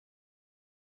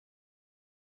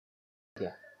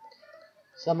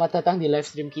Selamat datang di live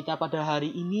stream kita pada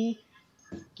hari ini.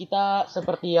 Kita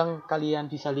seperti yang kalian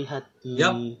bisa lihat di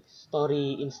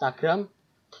story Instagram,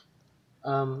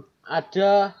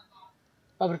 ada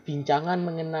perbincangan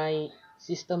mengenai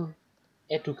sistem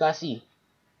edukasi.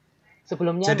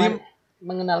 Sebelumnya mari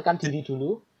mengenalkan diri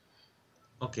dulu.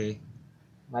 Oke.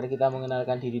 Mari kita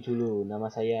mengenalkan diri dulu.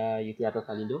 Nama saya Yudiarto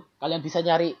Galindo. Kalian bisa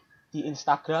nyari di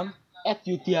Instagram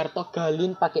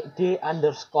 @yudiartogalin pakai D_.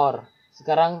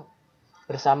 Sekarang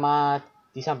bersama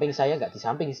di samping saya, nggak di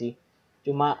samping sih,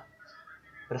 cuma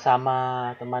bersama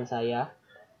teman saya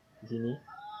di sini,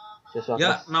 Joshua.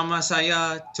 Nama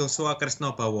saya Joshua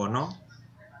Kresno Bawono.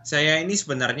 Saya ini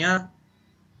sebenarnya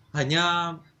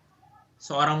hanya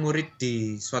seorang murid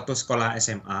di suatu sekolah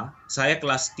SMA. Saya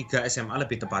kelas 3 SMA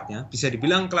lebih tepatnya, bisa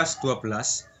dibilang kelas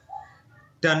 12.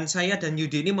 Dan saya dan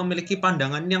Yudi ini memiliki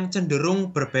pandangan yang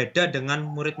cenderung berbeda dengan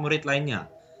murid-murid lainnya.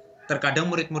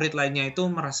 Terkadang murid-murid lainnya itu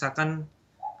merasakan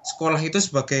sekolah itu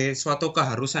sebagai suatu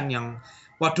keharusan yang,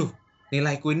 waduh,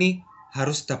 nilaiku ini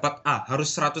harus dapat A,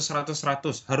 harus 100,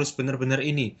 harus benar-benar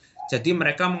ini. Jadi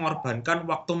mereka mengorbankan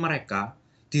waktu mereka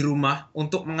di rumah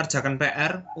untuk mengerjakan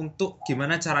PR, untuk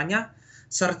gimana caranya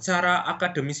secara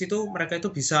akademis itu mereka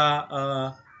itu bisa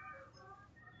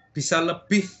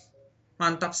lebih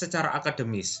mantap secara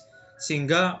akademis.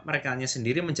 Sehingga mereka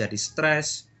sendiri menjadi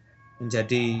stres,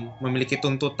 memiliki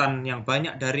tuntutan yang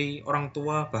banyak dari orang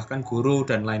tua, bahkan guru,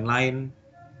 dan lain-lain.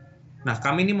 Nah,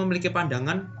 kami ini memiliki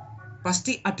pandangan,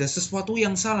 pasti ada sesuatu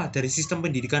yang salah dari sistem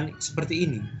pendidikan seperti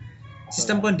ini.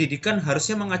 Sistem pendidikan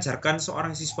harusnya mengajarkan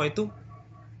seorang siswa itu,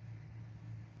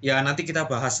 ya nanti kita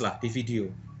bahas lah di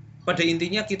video. Pada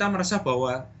intinya kita merasa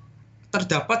bahwa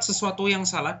terdapat sesuatu yang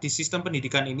salah di sistem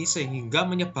pendidikan ini sehingga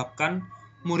menyebabkan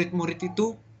murid-murid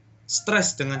itu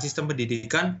stres dengan sistem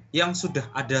pendidikan yang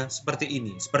sudah ada seperti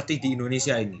ini, seperti di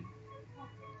Indonesia ini.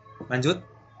 Lanjut.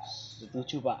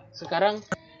 Setuju, Pak. Sekarang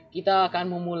kita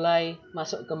akan memulai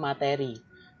masuk ke materi.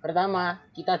 Pertama,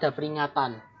 kita ada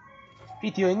peringatan.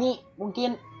 Video ini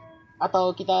mungkin,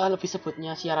 atau kita lebih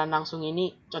sebutnya siaran langsung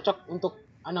ini, cocok untuk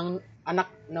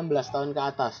anak 16 tahun ke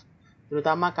atas.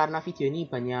 Terutama karena video ini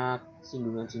banyak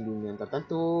singgungan-singgungan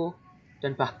tertentu,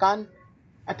 dan bahkan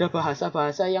ada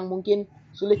bahasa-bahasa yang mungkin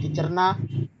sulit dicerna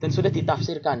dan sulit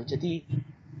ditafsirkan. Jadi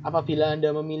apabila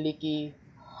Anda memiliki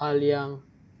hal yang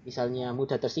misalnya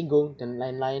mudah tersinggung dan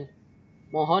lain-lain,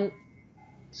 mohon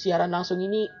siaran langsung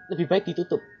ini lebih baik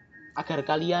ditutup agar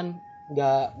kalian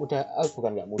nggak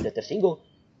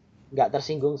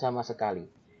tersinggung sama sekali.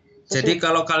 Jadi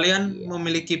kalau kalian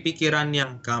memiliki pikiran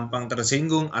yang gampang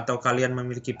tersinggung atau kalian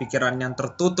memiliki pikiran yang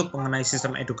tertutup mengenai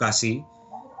sistem edukasi,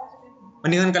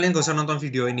 mendingan kalian gak usah nonton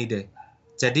video ini deh.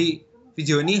 Jadi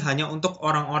video ini hanya untuk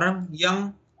orang-orang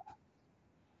yang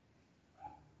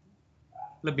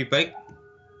lebih baik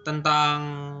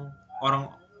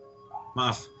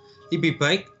lebih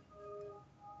baik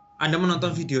Anda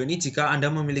menonton video ini jika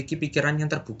Anda memiliki pikiran yang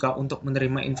terbuka untuk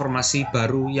menerima informasi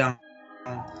baru yang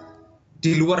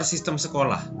di luar sistem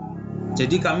sekolah.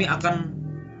 Jadi kami akan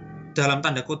dalam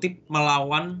tanda kutip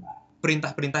melawan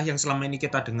perintah-perintah yang selama ini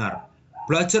kita dengar.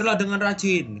 Belajarlah dengan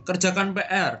rajin, kerjakan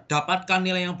PR, dapatkan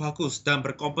nilai yang bagus, dan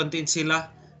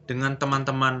berkompetensilah dengan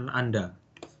teman-teman Anda.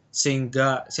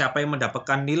 Sehingga siapa yang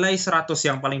mendapatkan nilai 100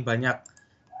 yang paling banyak,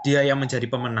 dia yang menjadi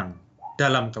pemenang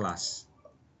dalam kelas.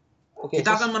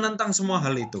 Kita akan menentang semua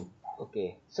hal itu.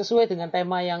 Sesuai dengan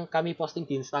tema yang kami posting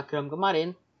di Instagram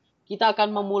kemarin, kita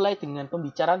akan memulai dengan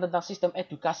pembicaraan tentang sistem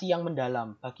edukasi yang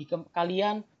mendalam. Bagi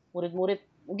kalian,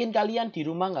 murid-murid, mungkin kalian di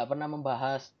rumah nggak pernah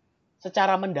membahas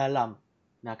secara mendalam.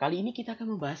 Nah, kali ini kita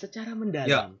akan membahas secara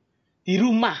mendalam. Di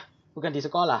rumah, bukan di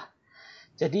sekolah.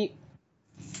 Jadi,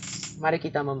 mari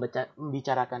kita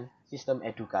membicarakan sistem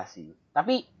edukasi.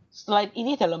 Tapi, slide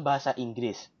ini dalam bahasa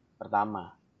Inggris,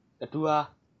 pertama. Kedua,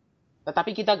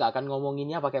 tetapi kita nggak akan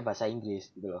ngomonginnya pakai bahasa Inggris,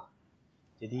 gitu loh.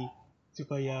 Jadi,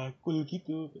 supaya cool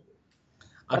gitu.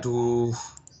 Aduh.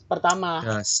 Pertama,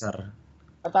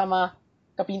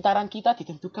 kepintaran kita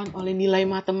ditentukan oleh nilai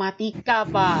matematika,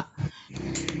 Pak.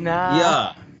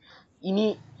 Nah,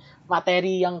 ini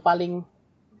materi yang paling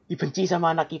dibenci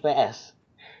sama anak IPS.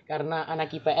 Karena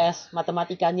anak IPS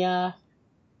matematikanya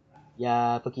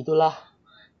ya begitulah,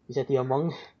 bisa diomong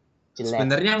jelek.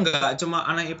 Sebenarnya nggak cuma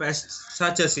anak IPS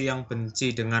saja sih yang benci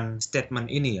dengan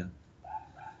statement ini ya.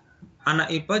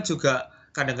 Anak IPA juga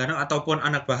kadang-kadang, ataupun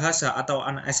anak bahasa atau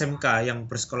anak SMK yang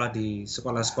bersekolah di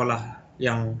sekolah-sekolah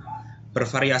yang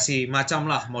bervariasi macam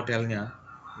lah modelnya.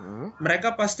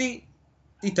 Mereka pasti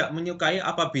tidak menyukai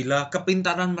apabila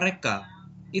kepintaran mereka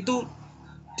itu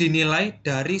dinilai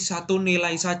dari satu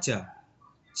nilai saja.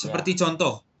 Seperti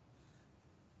contoh,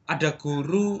 ada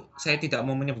guru, saya tidak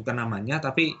mau menyebutkan namanya,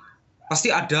 tapi pasti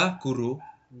ada guru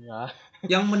Ya.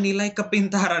 yang menilai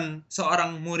kepintaran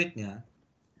seorang muridnya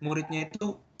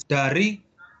itu dari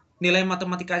nilai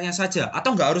matematikanya saja,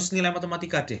 atau nggak harus nilai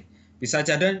matematika deh. Bisa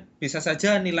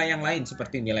saja nilai yang lain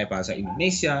seperti nilai bahasa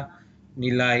Indonesia,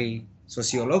 nilai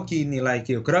sosiologi, nilai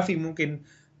geografi mungkin.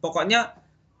 Pokoknya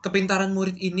kepintaran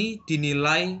murid ini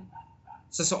dinilai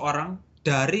seseorang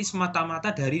dari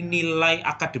semata-mata dari nilai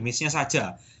akademisnya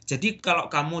saja. Jadi kalau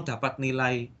kamu dapat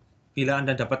nilai, bila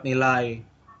Anda dapat nilai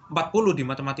 40 di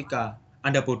matematika,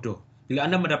 Anda bodoh. Bila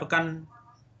Anda mendapatkan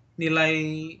nilai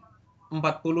 40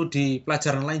 di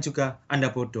pelajaran lain juga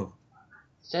Anda bodoh.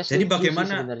 Saya Jadi setuju sih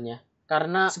bagaimana sebenarnya.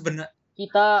 Karena sebenarnya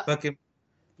kita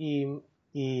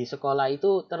di sekolah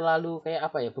itu terlalu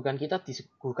kayak apa ya?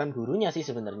 Bukan gurunya sih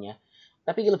sebenarnya.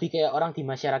 Tapi lebih kayak orang di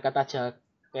masyarakat aja.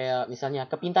 Kayak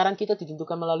misalnya kepintaran kita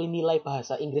ditentukan melalui nilai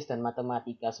bahasa Inggris dan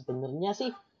matematika. Sebenarnya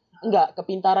sih enggak,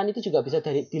 kepintaran itu juga bisa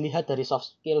dilihat dari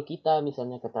soft skill kita,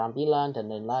 misalnya keterampilan dan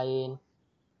lain-lain.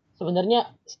 Sebenarnya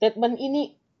statement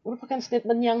ini merupakan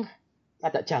statement yang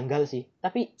agak janggal sih.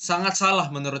 Tapi sangat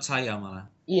salah menurut saya malah.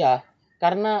 iya,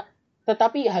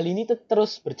 tetapi hal ini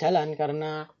terus berjalan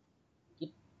karena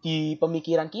di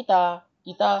pemikiran kita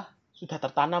sudah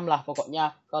tertanam lah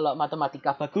pokoknya kalau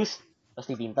matematika bagus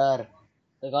pasti pinter.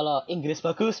 Kalau Inggris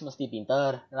bagus mesti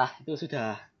pinter. Lah itu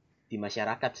sudah di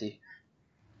masyarakat sih.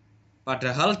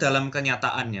 Padahal dalam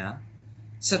kenyataannya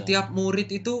setiap murid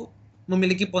itu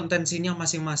memiliki potensinya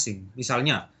masing-masing.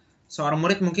 Misalnya, seorang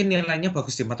murid mungkin nilainya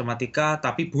bagus di matematika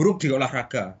tapi buruk di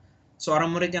olahraga. Seorang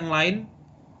murid yang lain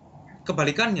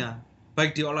kebalikannya,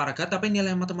 baik di olahraga tapi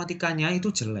nilai matematikanya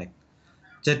itu jelek.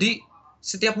 Jadi,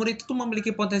 setiap murid itu memiliki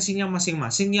potensinya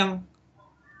masing-masing yang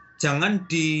jangan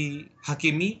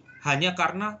dihakimi hanya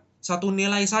karena satu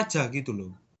nilai saja gitu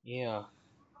loh. Iya.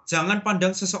 Jangan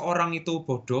pandang seseorang itu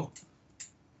bodoh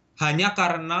hanya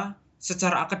karena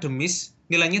secara akademis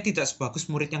nilainya tidak sebagus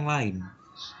murid yang lain.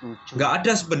 Nggak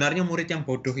ada sebenarnya murid yang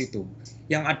bodoh itu.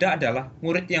 Yang ada adalah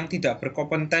murid yang tidak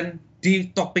berkompeten di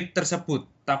topik tersebut,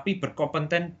 tapi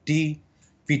berkompeten di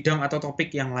bidang atau topik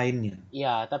yang lainnya.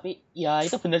 Iya, tapi ya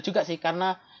itu benar juga sih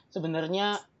karena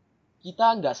sebenarnya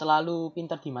kita nggak selalu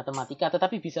pintar di matematika,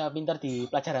 tetapi bisa pintar di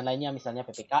pelajaran lainnya, misalnya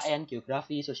PPKN,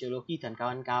 geografi, sosiologi, dan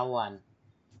kawan-kawan.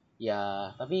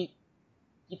 Ya, tapi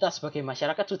kita sebagai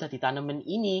masyarakat sudah ditanamin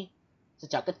ini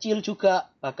sejak kecil juga.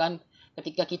 Bahkan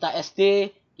ketika kita SD,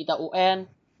 kita UN,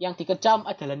 yang dikecam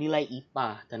adalah nilai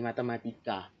IPA dan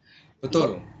matematika.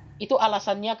 Betul. Itu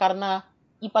alasannya karena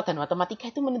IPA dan matematika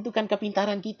itu menentukan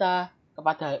kepintaran kita.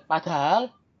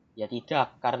 Padahal ya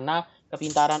tidak, karena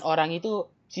kepintaran orang itu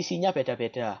sisinya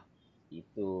beda-beda.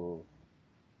 Itu.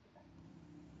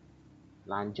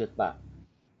 Lanjut, Pak.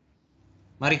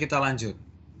 Mari kita lanjut.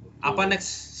 Apa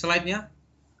next slide-nya?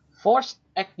 Forced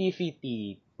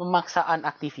activity, pemaksaan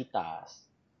aktivitas.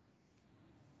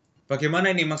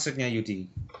 Bagaimana ini maksudnya, Yudi?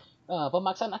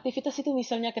 Pemaksaan aktivitas itu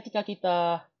misalnya ketika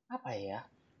kita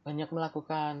banyak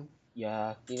melakukan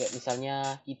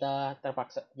misalnya kita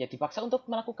dipaksa untuk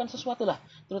melakukan sesuatu lah,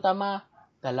 terutama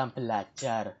dalam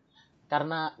belajar.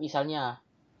 Karena misalnya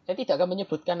saya tidak akan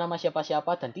menyebutkan nama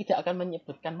siapa-siapa dan tidak akan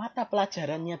menyebutkan mata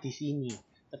pelajarannya di sini.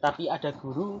 Tetapi ada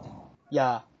guru,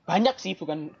 ya banyak sih,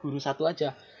 bukan guru satu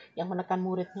aja, yang menekan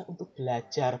muridnya untuk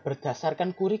belajar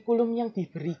berdasarkan kurikulum yang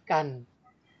diberikan.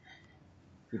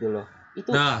 Gitu loh.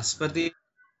 Seperti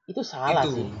itu salah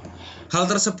itu. sih. Hal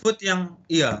tersebut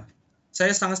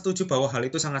saya sangat setuju bahwa hal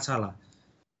itu sangat salah.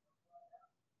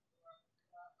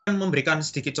 Memberikan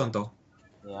sedikit contoh.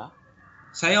 Ya.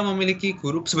 Saya memiliki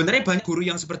guru, sebenarnya banyak guru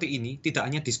yang seperti ini, tidak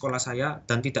hanya di sekolah saya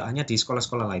dan tidak hanya di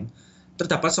sekolah-sekolah lain.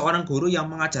 Terdapat seorang guru yang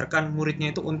mengajarkan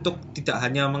muridnya itu untuk tidak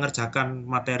hanya mengerjakan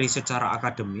materi secara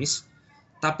akademis,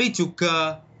 tapi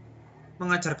juga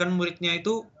mengajarkan muridnya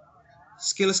itu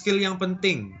skill-skill yang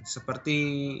penting,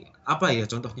 seperti apa ya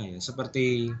contohnya ya,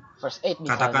 seperti first aid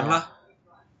misalnya. Katakanlah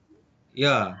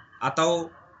ya, atau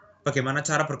bagaimana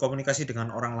cara berkomunikasi dengan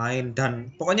orang lain,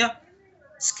 dan pokoknya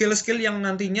skill-skill yang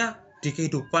nantinya di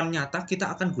kehidupan nyata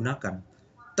kita akan gunakan.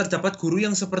 Terdapat guru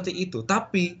yang seperti itu,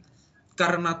 tapi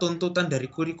karena tuntutan dari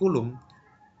kurikulum,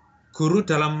 guru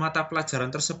dalam mata pelajaran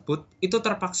tersebut itu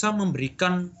terpaksa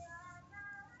memberikan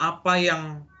apa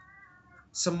yang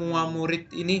semua murid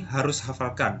ini harus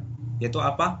hafalkan, yaitu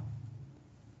apa?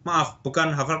 Maaf,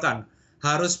 bukan hafalkan,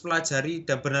 harus pelajari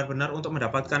dan benar-benar untuk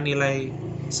mendapatkan nilai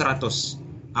 100.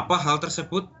 Apa hal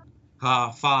tersebut?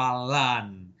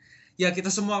 Hafalan. Ya,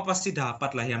 kita semua pasti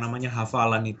dapat lah yang namanya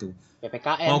hafalan itu.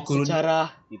 PPKN,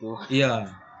 sejarah gitu.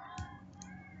 Iya.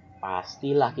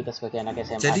 Pastilah kita sebagai anak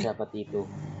SMA dapat itu.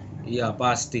 Iya,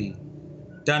 pasti.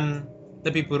 Dan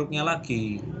lebih buruknya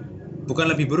lagi,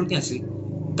 bukan lebih buruknya sih,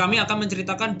 kami akan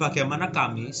menceritakan bagaimana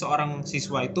kami seorang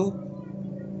siswa itu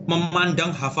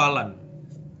memandang hafalan.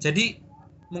 Jadi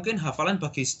mungkin hafalan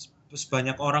bagi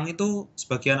sebanyak orang itu,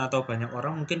 sebagian atau banyak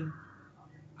orang mungkin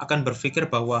akan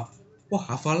berpikir bahwa wah,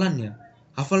 hafalan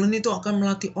itu akan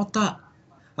melatih otak.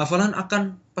 Hafalan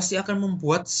pasti akan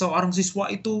membuat seorang siswa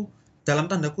itu dalam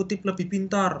tanda kutip lebih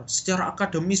pintar. Secara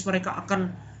akademis mereka akan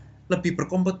lebih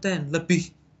berkompeten, lebih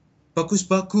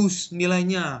bagus-bagus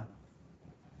nilainya.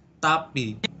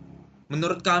 Tapi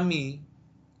menurut kami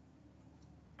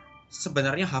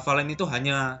sebenarnya hafalan itu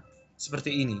hanya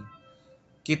seperti ini.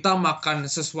 Kita makan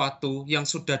sesuatu yang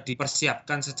sudah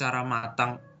dipersiapkan secara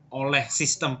matang oleh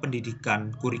sistem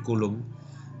pendidikan kurikulum,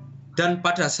 dan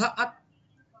pada saat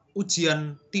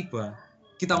ujian tiba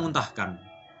kita muntahkan.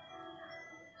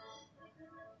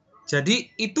 Jadi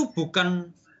itu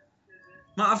bukan,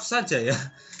 maaf saja ya,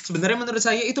 sebenarnya menurut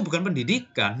saya itu bukan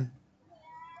pendidikan.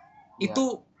 Ya.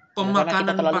 Itu Ya, karena kita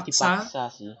pemakanan terlalu paksa. dipaksa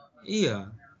sih. Iya,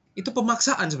 itu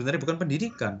pemaksaan sebenarnya, bukan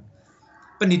pendidikan.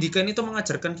 Pendidikan itu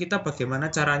mengajarkan kita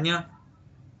bagaimana caranya,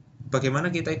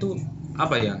 bagaimana kita itu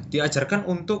diajarkan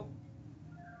untuk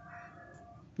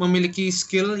memiliki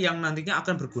skill yang nantinya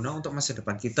akan berguna untuk masa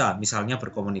depan kita, misalnya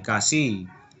berkomunikasi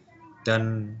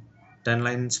dan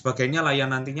lain sebagainya lah,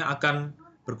 yang nantinya akan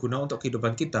berguna untuk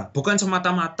kehidupan kita. Bukan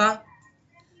semata-mata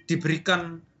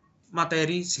diberikan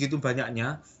materi segitu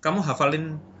banyaknya, kamu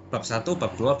hafalin bab 1,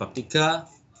 bab 2, bab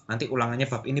 3, nanti ulangannya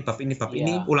bab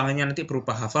ini, ulangannya nanti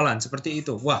berupa hafalan, seperti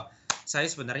itu. Wah, saya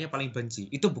sebenarnya paling benci.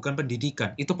 Itu bukan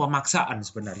pendidikan, itu pemaksaan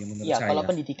sebenarnya menurut saya. Kalau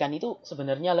pendidikan itu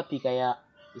sebenarnya lebih kayak,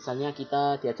 misalnya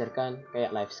kita diajarkan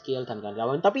kayak life skill dan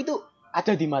kawan-kawan, tapi itu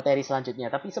ada di materi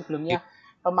selanjutnya. Tapi sebelumnya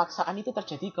pemaksaan itu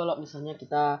terjadi kalau misalnya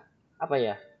kita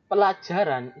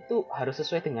pelajaran itu harus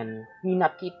sesuai dengan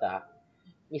minat kita.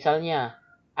 Misalnya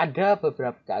ada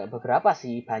beberapa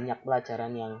sih, banyak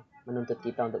pelajaran yang menuntut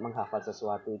kita untuk menghafal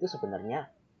sesuatu, itu sebenarnya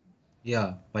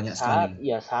banyak sekali.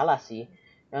 Salah sih.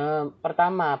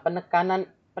 Pertama,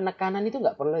 penekanan itu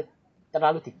nggak perlu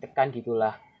terlalu ditekan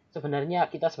gitulah. Sebenarnya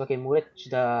kita sebagai murid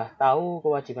sudah tahu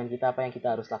kewajiban kita, apa yang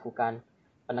kita harus lakukan.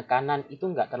 Penekanan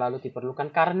itu nggak terlalu diperlukan,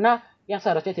 karena yang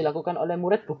seharusnya dilakukan oleh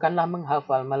murid bukanlah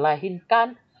menghafal,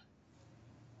 melainkan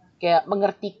kayak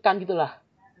mengertikan gitulah,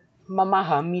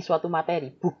 memahami suatu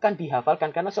materi, bukan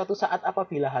dihafalkan. Karena suatu saat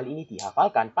apabila hal ini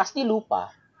dihafalkan, pasti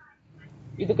lupa.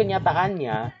 Itu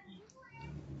kenyataannya.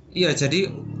 Iya,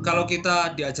 jadi kalau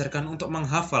kita diajarkan untuk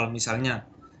menghafal, misalnya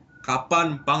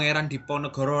kapan Pangeran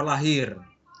Diponegoro lahir,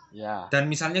 dan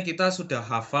misalnya kita sudah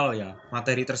hafal ya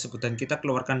materi tersebut dan kita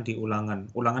keluarkan di ulangan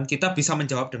kita bisa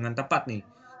menjawab dengan tepat nih,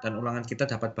 dan ulangan kita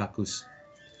dapat bagus.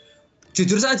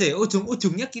 Jujur saja ya,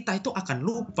 ujung-ujungnya kita itu akan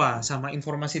lupa sama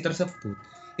informasi tersebut.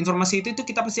 Informasi itu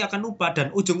kita pasti akan lupa,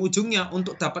 dan ujung-ujungnya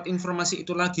untuk dapat informasi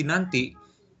itu lagi nanti,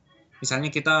 misalnya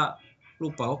kita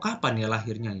lupa, kapan ya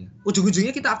lahirnya ya,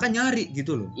 ujung-ujungnya kita akan nyari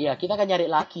gitu loh. Iya, kita akan nyari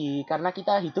lagi, karena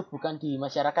kita hidup bukan di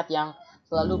masyarakat yang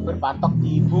selalu berpatok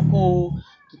di buku.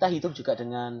 Kita hidup juga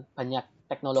dengan banyak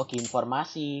teknologi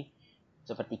informasi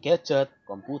seperti gadget,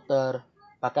 komputer,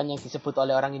 bahkan yang disebut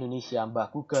oleh orang Indonesia Mbah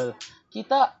Google.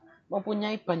 Kita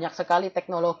mempunyai banyak sekali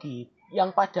teknologi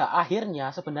yang pada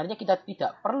akhirnya sebenarnya kita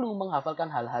tidak perlu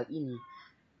menghafalkan hal-hal ini,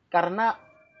 karena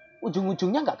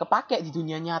ujung-ujungnya nggak kepake di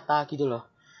dunia nyata gitu loh.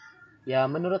 Ya,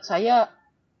 menurut saya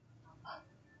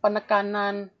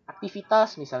penekanan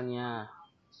aktivitas, misalnya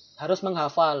harus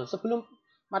menghafal sebelum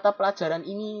mata pelajaran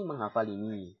ini, menghafal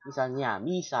ini, misalnya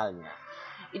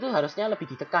itu harusnya lebih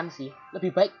ditekan sih. Lebih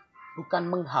baik bukan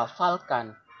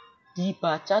menghafalkan,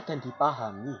 dibaca dan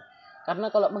dipahami.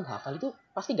 Karena kalau menghafal itu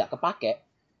pasti nggak kepake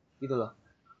gitu loh.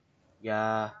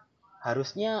 Ya,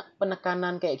 harusnya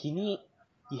penekanan kayak gini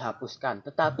dihapuskan.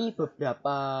 Tetapi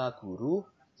beberapa guru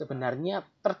sebenarnya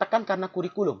tertekan karena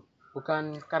kurikulum,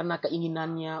 bukan karena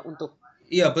keinginannya untuk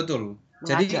betul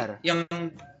mengajar. Jadi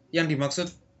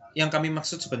yang kami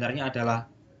maksud sebenarnya adalah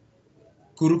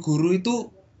guru-guru itu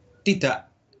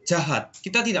tidak jahat.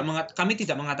 Kami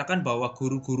tidak mengatakan bahwa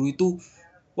guru-guru itu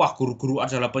guru-guru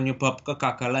adalah penyebab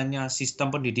kegagalannya sistem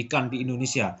pendidikan di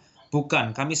Indonesia.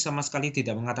 Bukan, kami sama sekali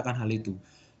tidak mengatakan hal itu.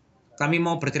 Kami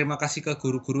mau berterima kasih ke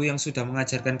guru-guru yang sudah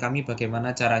mengajarkan kami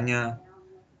bagaimana caranya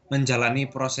menjalani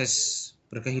proses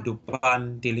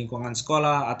berkehidupan di lingkungan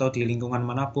sekolah atau di lingkungan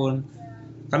manapun.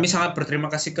 Kami sangat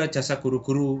berterima kasih ke jasa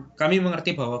guru-guru. Kami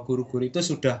mengerti bahwa guru-guru itu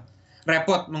sudah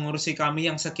repot mengurusi kami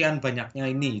yang sekian banyaknya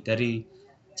ini. Dari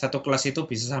satu kelas itu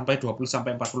bisa sampai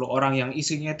 20-40 orang yang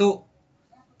isinya itu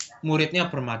muridnya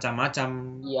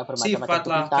bermacam-macam, sifat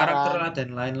lah, karakter lah,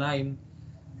 dan lain-lain.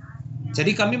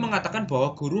 Jadi kami mengatakan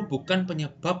bahwa guru bukan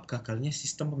penyebab gagalnya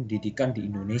sistem pendidikan di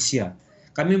Indonesia.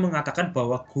 Kami mengatakan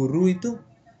bahwa guru itu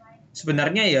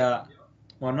sebenarnya ya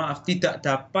mohon maaf tidak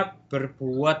dapat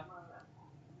berbuat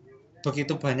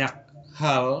begitu banyak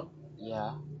hal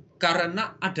Ya,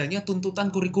 karena adanya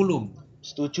tuntutan kurikulum.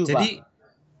 setuju, Pak.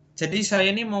 Jadi saya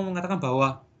ini mau mengatakan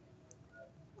bahwa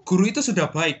guru itu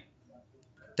sudah baik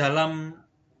dalam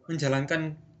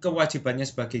menjalankan kewajibannya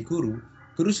sebagai guru.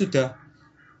 Guru sudah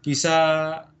bisa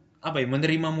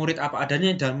menerima murid apa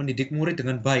adanya dan mendidik murid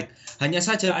dengan baik. Hanya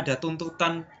saja ada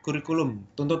tuntutan kurikulum.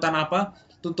 Tuntutan apa?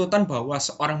 Tuntutan bahwa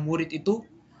seorang murid itu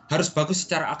harus bagus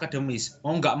secara akademis.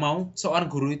 Mau nggak mau, seorang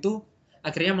guru itu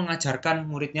akhirnya mengajarkan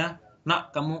muridnya,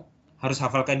 nak kamu harus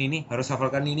hafalkan ini, harus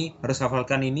hafalkan ini, harus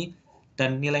hafalkan ini,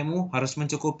 dan nilaimu harus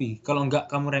mencukupi. Kalau nggak,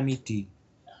 kamu remedi.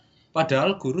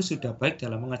 Padahal guru sudah baik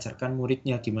dalam mengajarkan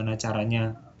muridnya gimana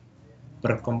caranya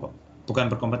bukan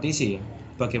berkompetisi ya,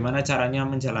 bagaimana caranya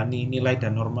menjalani nilai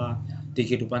dan norma di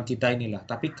kehidupan kita inilah.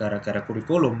 Tapi gara-gara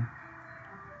kurikulum,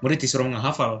 murid disuruh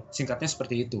menghafal, singkatnya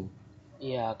seperti itu.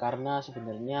 Iya, karena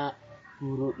sebenarnya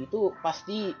guru itu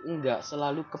pasti nggak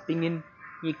selalu kepingin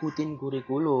ngikutin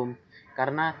kurikulum.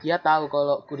 Karena dia tahu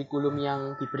kalau kurikulum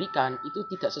yang diberikan itu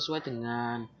tidak sesuai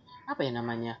dengan apa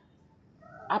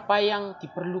yang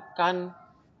diperlukan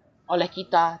oleh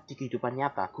kita di kehidupan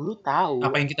nyata. Guru tahu.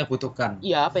 Apa yang kita butuhkan?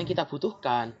 Iya, apa yang kita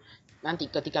butuhkan. Nanti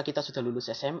ketika kita sudah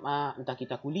lulus SMA, entah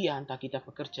kita kuliah, entah kita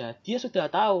bekerja, dia sudah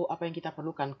tahu apa yang kita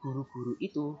perlukan, guru-guru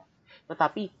itu.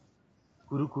 Tetapi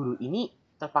guru-guru ini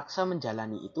terpaksa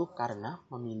menjalani itu karena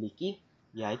memiliki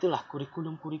ya itulah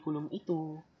kurikulum-kurikulum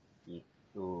itu.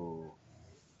 Gitu.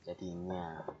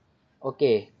 Jadinya.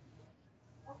 Oke.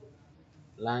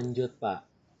 Lanjut, Pak.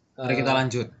 Mari kita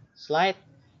lanjut. Slide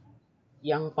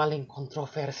yang paling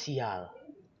kontroversial.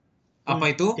 Apa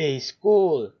itu? Day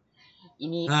school.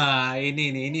 Ini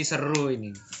seru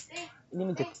ini. Ini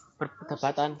menjadi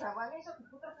perdebatan.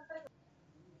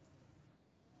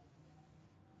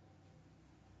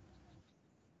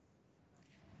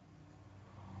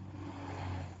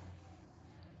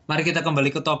 Mari kita kembali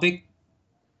ke topik.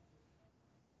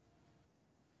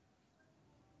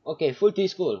 Oke, full day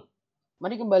school.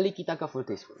 Mari kembali kita ke full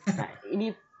day school. Nah, ini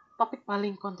topik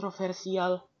paling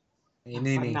kontroversial.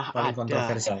 Ini paling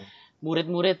kontroversial.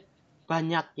 Murid-murid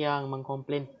banyak yang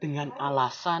mengkomplain dengan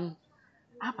alasan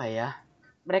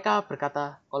mereka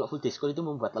berkata kalau full day school itu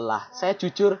membuat lelah. Saya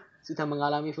jujur sudah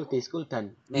mengalami full day school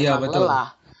dan memang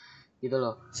lelah. Gitu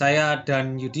loh. Saya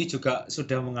dan Yudi juga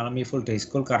sudah mengalami full day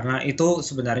school karena itu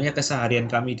sebenarnya keseharian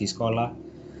kami di sekolah.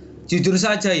 Jujur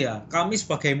saja ya, kami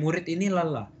sebagai murid ini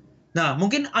lelah. Nah,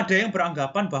 mungkin ada yang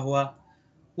beranggapan bahwa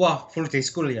wah, full day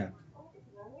school ya.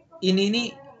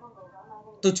 Ini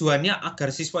tujuannya agar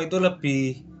siswa itu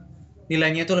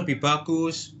nilainya itu lebih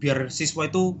bagus, biar siswa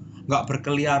itu nggak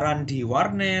berkeliaran di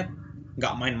warnet,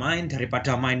 nggak main-main,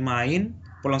 daripada main-main,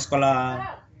 pulang sekolah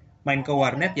main ke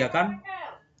warnet ya kan.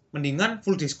 Mendingan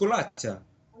full day school aja,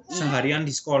 seharian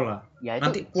di sekolah. Ya, itu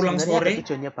nanti pulang sore.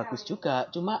 Tujuannya bagus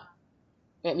juga, cuma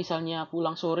kayak misalnya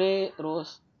pulang sore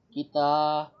terus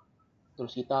kita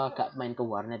gak main ke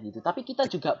warnet gitu. Tapi kita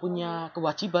juga punya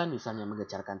kewajiban, misalnya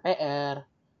mengerjakan PR,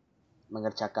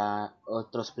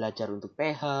 terus belajar untuk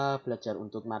PH, belajar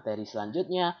untuk materi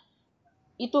selanjutnya.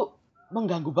 Itu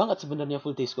mengganggu banget sebenarnya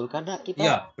full day school karena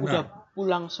kita udah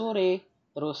pulang sore,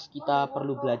 terus kita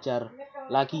perlu belajar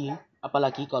lagi.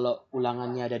 Apalagi kalau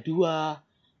ulangannya ada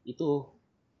 2, itu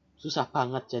susah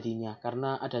banget jadinya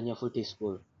karena adanya full day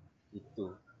school. Gitu.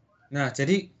 Nah,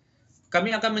 jadi kami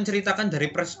akan menceritakan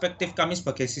dari perspektif kami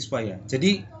sebagai siswa ya.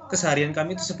 Jadi keseharian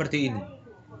kami itu seperti ini.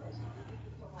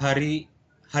 Hari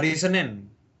Senin,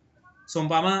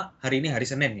 seumpama hari ini hari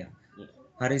Senin ya.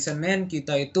 Hari Senin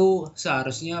kita itu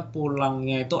seharusnya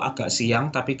pulangnya itu agak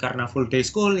siang, tapi karena full day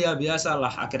school ya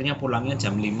biasalah, akhirnya pulangnya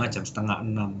jam 5, jam setengah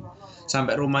 6.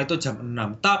 Sampai rumah itu jam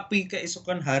 6. Tapi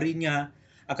keesokan harinya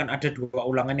akan ada 2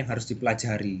 ulangan yang harus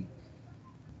dipelajari.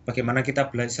 Bagaimana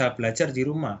kita bisa belajar di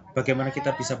rumah? Bagaimana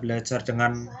kita bisa belajar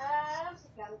dengan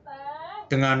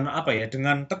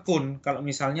tekun? Kalau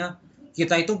misalnya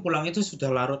kita itu pulang itu sudah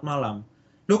larut malam.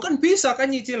 Lo kan bisa kan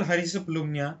nyicil hari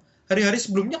sebelumnya. Hari-hari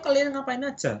sebelumnya kalian ngapain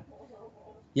aja?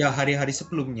 Ya hari-hari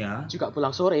sebelumnya juga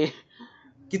pulang sore.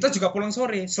 Kita juga pulang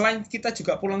sore. Selain kita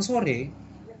juga pulang sore,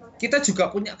 kita juga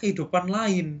punya kehidupan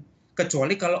lain.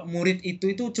 Kecuali kalau murid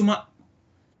itu cuma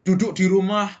duduk di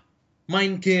rumah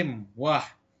main game. Wah,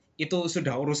 itu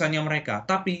sudah urusannya mereka.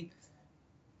 Tapi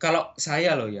kalau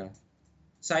saya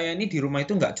saya ini di rumah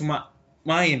itu nggak cuma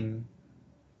main.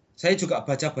 Saya juga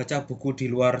baca-baca buku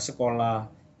di luar sekolah.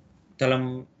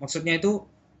 Maksudnya itu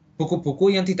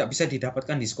buku-buku yang tidak bisa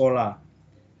didapatkan di sekolah.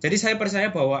 Jadi saya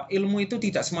percaya bahwa ilmu itu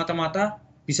tidak semata-mata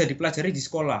bisa dipelajari di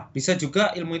sekolah. Bisa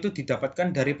juga ilmu itu didapatkan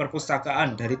dari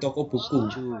perpustakaan, dari toko buku.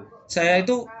 Saya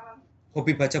itu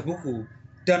hobi baca buku.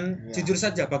 Dan jujur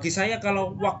saja bagi saya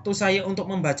kalau waktu saya untuk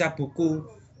membaca buku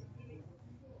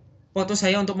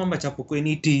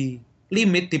ini di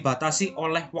limit dibatasi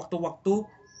oleh waktu-waktu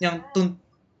yang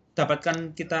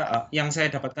yang saya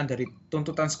dapatkan dari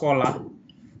tuntutan sekolah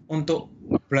untuk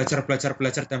belajar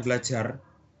dan belajar.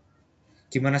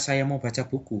 Gimana saya mau baca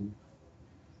buku?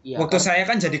 Iya, Waktu saya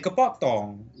kan jadi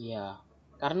kepotong. iya,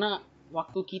 karena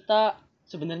waktu kita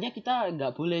sebenarnya kita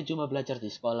nggak boleh cuma belajar di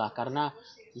sekolah karena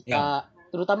kita,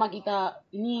 terutama kita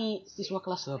ini siswa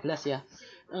kelas 12 ya.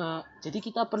 Jadi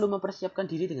kita perlu mempersiapkan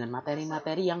diri dengan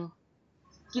materi-materi yang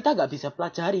kita nggak bisa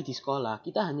pelajari di sekolah.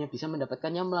 Kita hanya bisa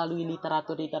mendapatkannya melalui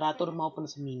literatur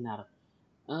maupun seminar.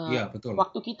 Iya, betul.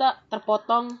 Waktu kita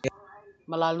terpotong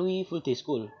melalui full day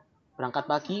school. Berangkat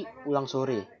pagi, pulang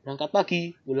sore. Berangkat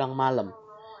pagi, pulang malam.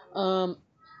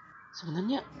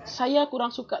 Sebenarnya saya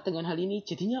kurang suka dengan hal ini.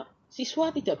 Jadinya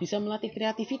siswa tidak bisa melatih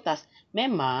kreativitas.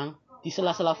 Memang di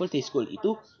sela-sela full day school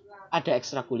itu ada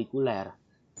ekstrakurikuler.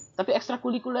 Tapi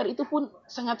ekstrakurikuler itu pun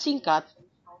sangat singkat.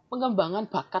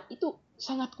 Pengembangan bakat itu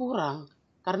sangat kurang.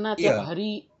 Karena tiap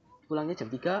hari pulangnya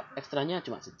jam 3, ekstranya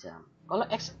cuma sejam. Kalau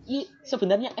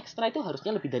sebenarnya ekstra itu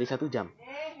harusnya lebih dari 1 jam.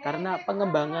 Karena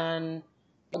pengembangan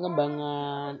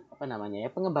pengembangan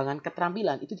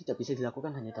keterampilan itu tidak bisa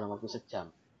dilakukan hanya dalam waktu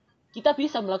sejam. Kita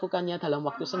bisa melakukannya dalam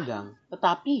waktu senggang,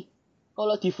 tetapi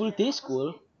kalau di full day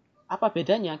school, apa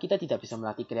bedanya? Kita tidak bisa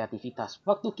melatih kreativitas.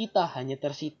 Waktu kita hanya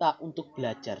tersita untuk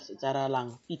belajar secara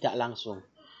tidak langsung.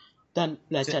 Dan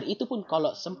belajar itu pun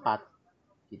kalau sempat,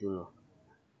 gitu loh.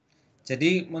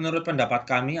 Jadi menurut pendapat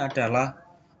kami adalah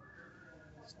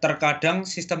terkadang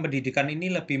sistem pendidikan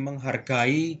ini lebih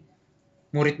menghargai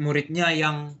murid-muridnya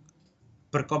yang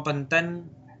berkompeten.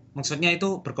 Maksudnya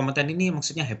itu berkompeten ini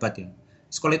maksudnya hebat ya.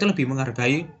 Sekolah itu lebih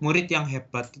menghargai murid yang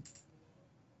hebat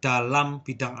dalam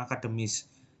bidang akademis.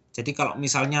 Jadi kalau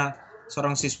misalnya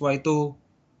seorang siswa itu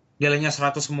nilainya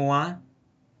 100 semua,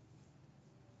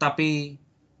 tapi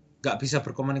nggak bisa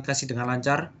berkomunikasi dengan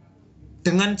lancar,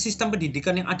 dengan sistem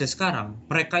pendidikan yang ada sekarang,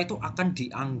 mereka itu akan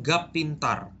dianggap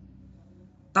pintar.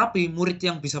 Tapi murid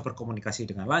yang bisa berkomunikasi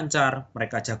dengan lancar,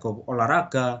 mereka jago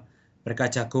olahraga, mereka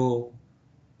jago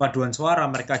paduan suara,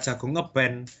 mereka jago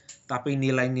ngeband, tapi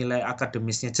nilai-nilai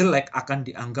akademisnya jelek, akan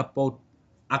dianggap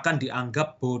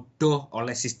bodoh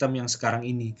oleh sistem yang sekarang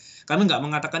ini. Kami nggak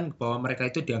mengatakan bahwa mereka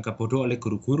itu dianggap bodoh oleh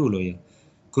guru-guru loh ya.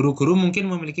 Guru-guru mungkin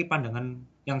memiliki pandangan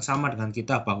yang sama dengan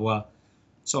kita bahwa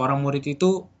seorang murid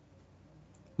itu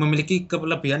memiliki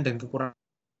kelebihan dan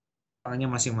kekurangannya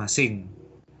masing-masing.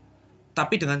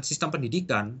 Tapi dengan sistem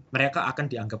pendidikan, mereka akan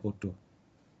dianggap bodoh.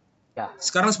 Ya.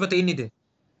 Sekarang seperti ini deh.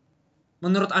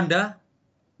 Menurut Anda,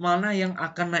 mana yang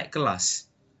akan naik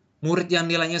kelas? Murid yang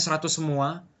nilainya 100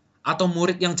 semua, atau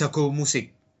murid yang jago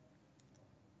musik?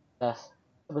 Nah,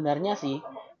 sebenarnya sih,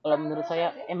 kalau menurut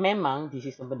saya, memang di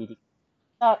sistem pendidikan,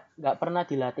 kita nggak pernah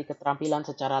dilatih keterampilan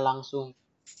secara langsung.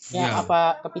 Ya,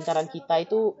 apa kepintaran kita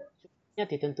itu sebenarnya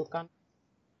ditentukan.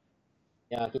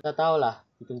 Ya, kita tahu lah,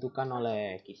 ditentukan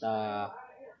oleh kita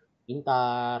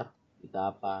pintar,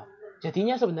 kita apa.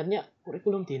 Jadinya sebenarnya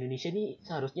kurikulum di Indonesia ini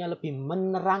seharusnya lebih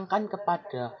menerangkan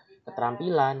kepada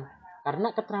keterampilan.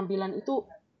 Karena keterampilan itu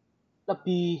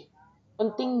lebih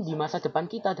penting di masa depan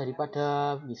kita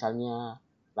daripada misalnya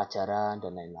pelajaran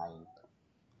dan lain-lain.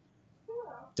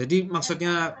 Jadi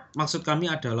maksud kami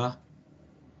adalah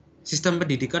sistem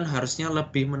pendidikan harusnya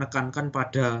lebih menekankan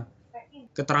pada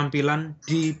keterampilan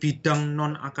di bidang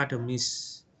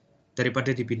non-akademis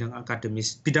daripada di bidang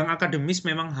akademis. Bidang akademis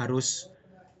memang harus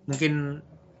mungkin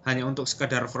hanya untuk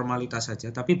sekadar formalitas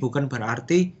saja, tapi bukan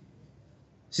berarti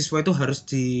siswa itu harus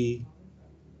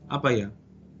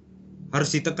harus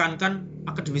ditekankan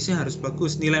akademisnya harus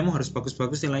bagus, nilaimu harus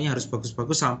bagus-bagus, nilainya harus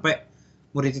bagus-bagus sampai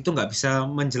murid itu nggak bisa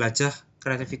menjelajah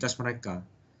kreativitas mereka,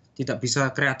 tidak bisa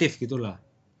kreatif gitulah.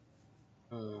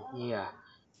 Iya,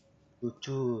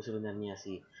 setuju sebenarnya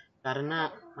sih. Karena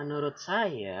menurut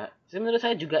saya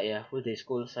juga ya, full day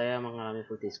school, saya mengalami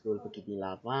full day school begitu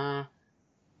lama.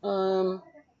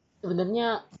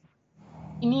 Sebenarnya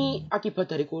ini akibat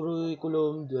dari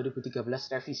kurikulum 2013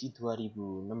 revisi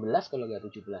 2016 kalau nggak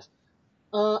 17.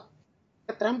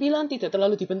 Keterampilan tidak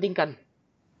terlalu dipentingkan.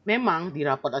 Memang di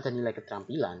rapot ada nilai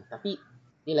keterampilan, tapi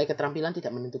nilai keterampilan tidak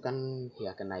menentukan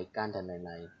ya kenaikan dan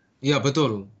lain-lain. Iya,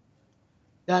 betul.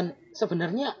 Dan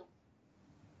sebenarnya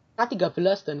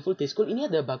K13 dan full day school ini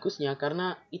ada bagusnya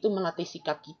karena itu melatih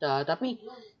sikap kita, tapi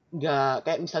nggak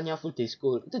kayak misalnya full day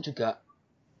school itu juga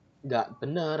nggak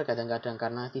benar kadang-kadang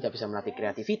karena tidak bisa melatih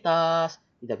kreativitas,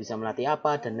 tidak bisa melatih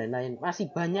apa dan lain-lain.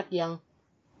 Masih banyak yang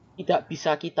tidak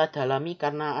bisa kita dalami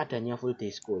karena adanya full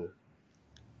day school.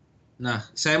 Nah,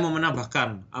 saya mau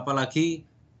menambahkan, apalagi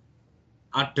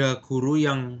ada guru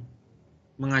yang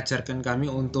mengajarkan kami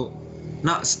untuk,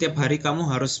 nak setiap hari kamu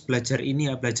harus belajar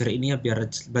ini ya, biar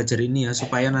belajar ini ya,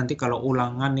 supaya nanti kalau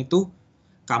ulangan itu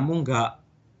kamu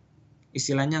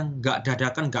istilahnya nggak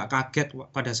dadakan, nggak kaget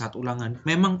pada saat ulangan.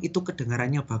 Memang itu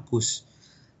kedengarannya bagus,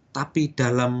 tapi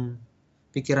dalam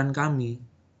pikiran kami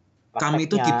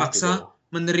itu Prakteknya dipaksa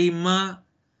gitu. menerima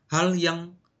hal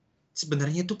yang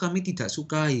sebenarnya itu kami tidak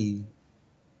sukai.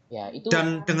 Ya, itu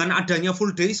Dan dengan adanya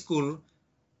full day school,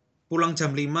 pulang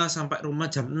jam 5 sampai rumah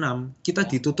jam 6, kita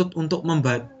ya. dituntut untuk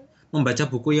membaca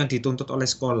buku yang dituntut oleh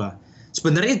sekolah.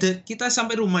 Sebenarnya kita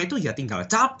sampai rumah itu ya tinggal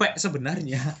capek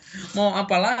sebenarnya. Mau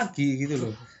apa lagi gitu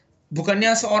loh.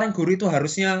 Bukannya seorang guru itu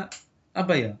harusnya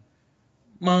apa ya?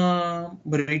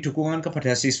 Memberi dukungan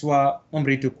kepada siswa,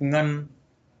 memberi dukungan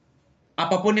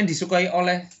apapun yang disukai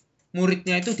oleh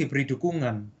muridnya itu diberi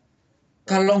dukungan.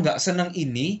 Kalau nggak senang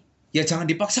ini, ya jangan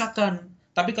dipaksakan.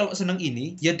 Tapi kalau senang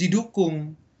ini, ya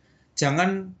didukung.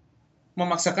 Jangan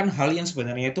memaksakan hal yang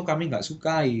sebenarnya itu kami nggak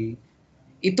sukai.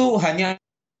 Itu hanya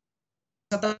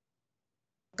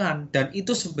tekan, dan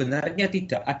itu sebenarnya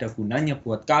tidak ada gunanya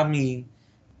buat kami.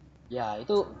 Ya,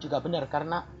 itu juga benar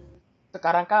karena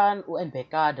sekarang kan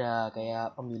UNBK ada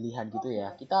kayak pemilihan gitu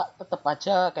ya. Kita tetap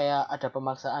aja kayak ada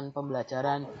pemaksaan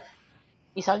pembelajaran.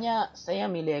 Misalnya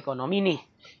saya milih ekonomi nih.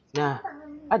 Nah,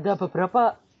 ada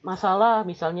beberapa masalah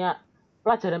misalnya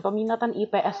pelajaran peminatan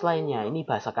IPS lainnya. Ini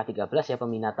bahasa K13 ya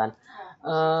peminatan.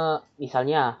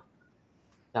 Misalnya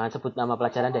jangan sebut nama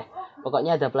pelajaran deh.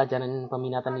 Pokoknya ada pelajaran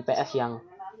peminatan IPS yang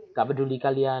gak peduli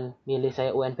kalian milih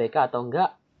saya UNBK atau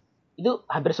enggak, itu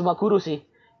hampir semua guru sih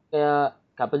kayak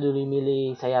gak peduli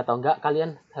milih saya atau enggak,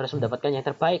 kalian harus mendapatkan yang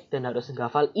terbaik dan harus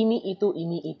menghafal ini itu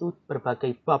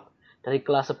berbagai bab dari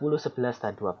kelas 10, 11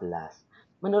 dan 12.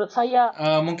 Menurut saya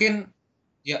Mungkin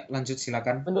ya lanjut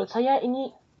silakan. menurut saya ini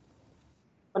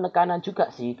penekanan juga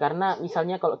sih, karena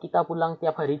misalnya kalau kita pulang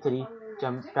tiap hari dari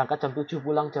berangkat jam 7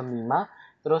 pulang jam 5,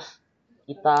 terus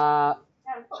kita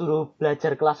suruh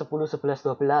belajar kelas 10, 11,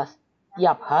 12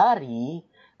 tiap hari,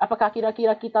 apakah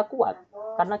kira-kira kita kuat?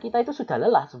 Karena kita itu sudah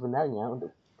lelah sebenarnya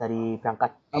untuk dari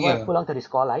berangkat Iya. pulang dari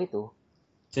sekolah itu.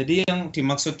 Jadi yang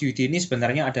dimaksud Yudi ini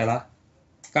sebenarnya adalah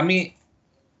kami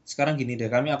sekarang gini deh,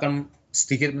 kami akan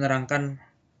sedikit menerangkan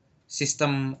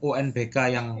sistem UNBK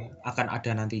yang akan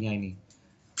ada nantinya ini.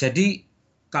 Jadi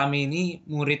kami ini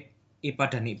murid IPA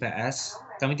dan IPS,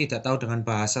 kami tidak tahu dengan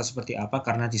bahasa seperti apa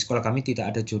karena di sekolah kami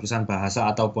tidak ada jurusan bahasa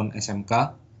ataupun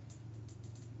SMK.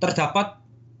 Terdapat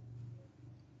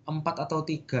 4 atau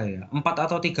 3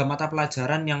 mata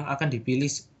pelajaran yang akan dipilih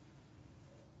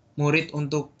murid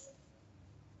untuk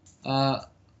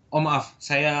maaf,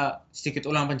 saya sedikit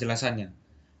ulang penjelasannya.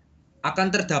 Akan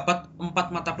terdapat 4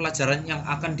 mata pelajaran yang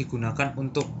akan digunakan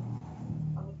untuk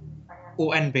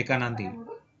UNBK nanti,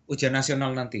 ujian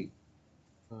nasional nanti.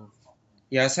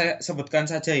 Ya, saya sebutkan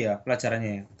saja ya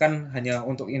pelajarannya. Kan hanya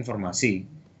untuk informasi.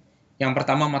 Yang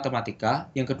pertama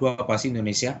matematika, yang kedua bahasa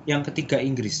Indonesia, yang ketiga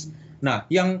Inggris. Nah,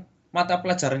 yang mata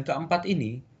pelajaran keempat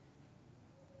ini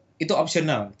itu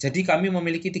opsional. Jadi kami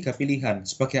memiliki 3 pilihan.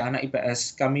 Sebagai anak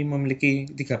IPS, kami memiliki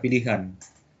 3 pilihan.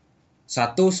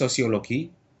 1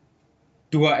 sosiologi,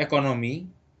 2 ekonomi,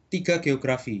 3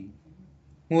 geografi.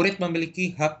 Murid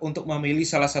memiliki hak untuk memilih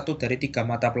salah satu dari 3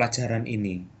 mata pelajaran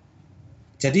ini.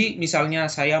 Jadi misalnya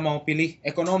saya mau pilih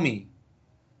ekonomi,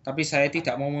 tapi saya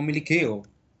tidak mau memilih geo,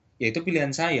 yaitu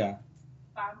pilihan saya.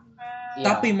 Ya.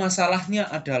 Tapi masalahnya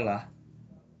adalah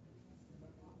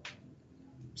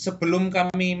sebelum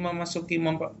kami memasuki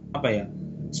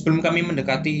sebelum kami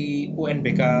mendekati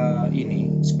UNBK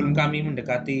ini, sebelum kami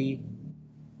mendekati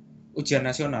ujian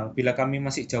nasional, bila kami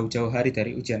masih jauh-jauh hari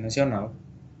dari ujian nasional,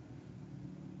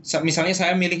 misalnya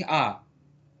saya milih A,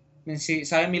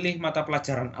 saya milih mata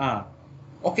pelajaran A,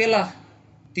 oke lah,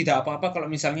 tidak apa-apa kalau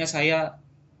misalnya saya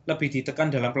lebih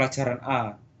ditekan dalam pelajaran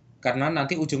A, karena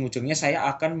nanti ujung-ujungnya saya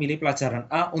akan milih pelajaran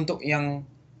A untuk yang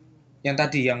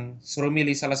tadi, yang suruh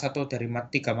milih salah satu dari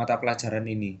 3 mata pelajaran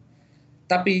ini.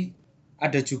 Tapi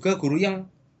ada juga guru yang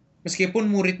meskipun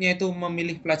muridnya itu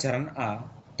memilih pelajaran A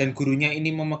dan gurunya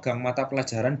ini memegang mata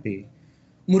pelajaran B,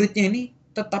 muridnya ini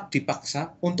tetap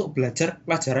dipaksa untuk belajar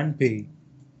pelajaran B.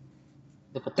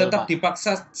 Betul, tetap Pak.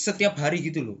 Dipaksa setiap hari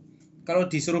gitu loh. Kalau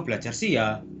disuruh belajar sih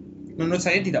ya menurut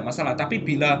saya tidak masalah, tapi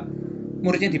bila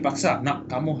muridnya dipaksa, nah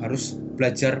kamu harus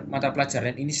belajar mata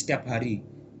pelajaran ini setiap hari,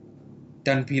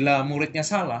 dan bila muridnya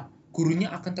salah, gurunya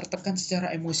akan tertekan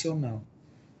secara emosional.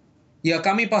 Ya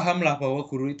kami pahamlah bahwa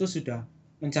guru itu sudah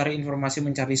mencari informasi,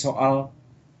 mencari soal,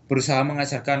 berusaha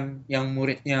mengajarkan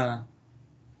muridnya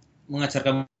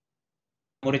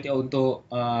untuk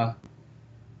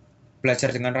belajar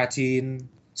dengan rajin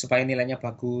supaya nilainya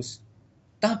bagus.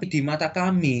 Tapi di mata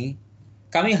kami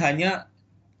hanya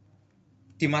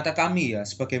di mata kami ya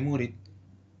sebagai murid,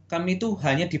 kami itu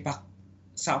hanya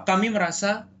dipaksa, kami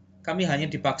merasa kami hanya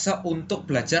dipaksa untuk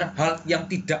belajar hal yang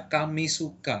tidak kami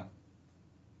suka.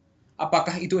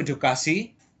 Apakah itu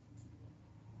edukasi?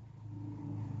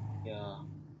 Ya,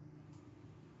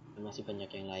 masih banyak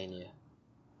yang lain ya.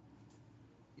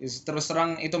 Terus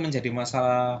terang itu menjadi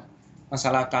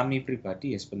masalah kami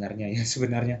pribadi ya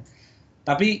sebenarnya.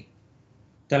 Tapi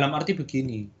dalam arti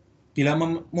begini, bila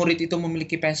murid itu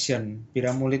memiliki passion,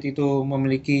 bila murid itu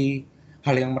memiliki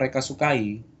hal yang mereka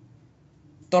sukai,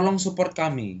 tolong support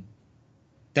kami.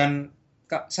 Dan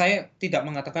saya tidak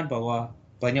mengatakan bahwa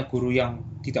banyak guru yang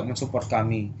tidak mensupport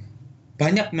kami.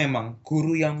 Banyak memang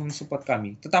guru yang mensupport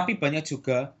kami, tetapi banyak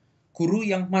juga guru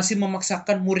yang masih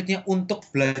memaksakan muridnya untuk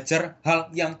belajar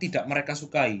hal yang tidak mereka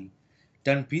sukai.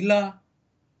 Dan bila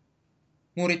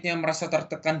muridnya merasa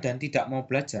tertekan dan tidak mau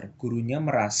belajar, gurunya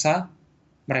merasa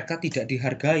mereka tidak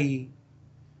dihargai.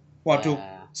 Waduh,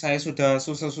 Ya, saya sudah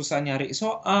susah-susah nyari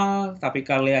soal, tapi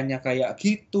kaliannya kayak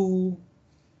gitu.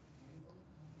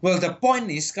 Well, the point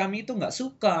is, kami itu nggak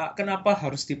suka. Kenapa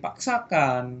harus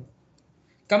dipaksakan?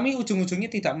 Kami ujung-ujungnya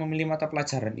tidak memilih mata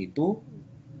pelajaran itu.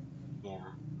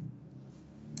 ya,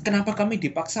 Kenapa kami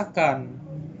dipaksakan?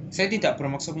 Saya tidak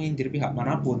bermaksud menyindir pihak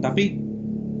manapun, tapi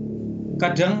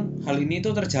kadang hal ini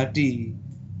itu terjadi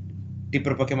di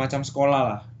berbagai macam sekolah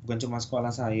lah, bukan cuma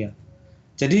sekolah saya.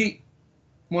 Jadi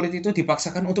murid itu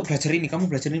dipaksakan untuk belajar ini, kamu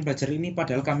belajar ini,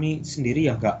 padahal kami sendiri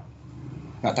ya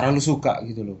nggak terlalu suka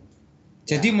gitu loh.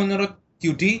 Jadi ya. menurut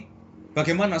Yudi,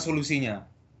 bagaimana solusinya?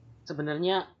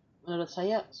 Sebenarnya menurut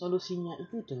saya solusinya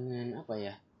itu dengan apa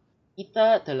ya?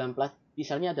 Kita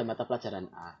misalnya ada mata pelajaran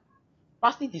A.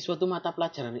 Pasti di suatu mata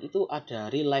pelajaran itu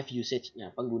ada real life usage-nya,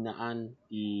 penggunaan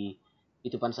di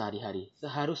kehidupan sehari-hari.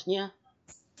 Seharusnya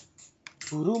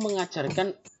guru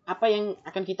mengajarkan apa yang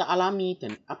akan kita alami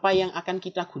dan apa yang akan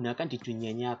kita gunakan di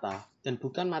dunia nyata, dan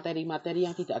bukan materi-materi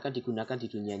yang tidak akan digunakan di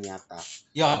dunia nyata.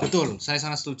 Ya betul, saya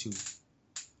sangat setuju.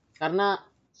 Karena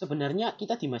sebenarnya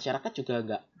kita di masyarakat juga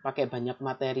nggak pakai banyak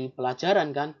materi pelajaran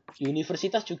kan. Di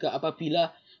universitas juga apabila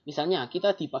misalnya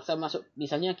kita dipaksa masuk,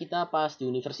 misalnya kita pas di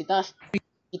universitas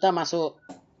kita masuk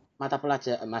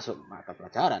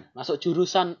masuk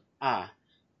jurusan A.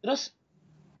 Terus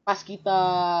pas kita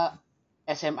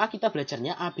SMA kita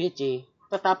belajarnya A, B, C.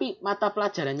 Tetapi mata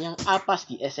pelajaran yang A pas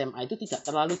di SMA itu tidak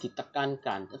terlalu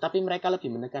ditekankan. Tetapi mereka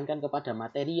lebih menekankan kepada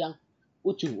materi yang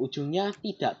ujung-ujungnya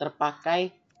tidak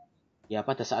terpakai ya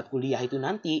pada saat kuliah itu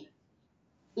nanti.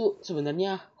 Itu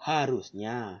sebenarnya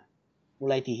harusnya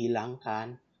mulai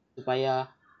dihilangkan. Supaya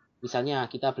misalnya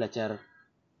kita belajar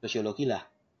sosiologi lah.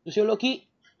 Sosiologi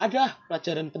ada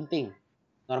pelajaran penting.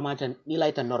 Norma dan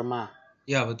nilai dan norma.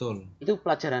 Ya betul. Itu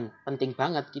pelajaran penting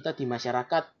banget, kita di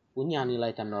masyarakat punya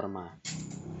nilai dan norma.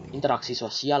 Interaksi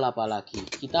sosial apalagi.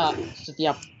 Kita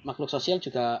setiap makhluk sosial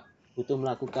juga butuh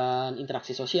melakukan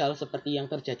interaksi sosial seperti yang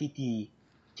terjadi di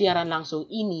siaran langsung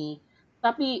ini.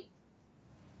 Tapi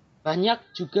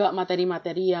banyak juga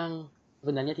materi-materi yang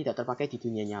sebenarnya tidak terpakai di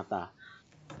dunia nyata.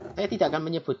 Saya tidak akan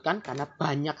menyebutkan karena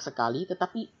banyak sekali,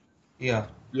 tetapi ya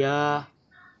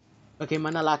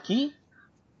bagaimana lagi,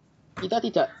 kita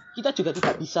juga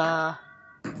tidak bisa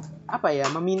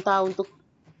meminta untuk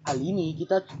hal ini.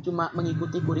 Kita cuma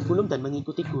mengikuti kurikulum dan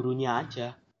mengikuti gurunya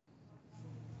aja.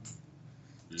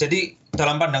 Jadi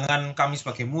dalam pandangan kami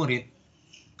sebagai murid,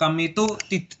 kami itu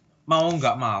mau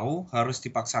nggak mau harus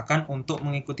dipaksakan untuk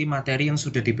mengikuti materi yang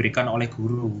sudah diberikan oleh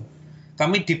guru.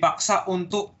 Kami dipaksa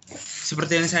untuk,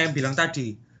 seperti yang saya bilang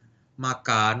tadi,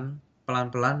 makan,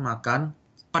 pelan-pelan makan,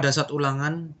 pada saat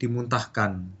ulangan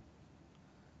dimuntahkan.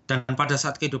 Dan pada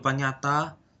saat kehidupan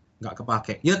nyata, nggak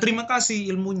kepake. Ya terima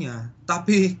kasih ilmunya,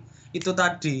 tapi itu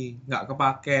tadi, nggak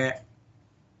kepake.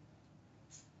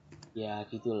 Ya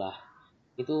gitulah.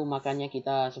 Itu makanya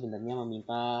kita sebenarnya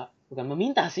bukan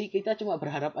meminta sih, kita cuma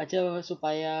berharap aja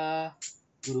supaya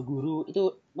guru-guru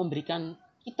itu memberikan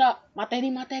kita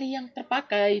materi-materi yang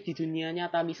terpakai di dunia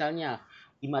nyata. Misalnya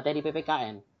di materi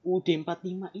PPKN UUD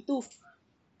 45 itu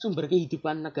sumber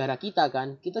kehidupan negara kita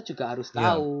kan, kita juga harus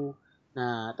tahu.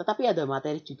 Nah, tetapi ada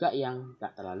materi juga yang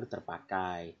nggak terlalu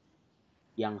terpakai,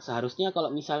 yang seharusnya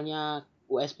kalau misalnya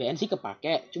USBN sih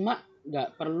kepake, cuma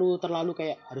nggak perlu terlalu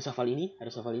kayak harus hafal ini,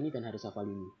 dan harus hafal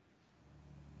ini.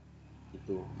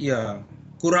 Gitu. Iya,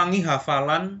 kurangi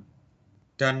hafalan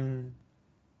dan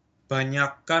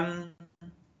banyakkan,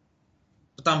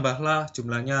 tambahlah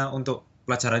jumlahnya untuk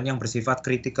pelajaran yang bersifat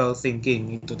critical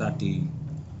thinking itu tadi.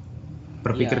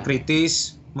 Berpikir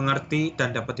kritis, mengerti,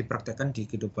 dan dapat dipraktekkan di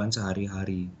kehidupan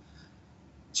sehari-hari.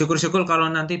 Syukur-syukur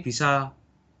kalau nanti bisa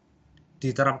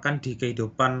diterapkan di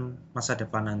kehidupan masa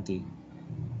depan nanti.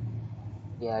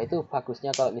 Ya, itu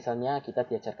bagusnya kalau misalnya kita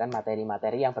diajarkan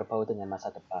materi-materi yang berbau dengan masa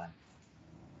depan.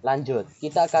 Lanjut,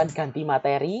 kita akan ganti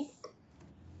materi.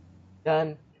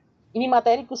 Dan ini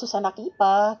materi khusus anak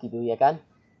IPA gitu ya kan.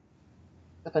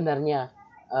 Sebenarnya,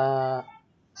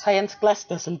 science class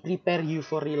doesn't prepare you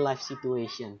for real life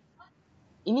situation.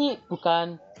 Ini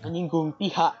bukan menyinggung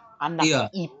pihak anak Iya.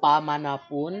 IPA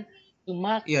manapun,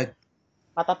 cuma Iya.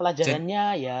 mata pelajarannya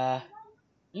ya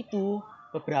itu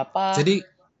beberapa. Jadi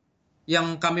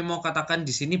yang kami mau katakan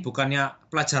di sini bukannya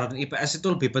pelajaran IPS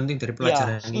itu lebih penting dari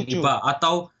pelajaran setuju. IPA,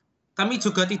 atau kami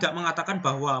juga tidak mengatakan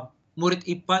bahwa murid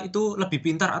IPA itu lebih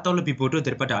pintar atau lebih bodoh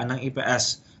daripada anak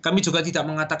IPS. Kami juga tidak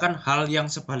mengatakan hal yang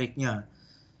sebaliknya.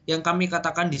 Yang kami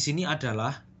katakan di sini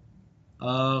adalah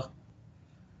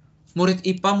murid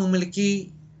IPA memiliki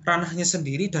ranahnya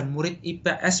sendiri dan murid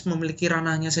IPS memiliki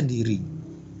ranahnya sendiri.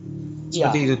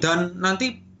 Seperti itu. Dan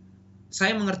nanti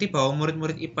saya mengerti bahwa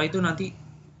murid-murid IPA itu nanti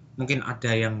mungkin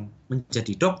ada yang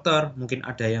menjadi dokter, mungkin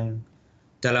ada yang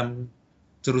dalam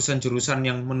jurusan-jurusan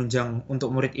yang menunjang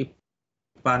untuk murid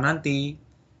IPA nanti.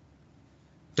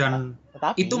 Dan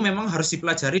itu memang harus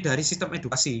dipelajari dari sistem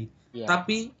edukasi.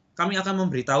 Tapi kami akan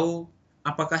memberitahu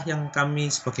apakah yang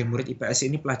kami sebagai murid IPS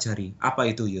ini pelajari.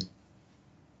 Apa itu, Yud?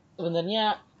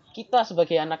 Sebenarnya kita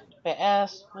sebagai anak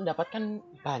IPS mendapatkan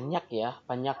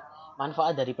banyak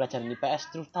manfaat dari pelajaran IPS,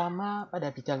 terutama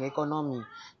pada bidang ekonomi.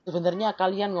 Sebenarnya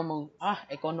kalian ngomong,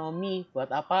 ekonomi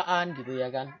buat apaan gitu ya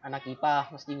kan, anak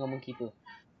IPA mesti ngomong gitu.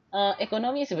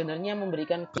 Ekonomi sebenarnya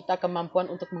memberikan kita kemampuan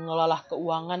untuk mengelola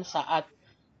keuangan saat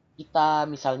kita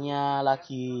misalnya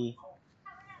lagi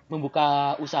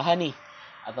membuka usaha nih,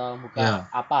 atau buka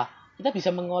apa. Kita bisa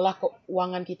mengolah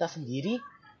keuangan kita sendiri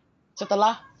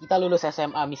setelah kita lulus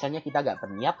SMA, misalnya kita nggak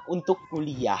berniat untuk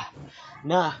kuliah.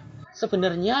 Nah,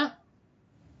 sebenarnya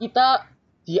kita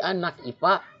di anak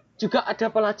IPA juga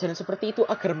ada pelajaran seperti itu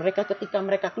agar mereka ketika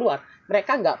mereka keluar,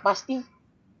 mereka nggak pasti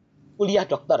kuliah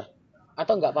dokter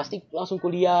atau nggak pasti langsung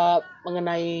kuliah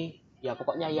mengenai ya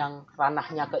pokoknya yang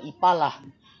ranahnya ke IPA lah.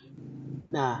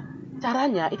 Nah,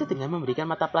 caranya itu dengan memberikan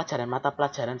mata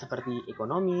pelajaran seperti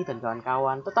ekonomi dan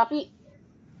kawan-kawan. Tetapi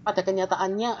pada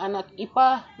kenyataannya anak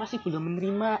IPA masih belum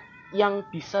menerima yang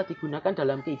bisa digunakan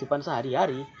dalam kehidupan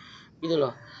sehari-hari gitu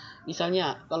loh.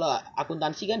 Misalnya kalau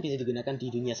akuntansi kan bisa digunakan di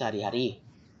dunia sehari-hari.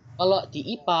 Kalau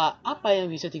di IPA apa yang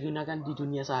bisa digunakan di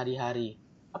dunia sehari-hari?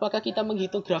 Apakah kita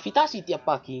menghitung gravitasi tiap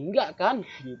pagi? Enggak kan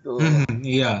gitu.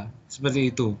 Iya,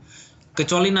 seperti itu.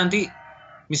 Kecuali nanti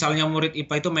misalnya murid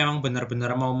IPA itu memang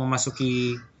benar-benar mau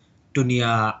memasuki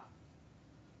dunia,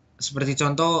 seperti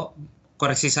contoh,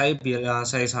 koreksi saya bila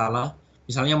saya salah,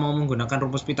 misalnya mau menggunakan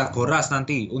rumus Pitagoras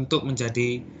nanti untuk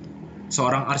menjadi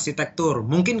seorang arsitektur.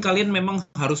 Mungkin kalian memang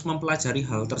harus mempelajari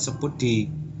hal tersebut di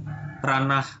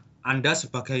ranah Anda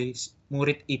sebagai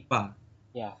murid IPA.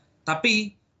 Ya.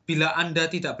 Tapi bila Anda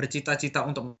tidak bercita-cita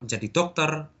untuk menjadi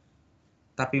dokter,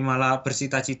 tapi malah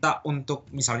bercita-cita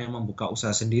untuk misalnya membuka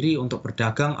usaha sendiri, untuk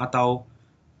berdagang atau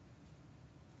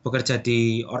bekerja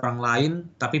di orang lain,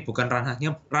 tapi bukan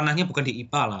ranahnya bukan di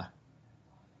IPA lah,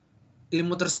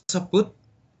 ilmu tersebut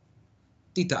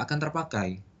tidak akan terpakai.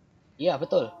 Iya,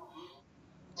 betul.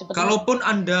 Kalaupun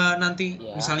Anda nanti,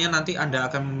 misalnya nanti Anda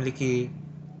akan memiliki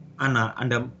anak,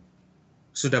 Anda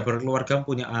sudah berkeluarga,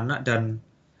 punya anak, dan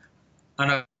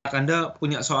anak Anda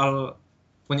punya soal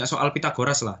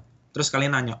Pitagoras lah. Terus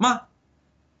kalian nanya,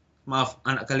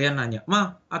 anak kalian nanya,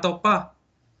 atau Pa,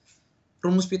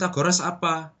 rumus Pitagoras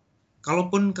apa?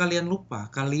 Kalaupun kalian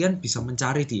lupa, kalian bisa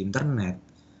mencari di internet.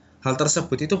 Hal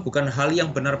tersebut itu bukan hal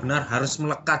yang benar-benar harus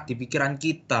melekat di pikiran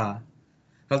kita.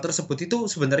 Hal tersebut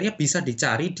itu sebenarnya bisa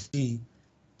dicari di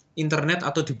internet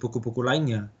atau di buku-buku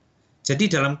lainnya. Jadi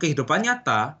dalam kehidupan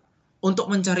nyata, untuk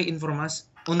mencari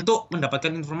informasi, untuk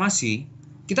mendapatkan informasi,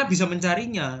 kita bisa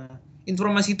mencarinya.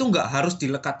 Informasi itu nggak harus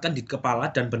dilekatkan di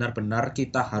kepala dan benar-benar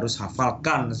kita harus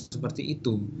hafalkan seperti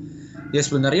itu. Ya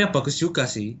sebenarnya bagus juga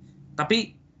sih,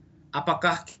 tapi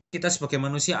apakah kita sebagai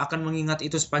manusia akan mengingat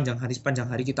itu sepanjang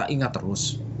hari kita ingat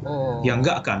terus? Ya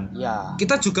enggak kan? Ya.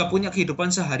 Kita juga punya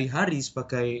kehidupan sehari-hari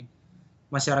sebagai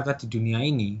masyarakat di dunia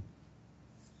ini.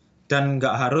 Dan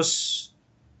enggak harus,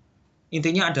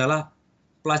 intinya adalah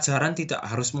pelajaran tidak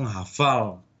harus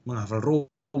menghafal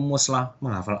rumus lah,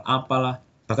 menghafal apalah,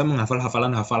 bahkan menghafal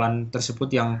hafalan-hafalan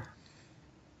tersebut yang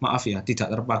maaf ya,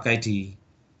 tidak terpakai di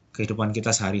kehidupan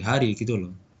kita sehari-hari gitu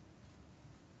loh.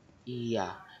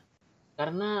 Iya.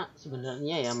 Karena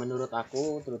sebenarnya ya menurut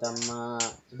aku terutama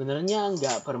sebenarnya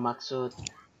nggak bermaksud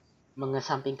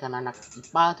mengesampingkan anak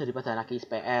IPA daripada anak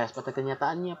IPS. Pada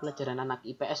kenyataannya pelajaran anak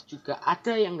IPS juga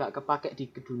ada yang nggak kepake di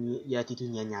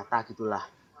dunia nyata gitulah.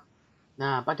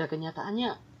 Nah, pada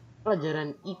kenyataannya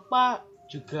pelajaran IPA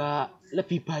juga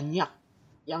lebih banyak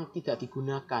yang tidak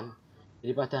digunakan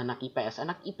daripada anak IPS.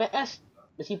 Anak IPS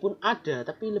meskipun ada,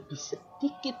 tapi lebih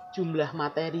sedikit jumlah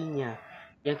materinya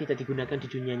yang tidak digunakan di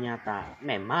dunia nyata.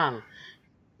 Memang,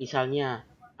 misalnya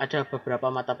ada beberapa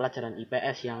mata pelajaran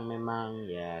IPS yang memang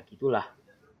ya gitulah,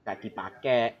 gak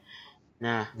dipakai.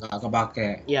 Nah, Nggak kepake.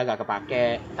 iya gak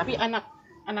kepake. Tapi anak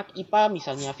IPA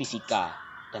misalnya fisika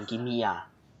dan kimia,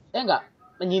 saya nggak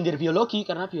menyindir biologi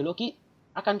karena biologi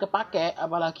akan kepake,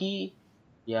 apalagi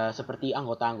ya seperti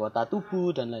anggota-anggota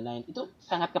tubuh dan lain-lain itu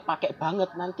sangat kepake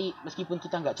banget nanti meskipun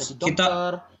kita nggak jadi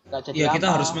dokter, nggak jadi Ya apa. kita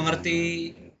harus mengerti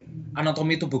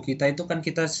anatomi tubuh kita itu kan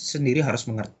kita sendiri harus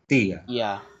mengerti ya.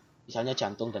 Iya, misalnya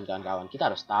jantung dan kawan-kawan,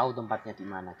 kita harus tahu tempatnya di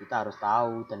mana, kita harus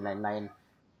tahu dan lain-lain,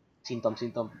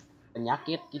 simptom-simptom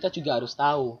penyakit kita juga harus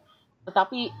tahu.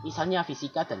 Tetapi misalnya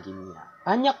fisika dan kimia,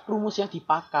 banyak rumus yang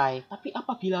dipakai, tapi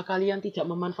apabila kalian tidak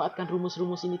memanfaatkan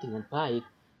rumus-rumus ini dengan baik,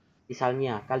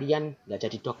 misalnya kalian nggak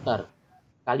jadi dokter,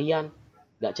 kalian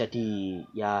nggak jadi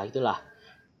ya itulah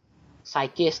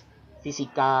psikis,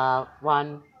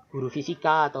 fisikawan, guru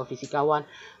fisika atau fisikawan,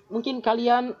 mungkin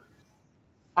kalian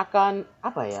akan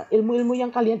apa ya, ilmu-ilmu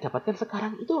yang kalian dapatkan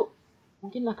sekarang itu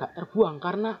mungkin agak terbuang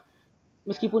karena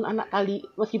meskipun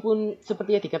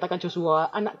seperti yang dikatakan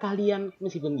Joshua, anak kalian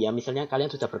meskipun ya misalnya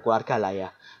kalian sudah berkeluarga lah ya,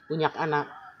 punya anak,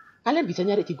 kalian bisa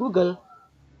nyari di Google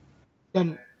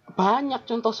dan banyak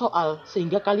contoh soal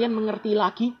sehingga kalian mengerti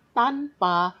lagi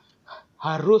tanpa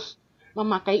harus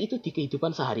memakai itu di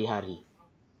kehidupan sehari-hari.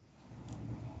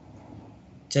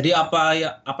 Jadi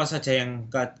apa saja yang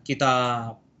kita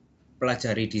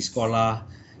pelajari di sekolah,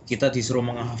 kita disuruh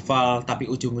menghafal tapi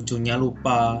ujung-ujungnya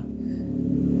lupa.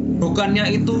 Bukannya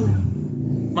itu,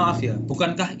 maaf ya,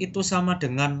 bukankah itu sama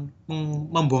dengan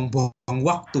membuang-buang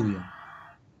waktu ya?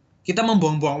 Kita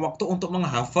membuang-buang waktu untuk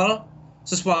menghafal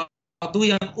sesuatu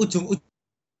yang ujungnya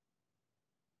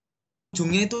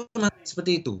itu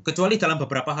seperti itu. Kecuali dalam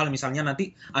beberapa hal, misalnya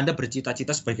nanti Anda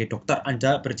bercita-cita sebagai dokter,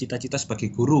 Anda bercita-cita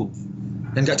sebagai guru.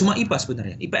 Dan nggak cuma IPA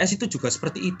sebenarnya, IPS itu juga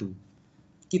seperti itu.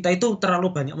 Kita itu terlalu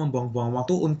banyak membuang-buang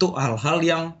waktu untuk hal-hal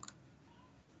yang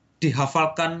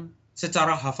dihafalkan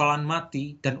secara hafalan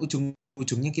mati dan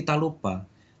ujung-ujungnya kita lupa.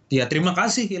 Dia terima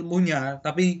kasih ilmunya,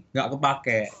 tapi nggak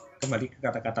kepake. Kembali ke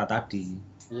kata-kata tadi.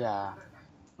 Iya.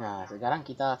 Nah, sekarang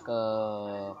kita ke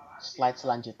slide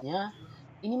selanjutnya.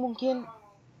 Ini mungkin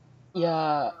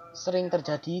ya sering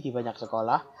terjadi di banyak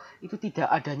sekolah, itu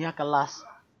tidak adanya kelas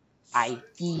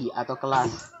IT atau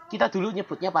kelas, kita dulu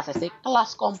nyebutnya pas SD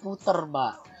kelas komputer,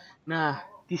 Mbak. Nah,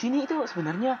 di sini itu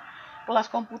sebenarnya kelas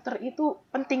komputer itu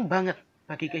penting banget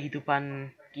bagi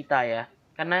kehidupan kita ya.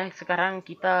 Karena sekarang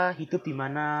kita hidup di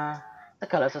mana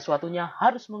segala sesuatunya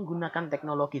harus menggunakan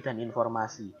teknologi dan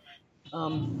informasi.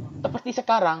 Seperti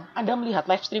sekarang, Anda melihat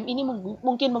live stream ini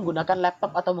mungkin menggunakan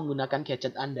laptop atau menggunakan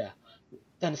gadget Anda.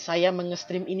 Dan saya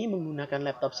menge-stream ini menggunakan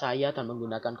laptop saya dan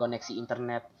menggunakan koneksi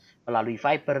internet melalui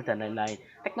fiber dan lain-lain.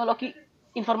 Teknologi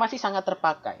informasi sangat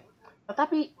terpakai.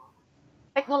 Tetapi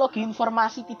teknologi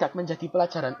informasi tidak menjadi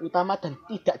pelajaran utama dan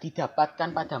tidak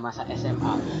didapatkan pada masa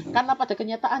SMA. Karena pada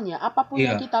kenyataannya, apapun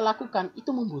yang kita lakukan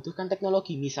itu membutuhkan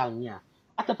teknologi. Misalnya,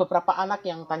 ada beberapa anak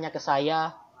yang tanya ke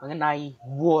saya mengenai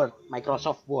Word,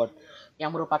 Microsoft Word, yang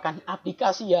merupakan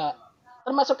aplikasi ya,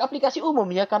 termasuk aplikasi umum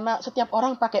ya, karena setiap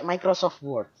orang pakai Microsoft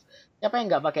Word. Siapa yang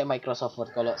nggak pakai Microsoft Word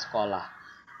kalau sekolah?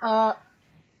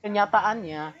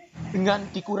 Kenyataannya, dengan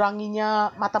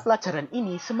dikuranginya mata pelajaran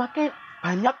ini, semakin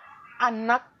banyak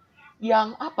anak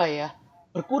yang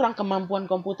berkurang kemampuan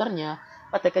komputernya.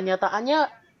 Pada kenyataannya,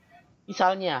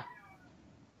 misalnya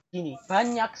gini,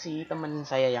 banyak sih teman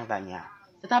saya yang tanya,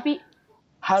 tetapi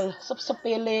hal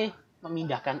sepele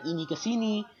memindahkan ini ke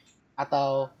sini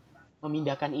atau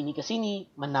memindahkan ini ke sini,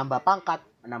 menambah pangkat,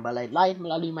 menambah lain-lain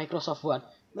melalui Microsoft Word,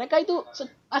 mereka itu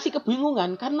masih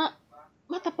kebingungan karena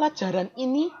mata pelajaran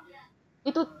ini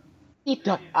itu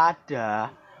tidak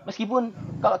ada. Meskipun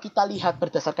kalau kita lihat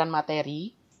berdasarkan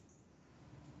materi,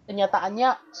 kenyataannya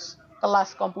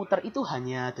kelas komputer itu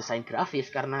hanya desain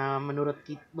grafis karena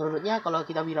menurutnya kalau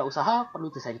kita wirausaha perlu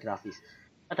desain grafis.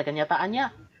 Pada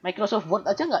kenyataannya Microsoft Word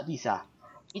aja nggak bisa.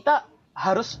 Kita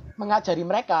harus mengajari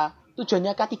mereka.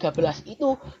 Tujuannya K13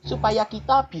 itu supaya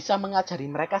kita bisa mengajari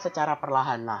mereka secara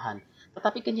perlahan-lahan.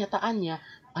 Tetapi kenyataannya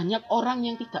banyak orang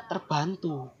yang tidak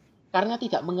terbantu karena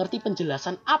tidak mengerti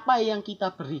penjelasan apa yang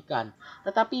kita berikan.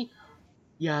 Tetapi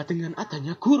ya dengan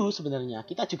adanya guru sebenarnya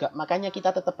makanya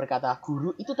kita tetap berkata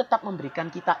guru itu tetap memberikan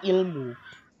kita ilmu.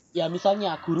 Ya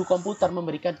misalnya guru komputer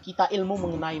memberikan kita ilmu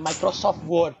mengenai Microsoft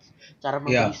Word, cara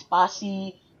memberi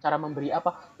spasi, cara memberi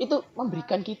apa, itu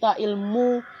memberikan kita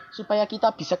ilmu supaya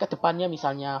kita bisa ke depannya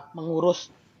misalnya mengurus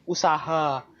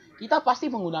usaha. Kita pasti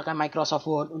menggunakan Microsoft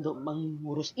Word untuk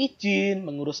mengurus izin,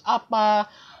 mengurus apa,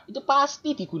 itu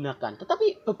pasti digunakan.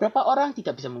 Tetapi beberapa orang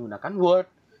tidak bisa menggunakan Word,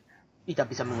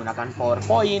 tidak bisa menggunakan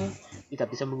PowerPoint, tidak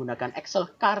bisa menggunakan Excel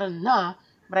karena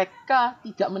mereka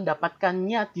tidak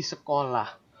mendapatkannya di sekolah.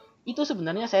 Itu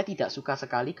sebenarnya saya tidak suka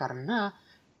sekali karena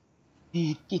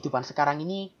di kehidupan sekarang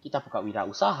ini kita buka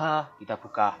wirausaha, kita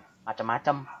buka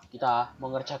macam-macam, kita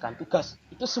mengerjakan tugas,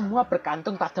 itu semua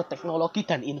bergantung pada teknologi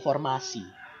dan informasi.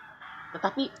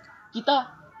 Tetapi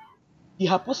kita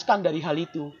dihapuskan dari hal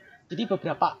itu. Jadi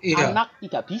beberapa anak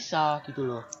tidak bisa gitu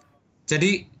loh.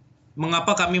 Jadi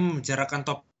mengapa kami membicarakan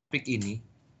topik ini?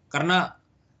 Karena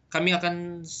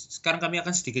sekarang kami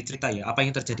akan sedikit cerita ya apa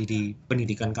yang terjadi di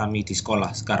pendidikan kami di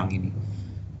sekolah sekarang ini.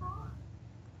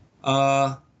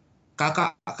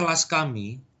 Kakak kelas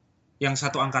kami yang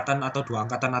satu angkatan atau dua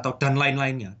angkatan atau dan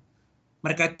lain-lainnya,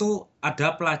 mereka itu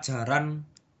ada pelajaran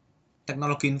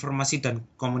teknologi informasi dan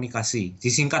komunikasi,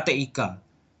 disingkat TIK.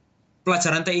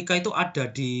 Pelajaran TIK itu ada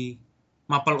di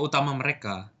mapel utama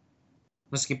mereka,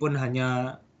 meskipun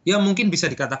hanya ya mungkin bisa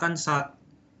dikatakan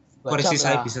koreksi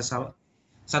saya bisa salah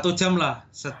 1 jam lah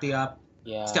setiap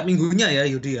minggunya ya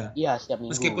Yudi ya. Iya, setiap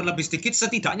minggu. Meskipun lebih sedikit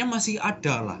setidaknya masih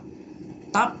ada lah.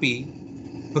 Tapi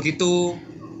begitu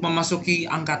memasuki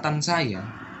angkatan saya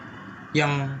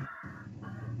yang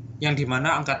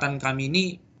dimana angkatan kami ini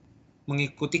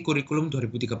mengikuti kurikulum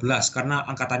 2013 karena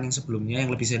angkatan yang sebelumnya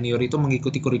yang lebih senior itu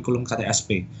mengikuti kurikulum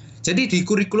KTSP. Jadi di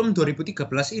kurikulum 2013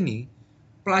 ini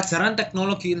pelajaran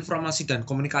teknologi informasi dan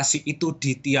komunikasi itu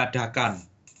ditiadakan.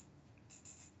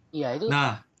 Iya, itu.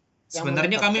 Nah,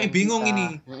 sebenarnya kami bingung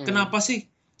ini. Kenapa sih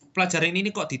pelajaran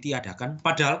ini kok ditiadakan?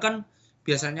 Padahal kan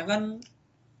biasanya kan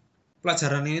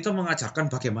pelajaran ini tuh mengajarkan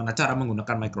bagaimana cara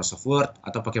menggunakan Microsoft Word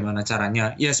atau bagaimana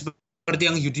caranya ya seperti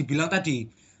yang Yudi bilang tadi,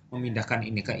 memindahkan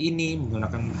ini ke ini,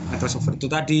 menggunakan Microsoft Word itu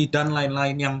tadi dan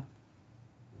lain-lain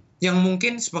yang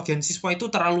mungkin sebagian siswa itu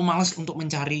terlalu malas untuk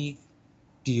mencari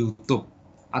di YouTube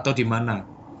atau di mana.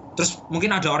 Terus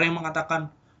mungkin ada orang yang mengatakan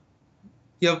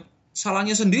ya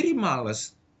salahnya sendiri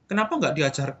malas. Kenapa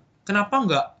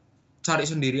nggak cari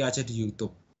sendiri aja di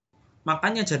YouTube?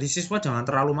 Makanya jadi siswa jangan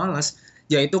terlalu malas.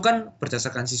 Ya itu kan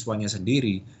berdasarkan siswanya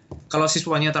sendiri. Kalau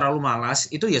siswanya terlalu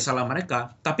malas, itu ya salah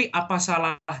mereka. Tapi apa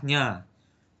salahnya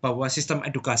bahwa sistem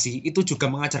edukasi itu juga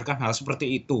mengajarkan hal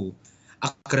seperti itu?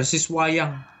 Agar siswa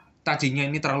yang tadinya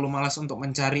ini terlalu malas untuk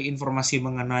mencari informasi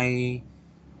mengenai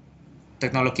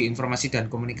teknologi informasi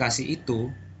dan komunikasi itu,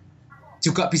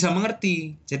 juga bisa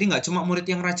mengerti. Jadi nggak cuma murid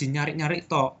yang rajin nyari-nyari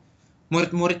toh.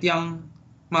 Murid-murid yang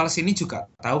males ini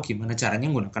juga tahu gimana caranya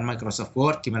menggunakan Microsoft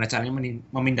Word, gimana caranya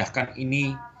memindahkan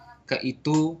ini ke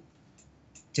itu.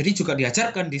 Jadi juga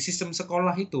diajarkan di sistem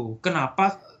sekolah itu.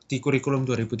 Kenapa di kurikulum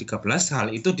 2013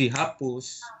 hal itu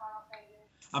dihapus?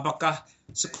 Apakah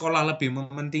sekolah lebih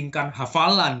mementingkan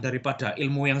hafalan daripada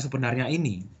ilmu yang sebenarnya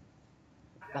ini?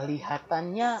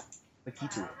 Kelihatannya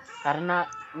begitu. Karena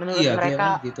menurut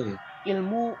mereka gitu ya.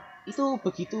 Ilmu itu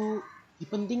begitu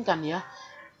dipentingkan ya.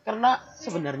 Karena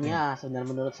sebenarnya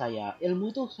menurut saya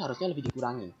ilmu itu seharusnya lebih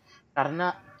dikurangi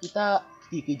karena kita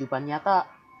di kehidupan nyata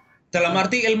dalam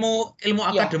arti ilmu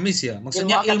akademis ya,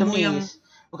 maksudnya ilmu yang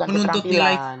bukan menuntut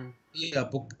nilai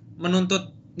menuntut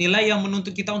nilai yang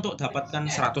menuntut kita untuk dapatkan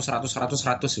 100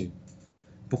 ya.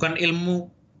 Bukan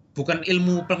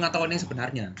ilmu pengetahuan yang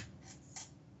sebenarnya.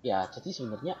 Ya, jadi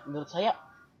sebenarnya menurut saya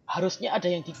harusnya ada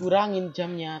yang dikurangin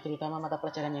jamnya, terutama mata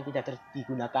pelajaran yang tidak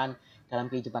digunakan dalam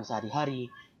kehidupan sehari-hari.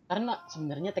 Karena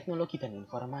sebenarnya teknologi dan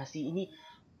informasi ini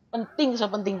penting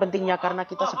sepenting-pentingnya karena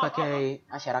kita sebagai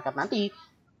masyarakat nanti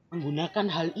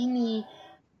menggunakan hal ini.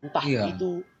 Entah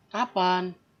itu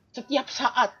kapan, setiap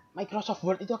saat Microsoft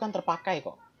Word itu akan terpakai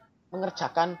kok.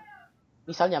 Mengerjakan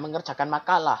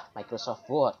makalah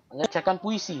Microsoft Word, mengerjakan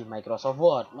puisi Microsoft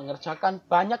Word, mengerjakan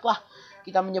banyaklah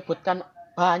kita menyebutkan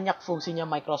banyak fungsinya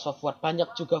Microsoft Word,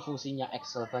 banyak juga fungsinya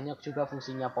Excel, banyak juga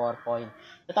fungsinya PowerPoint.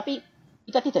 Tetapi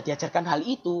kita tidak diajarkan hal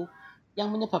itu yang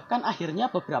menyebabkan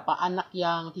akhirnya beberapa anak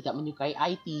yang tidak menyukai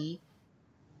IT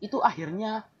itu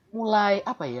akhirnya mulai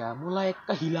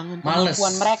kehilangan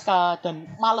kemampuan mereka dan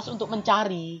malas untuk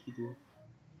mencari gitu.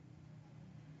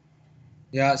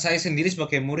 Ya, saya sendiri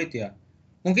sebagai murid ya.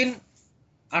 Mungkin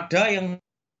ada yang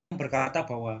berkata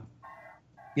bahwa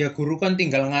ya guru kan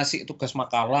tinggal ngasih tugas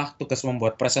makalah, tugas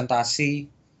membuat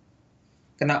presentasi.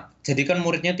 Jadi kan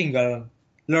muridnya tinggal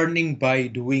learning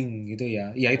by doing gitu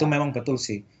ya. Ya itu memang betul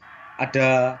sih.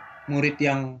 Ada murid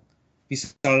yang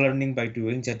bisa learning by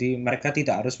doing, jadi mereka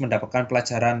tidak harus mendapatkan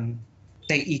pelajaran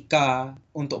TIK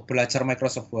untuk belajar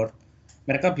Microsoft Word.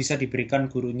 Mereka bisa diberikan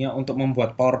gurunya untuk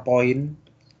membuat PowerPoint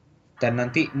dan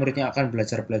nanti muridnya akan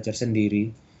belajar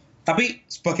sendiri. Tapi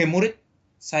sebagai murid,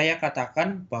 saya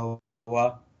katakan bahwa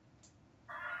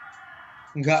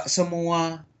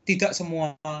tidak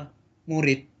semua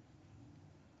murid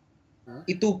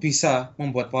itu bisa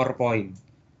membuat PowerPoint.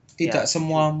 Tidak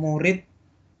semua murid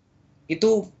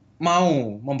itu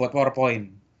mau membuat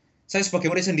PowerPoint. Saya sebagai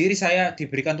murid sendiri, saya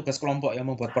diberikan tugas kelompok yang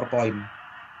membuat PowerPoint.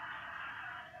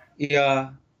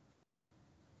 Ya,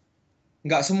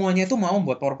 nggak semuanya itu mau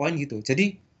membuat PowerPoint gitu.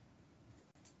 Jadi,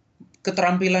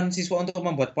 keterampilan siswa untuk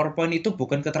membuat PowerPoint itu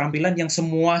bukan keterampilan yang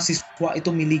semua siswa itu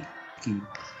miliki.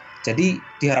 Jadi,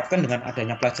 diharapkan dengan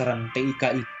adanya pelajaran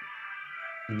TIK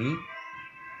ini,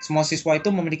 semua siswa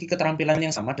itu memiliki keterampilan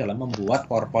yang sama dalam membuat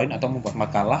PowerPoint atau membuat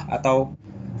makalah atau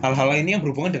hal-hal lainnya yang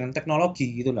berhubungan dengan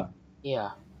teknologi gitu lah.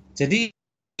 Iya. Jadi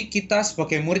kita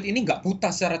sebagai murid ini nggak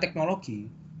buta secara teknologi.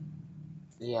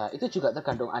 Iya, itu juga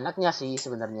tergantung anaknya sih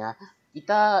sebenarnya.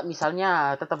 Kita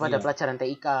misalnya tetap ada pelajaran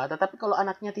TIK, tetapi kalau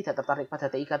anaknya tidak tertarik pada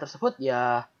TIK tersebut,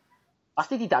 ya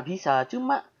pasti tidak bisa.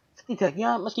 Cuma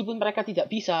setidaknya meskipun mereka tidak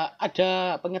bisa,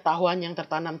 ada pengetahuan yang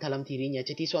tertanam dalam dirinya.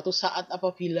 Jadi suatu saat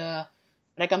apabila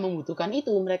mereka membutuhkan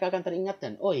itu, mereka akan teringat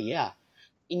dan oh iya,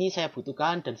 ini saya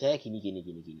butuhkan dan saya gini.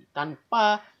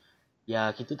 Tanpa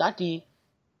ya gitu tadi,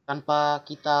 tanpa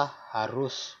kita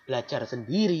harus belajar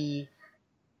sendiri.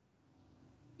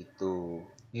 Itu.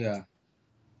 Iya.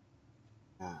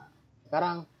 Nah,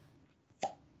 sekarang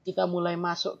kita mulai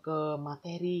masuk ke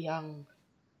materi yang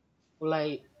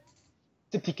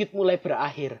sedikit mulai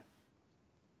berakhir.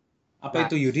 Apa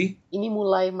itu, Yudi? Ini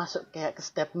mulai masuk kayak ke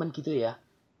statement gitu ya.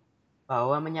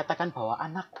 Bahwa menyatakan bahwa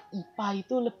anak IPA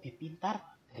itu lebih pintar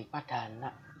daripada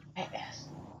anak IPS.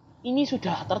 Ini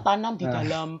sudah tertanam di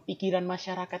dalam pikiran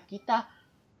masyarakat kita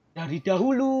dari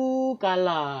dahulu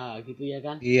kala gitu ya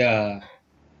kan. Iya.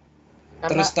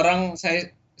 Terus terang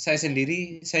saya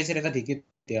sendiri, saya cerita dikit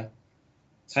ya.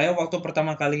 Saya waktu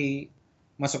pertama kali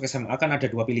masuk SMA kan ada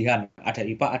 2 pilihan, ada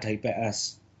IPA, ada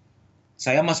IPS.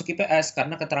 Saya masuk IPS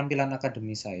karena keterampilan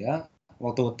akademis saya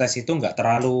waktu tes itu nggak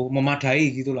terlalu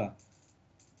memadai gitulah.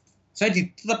 Saya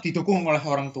tetap didukung oleh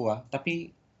orang tua,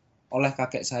 tapi oleh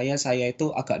kakek saya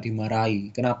itu agak dimarahi.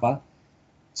 Kenapa?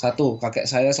 Satu, kakek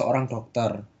saya seorang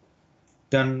dokter.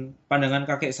 Dan pandangan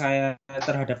kakek saya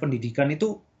terhadap pendidikan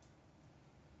itu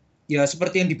ya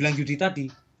seperti yang dibilang Yudi tadi,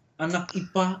 anak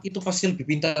IPA itu pasti lebih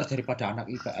pintar daripada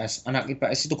anak IPS. Anak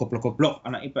IPS itu goblok-goblok,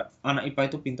 anak IPA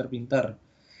itu pintar-pintar.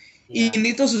 Ya.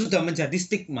 Ini tuh sudah menjadi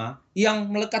stigma yang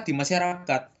melekat di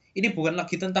masyarakat. Ini bukan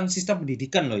lagi tentang sistem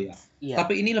pendidikan loh ya.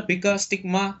 Tapi ini lebih ke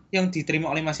stigma yang diterima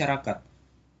oleh masyarakat.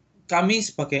 Kami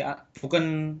bukan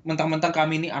mentang-mentang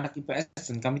kami ini anak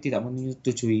IPS dan kami tidak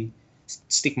menyetujui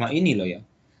stigma ini loh ya.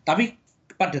 Tapi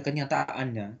pada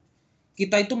kenyataannya,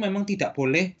 kita itu memang tidak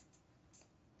boleh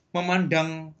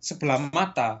memandang sebelah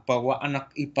mata bahwa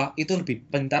anak IPA itu lebih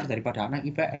pintar daripada anak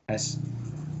IPS.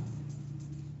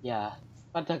 Ya,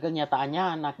 pada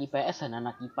kenyataannya anak IPS dan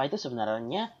anak IPA itu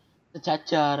sebenarnya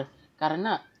sejajar.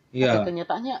 Karena pada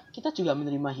kenyataannya kita juga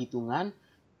menerima hitungan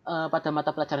pada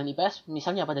mata pelajaran IPS,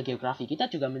 misalnya pada geografi, kita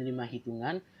juga menerima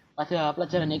hitungan. Pada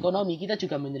pelajaran ekonomi, kita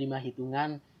juga menerima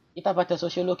hitungan. Kita pada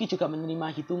sosiologi juga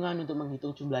menerima hitungan untuk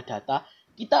menghitung jumlah data.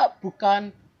 Kita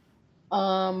bukan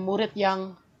murid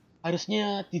yang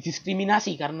harusnya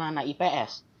didiskriminasi karena anak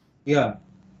IPS. Iya.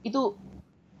 Itu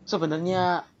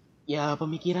sebenarnya ya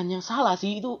pemikiran yang salah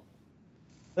sih. Itu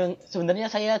sebenarnya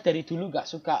saya dari dulu gak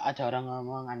suka ada orang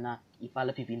ngomong anak IPA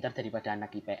lebih pintar daripada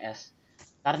anak IPS.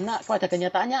 Karena pada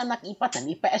kenyataannya anak IPA dan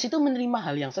IPS itu menerima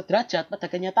hal yang sederajat. Pada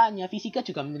kenyataannya fisika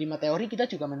juga menerima teori, kita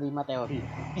juga menerima teori.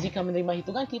 Fisika menerima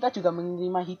hitungan, kita juga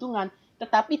menerima hitungan.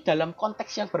 Tetapi dalam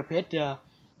konteks yang berbeda.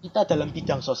 Kita dalam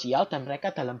bidang sosial dan mereka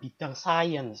dalam bidang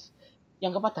sains.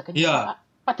 Yang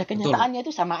pada kenyataannya itu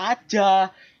sama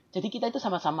aja. Jadi kita itu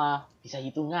sama-sama bisa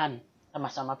hitungan,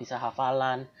 sama-sama bisa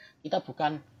hafalan. Kita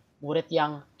bukan murid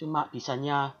yang cuma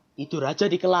bisanya tidur aja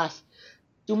di kelas.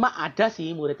 Cuma ada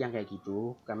sih murid yang kayak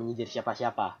gitu, bukan menyindir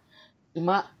siapa-siapa.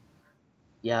 Cuma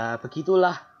ya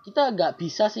begitulah. Kita nggak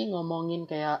bisa sih ngomongin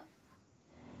kayak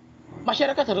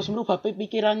masyarakat harus merubah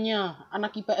pikirannya,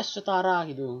 anak IPS setara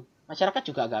gitu. Masyarakat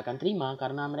juga gak akan terima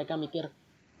karena mereka mikir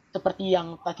seperti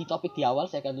yang tadi topik di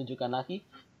awal, saya akan tunjukkan lagi.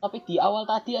 Topik di awal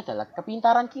tadi adalah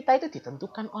kepintaran kita itu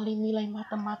ditentukan oleh nilai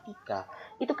matematika.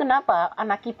 Itu kenapa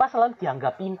anak IPA selalu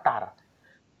dianggap pintar.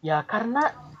 Ya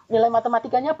karena nilai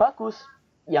matematikanya bagus.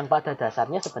 Yang pada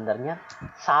dasarnya sebenarnya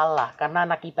salah. Karena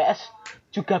anak IPS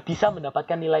juga bisa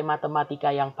mendapatkan nilai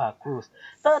matematika yang bagus.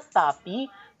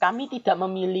 Tetapi kami tidak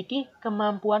memiliki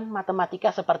kemampuan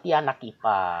matematika seperti anak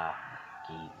IPA.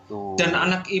 Gitu. Dan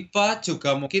anak IPA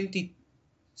juga mungkin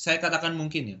saya katakan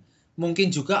mungkin ya,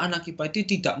 mungkin juga anak IPA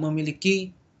itu tidak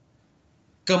memiliki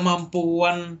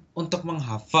kemampuan untuk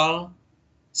menghafal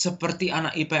seperti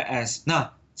anak IPS.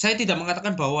 Nah, saya tidak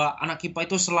mengatakan bahwa anak IPA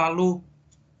itu selalu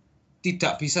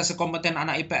tidak bisa sekompeten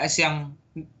anak IPS yang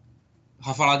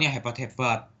hafalannya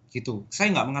hebat-hebat gitu.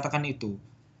 Saya nggak mengatakan itu.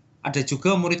 Ada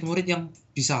juga murid-murid yang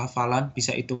bisa hafalan,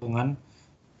 bisa hitungan,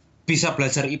 bisa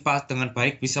belajar IPA dengan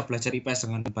baik, bisa belajar IPS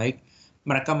dengan baik.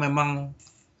 Mereka memang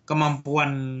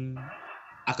kemampuan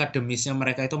akademisnya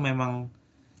mereka itu memang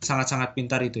sangat-sangat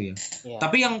pintar itu ya. Iya.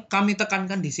 Tapi yang kami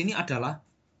tekankan di sini adalah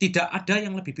tidak ada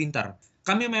yang lebih pintar.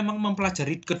 Kami memang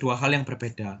mempelajari kedua hal yang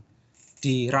berbeda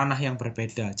di ranah yang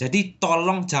berbeda. Jadi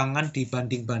tolong jangan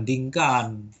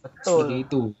dibanding-bandingkan. Seperti Betul.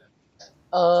 itu.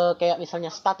 Kayak misalnya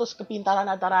status kepintaran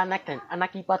antara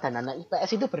anak IPA dan anak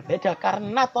IPS itu berbeda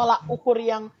karena tolak ukur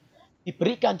yang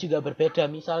diberikan juga berbeda.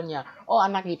 Misalnya,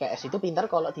 anak IPS itu pintar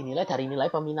kalau dinilai dari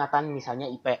nilai peminatan, misalnya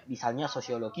misalnya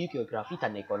sosiologi, geografi,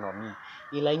 dan ekonomi.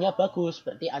 Nilainya bagus,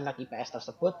 berarti anak IPS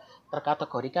tersebut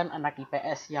terkategorikan anak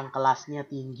IPS yang kelasnya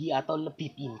tinggi atau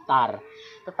lebih pintar.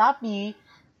 Tetapi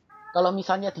kalau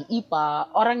misalnya di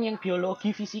IPA, orang yang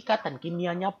biologi, fisika, dan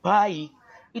kimianya baik,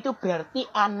 itu berarti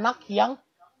anak yang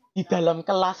di dalam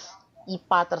kelas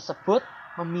IPA tersebut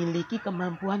memiliki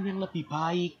kemampuan yang lebih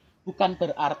baik. Bukan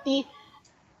berarti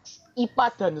IPA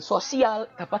dan sosial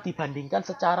dapat dibandingkan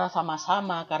secara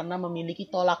sama-sama karena memiliki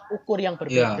tolak ukur yang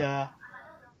berbeda. Ya,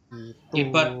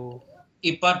 Gitu.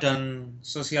 IPA dan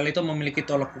sosial itu memiliki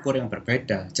tolak ukur yang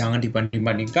berbeda. Jangan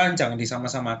dibanding-bandingkan, jangan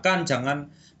disama-samakan, jangan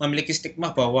memiliki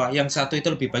stigma bahwa yang satu itu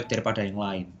lebih baik daripada yang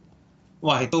lain.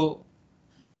 Wah, itu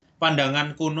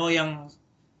pandangan kuno yang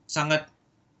sangat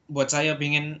buat saya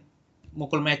ingin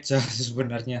mukul meja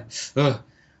sebenarnya.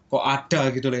 Kok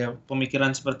ada gitu loh ya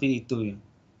pemikiran seperti itu ya.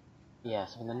 Ya,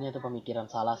 sebenarnya itu pemikiran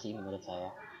salah sih menurut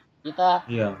saya. Kita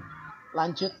Iya.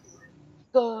 lanjut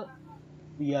ke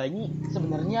ini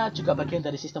sebenarnya juga bagian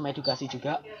dari sistem edukasi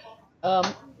juga.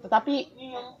 Tetapi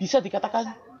bisa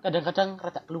dikatakan kadang-kadang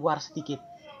rada keluar sedikit.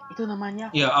 Itu namanya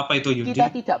Iya, apa itu Yudi?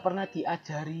 kita tidak pernah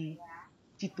diajari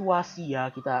situasi ya,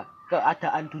 kita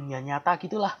keadaan dunia nyata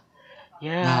gitulah.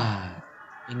 Ya. Nah,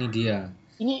 ini dia.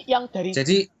 Ini yang dari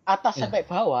atas sampai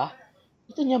bawah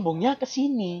itu nyambungnya ke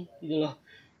sini gitu loh.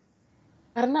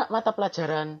 Karena mata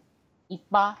pelajaran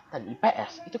IPA dan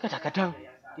IPS itu kadang-kadang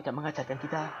tidak mengajarkan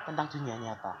kita tentang dunia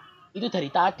nyata. Itu dari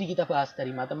tadi kita bahas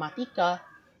dari matematika,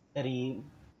 dari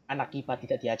anak IPA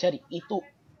tidak diajari, itu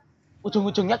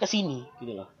ujung-ujungnya ke sini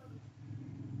gitu loh.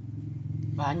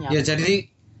 Banyak. Ya, jadi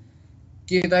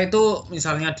kita itu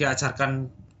misalnya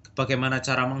diajarkan bagaimana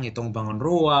cara menghitung bangun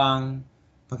ruang,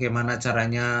 bagaimana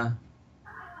caranya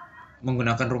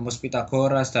menggunakan rumus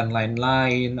Pythagoras dan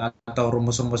lain-lain, atau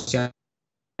rumus-rumus yang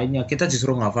lainnya. Kita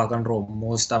justru menghafalkan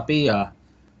rumus, tapi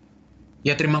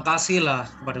ya terima kasih lah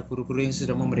kepada guru-guru yang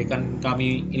sudah memberikan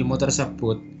kami ilmu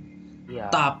tersebut. Ya.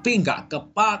 Tapi nggak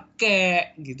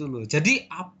kepake gitu loh.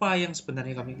 Jadi apa yang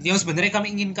sebenarnya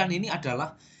kami inginkan ini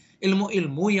adalah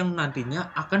ilmu-ilmu yang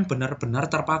nantinya akan benar-benar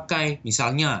terpakai.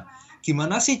 Misalnya,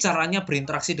 gimana sih caranya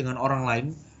berinteraksi dengan orang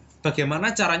lain?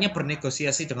 Bagaimana caranya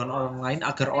bernegosiasi dengan orang lain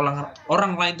agar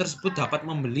orang lain tersebut dapat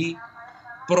membeli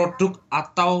produk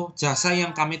atau jasa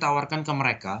yang kami tawarkan ke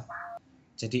mereka.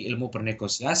 Jadi ilmu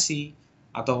bernegosiasi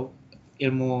atau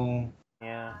ilmu-ilmu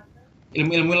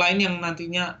lain yang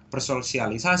nantinya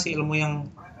bersosialisasi, ilmu yang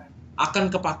akan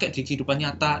kepake di kehidupan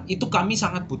nyata, itu kami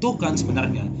sangat butuhkan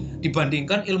sebenarnya.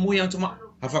 Dibandingkan ilmu yang cuma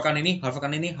hafalkan ini,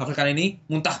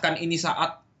 muntahkan ini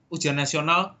saat ujian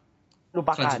nasional,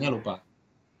 selanjutnya lupa.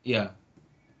 Iya.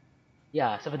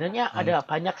 Ya, sebenarnya ada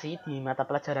banyak sih di mata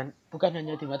pelajaran, bukan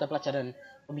hanya di mata pelajaran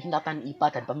peminatan IPA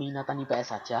dan peminatan IPS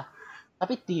saja,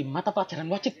 tapi di mata pelajaran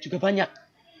wajib juga banyak.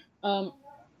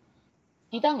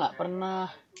 Kita nggak pernah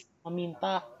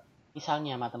meminta,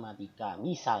 misalnya matematika,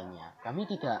 misalnya kami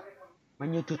tidak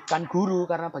menyudutkan guru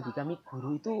karena bagi kami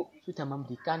guru itu sudah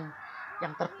memberikan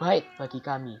yang terbaik bagi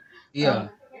kami. Iya.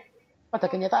 Pada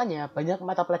kenyataannya banyak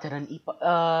mata pelajaran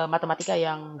matematika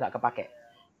yang nggak kepake.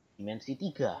 Dimensi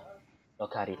 3,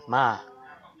 logaritma,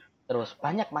 terus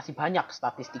masih banyak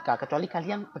statistika, kecuali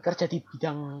kalian bekerja di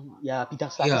bidang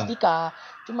statistika.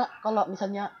 Cuma kalau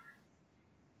misalnya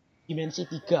dimensi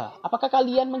 3, apakah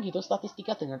kalian menghitung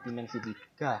statistika dengan dimensi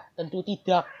 3? Tentu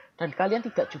tidak. Dan kalian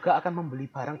tidak juga akan membeli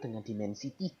barang dengan dimensi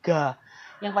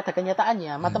 3. Yang pada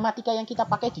kenyataannya matematika yang kita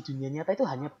pakai di dunia nyata itu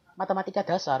hanya matematika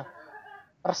dasar.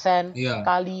 Persen,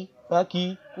 kali,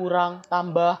 bagi, kurang,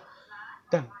 tambah,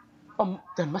 dan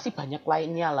masih banyak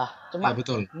lainnya lah. Cuma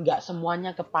nggak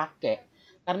semuanya kepake.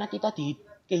 Karena kita di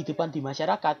kehidupan di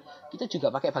masyarakat, kita juga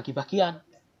pakai bagi-bagian.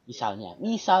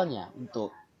 Misalnya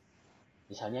untuk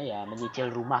ya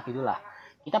menyicil rumah gitulah.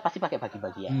 kita pasti pakai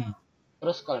bagi-bagian.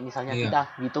 Terus kalau misalnya Iya. kita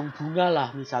hitung bunga lah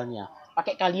misalnya,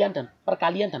 pakai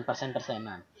perkalian dan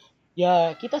persen-persenan.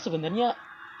 Ya kita sebenarnya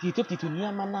hidup di dunia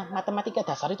mana matematika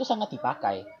dasar itu sangat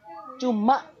dipakai.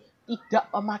 Cuma tidak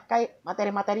memakai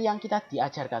materi-materi yang kita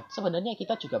diajarkan. Sebenarnya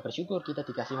kita juga bersyukur kita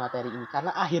dikasih materi ini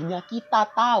karena akhirnya kita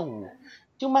tahu.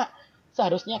 Cuma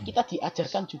seharusnya kita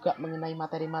diajarkan juga mengenai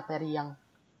materi-materi yang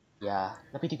ya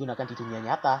lebih digunakan di dunia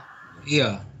nyata.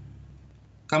 Iya.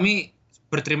 Kami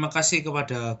berterima kasih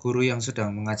kepada guru yang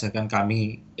sudah mengajarkan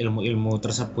kami ilmu-ilmu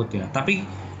tersebut ya. Tapi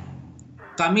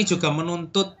kami juga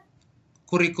menuntut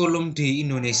kurikulum di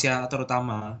Indonesia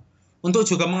terutama untuk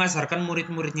juga mengajarkan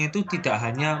murid-muridnya itu tidak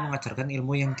hanya mengajarkan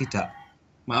ilmu yang tidak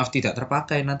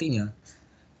terpakai nantinya.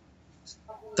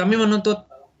 Kami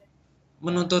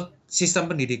menuntut sistem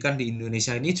pendidikan di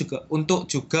Indonesia ini juga untuk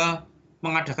juga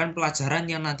mengadakan pelajaran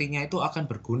yang nantinya itu akan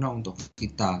berguna untuk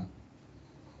kita.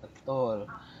 Betul.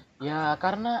 Ya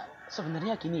karena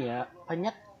sebenarnya gini ya,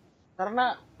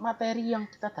 karena materi yang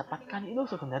kita dapatkan itu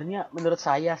sebenarnya menurut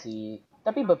saya sih,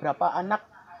 tapi beberapa anak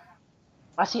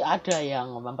masih ada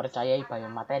yang mempercayai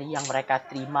bahwa materi yang mereka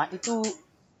terima itu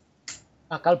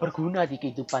bakal berguna di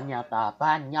kehidupan nyata.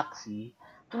 Banyak sih.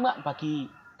 Cuma bagi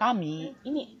kami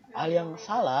ini hal yang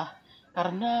salah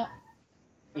karena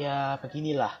ya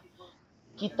beginilah.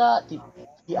 Kita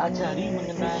diajari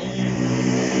mengenai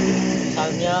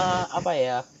misalnya apa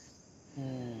ya?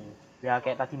 Ya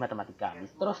kayak tadi matematika.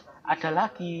 Terus ada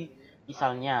lagi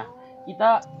misalnya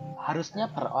kita harusnya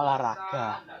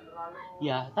berolahraga.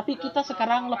 Ya, tapi kita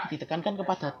sekarang lebih ditekankan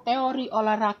kepada teori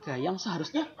olahraga yang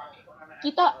seharusnya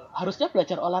kita harusnya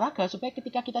belajar olahraga supaya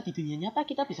ketika kita di dunia nyata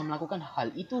kita bisa melakukan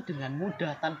hal itu dengan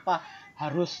mudah tanpa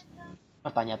harus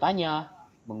bertanya-tanya,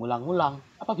 mengulang-ulang.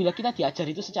 Apabila kita diajar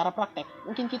itu secara praktek,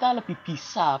 mungkin kita lebih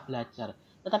bisa belajar.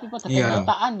 Tetapi pada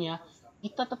kenyataannya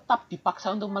kita tetap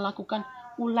dipaksa untuk melakukan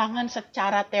ulangan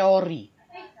secara teori.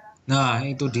 Nah,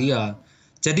 itu dia.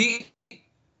 Jadi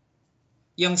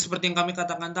yang seperti yang kami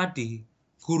katakan tadi,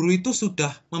 guru itu sudah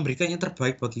memberikan yang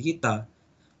terbaik bagi kita.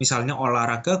 Misalnya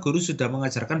olahraga, guru sudah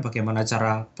mengajarkan bagaimana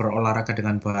cara berolahraga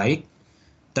dengan baik.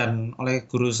 Dan oleh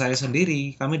guru saya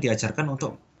sendiri, kami diajarkan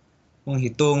untuk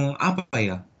menghitung apa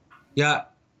ya?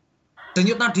 Ya,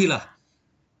 denyut nadi lah.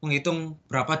 Menghitung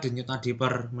berapa denyut nadi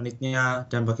per menitnya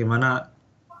dan bagaimana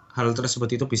hal tersebut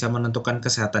itu bisa menentukan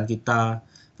kesehatan kita.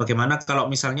 Bagaimana kalau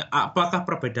misalnya apakah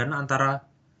perbedaan antara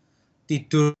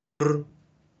tidur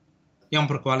yang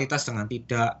berkualitas dengan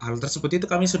tidak. Hal tersebut itu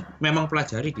kami memang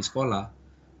pelajari di sekolah.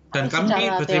 Dan kami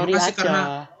berterima kasih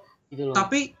karena gitu loh.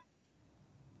 Tapi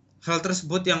hal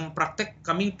tersebut yang praktek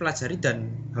kami pelajari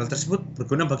dan hal tersebut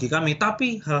berguna bagi kami.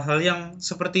 Tapi hal-hal yang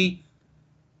seperti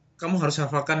kamu harus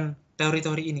hafalkan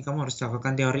teori-teori ini, kamu harus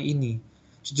hafalkan teori ini.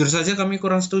 Jujur saja kami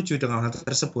kurang setuju dengan hal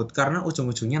tersebut karena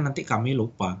ujung-ujungnya nanti kami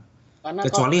lupa.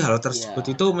 Kecuali hal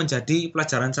tersebut itu menjadi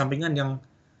pelajaran sampingan yang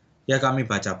ya kami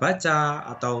baca-baca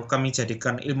atau kami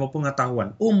jadikan ilmu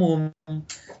pengetahuan umum.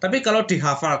 Tapi kalau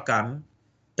dihafalkan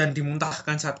dan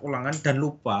dimuntahkan saat ulangan dan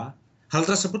lupa, hal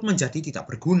tersebut menjadi tidak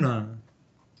berguna.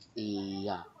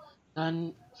 Iya.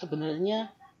 Dan sebenarnya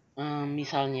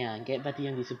misalnya kayak tadi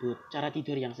yang disebut cara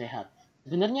tidur yang sehat.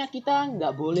 Sebenarnya kita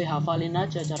nggak boleh hafalin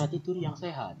aja cara tidur yang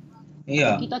sehat.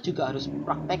 Iya. Kita juga harus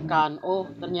praktekkan. Oh,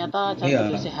 ternyata cara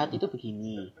tidur sehat itu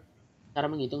begini. Cara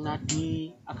menghitung nadi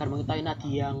agar mengetahui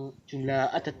nadi yang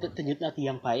jumlah ada denyut nadi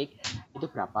yang baik itu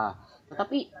berapa.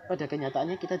 Tetapi pada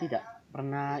kenyataannya kita tidak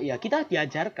pernah, ya kita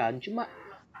diajarkan, cuma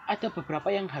ada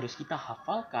beberapa yang harus kita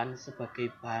hafalkan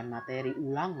sebagai bahan materi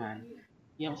ulangan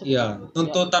yang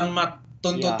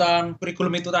tuntutan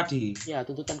kurikulum itu tadi. Ya,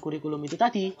 tuntutan kurikulum itu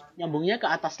tadi nyambungnya ke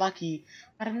atas lagi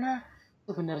karena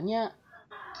sebenarnya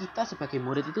kita sebagai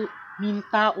murid itu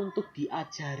minta untuk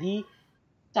diajari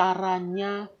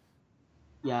caranya.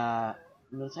 Ya,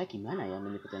 menurut saya gimana ya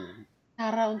menyebutnya?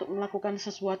 Cara untuk melakukan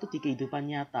sesuatu di kehidupan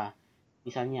nyata.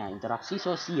 Misalnya interaksi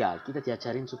sosial, kita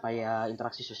diajarin supaya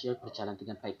interaksi sosial berjalan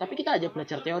dengan baik. Tapi kita aja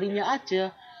belajar teorinya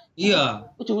aja.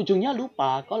 Iya. Ujung-ujungnya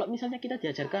lupa. Kalau misalnya kita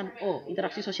diajarkan, oh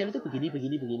interaksi sosial itu begini,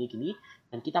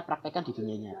 dan kita praktekkan di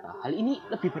dunia nyata. Hal ini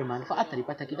lebih bermanfaat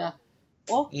daripada kita,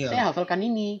 saya hafalkan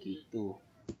ini, gitu.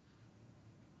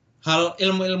 Hal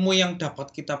ilmu-ilmu yang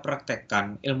dapat kita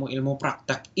praktekkan, ilmu-ilmu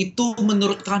praktek itu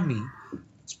menurut kami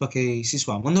sebagai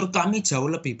siswa, menurut kami jauh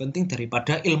lebih penting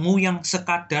daripada ilmu yang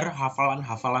sekadar hafalan.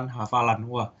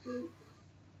 Wah.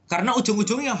 Karena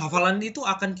ujung-ujungnya hafalan itu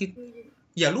akan kita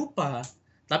ya lupa.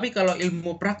 Tapi kalau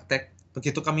ilmu praktek,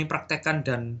 begitu kami praktekkan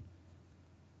dan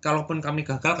kalaupun kami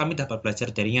gagal, kami dapat belajar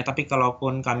darinya. Tapi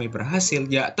kalaupun kami berhasil,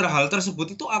 ya hal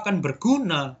tersebut itu akan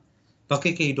berguna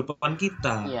bagi kehidupan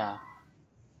kita. Iya.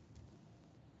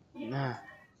 Nah,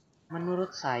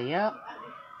 Menurut saya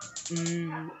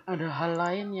ada hal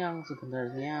lain yang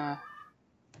sebenarnya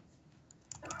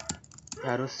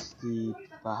harus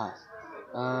dibahas.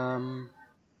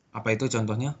 Apa itu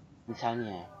contohnya?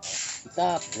 Misalnya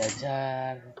kita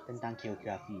belajar tentang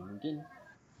geografi, mungkin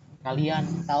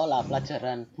kalian tahu lah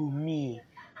pelajaran bumi.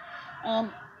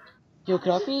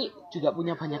 Geografi juga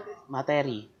punya banyak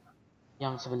materi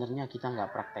yang sebenarnya kita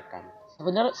nggak praktekkan.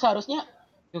 Sebenarnya seharusnya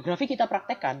geografi kita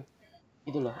praktekkan,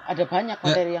 gitu loh. Ada banyak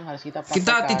materi yang harus kita praktekkan.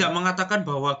 Kita tidak mengatakan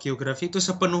bahwa geografi itu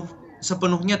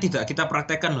sepenuhnya tidak kita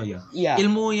praktekkan loh ya. Iya.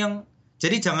 Ilmu yang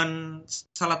jadi jangan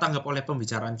salah tanggap oleh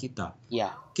pembicaraan kita.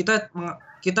 Iya.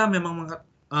 Kita memang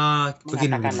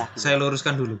begini dulu. Saya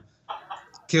luruskan dulu.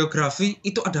 Geografi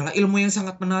itu adalah ilmu yang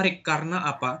sangat menarik karena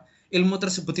apa? Ilmu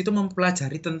tersebut itu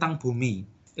mempelajari tentang bumi.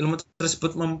 Ilmu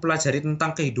tersebut mempelajari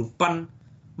tentang kehidupan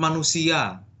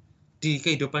manusia di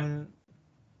kehidupan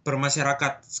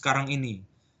bermasyarakat sekarang ini.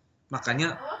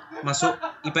 Makanya masuk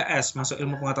IPS, masuk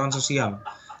ilmu pengetahuan sosial.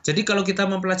 Jadi kalau kita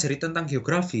mempelajari tentang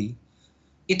geografi,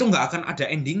 itu nggak akan ada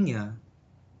endingnya.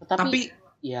 Tapi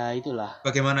ya itulah.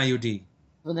 Bagaimana Yudi?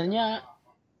 Sebenarnya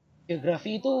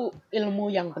geografi itu ilmu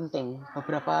yang penting.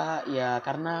 Beberapa ya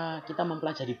karena kita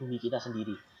mempelajari bumi kita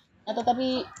sendiri. Nah,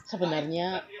 tetapi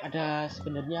sebenarnya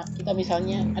kita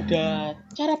misalnya ada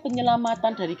cara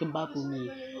penyelamatan dari gempa bumi.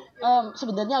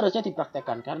 Sebenarnya harusnya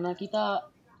dipraktekkan karena kita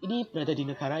ini berada di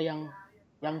negara yang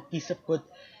disebut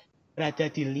berada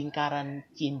di lingkaran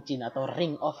cincin atau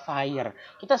ring of fire.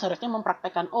 Kita seharusnya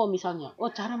mempraktekkan misalnya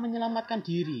cara menyelamatkan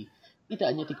diri. Tidak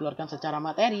hanya dikeluarkan secara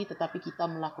materi, tetapi kita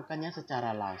melakukannya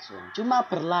secara langsung. Cuma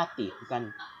berlatih,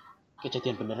 bukan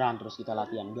kejadian beneran terus kita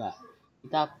latihan, enggak.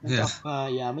 Kita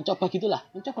mencoba gitulah,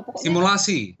 mencoba pokoknya.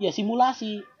 Simulasi. Ya,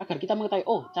 simulasi agar kita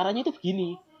mengetahui caranya itu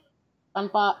begini.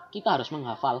 Tanpa kita harus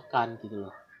menghafalkan gitu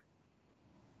loh.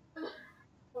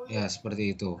 Ya,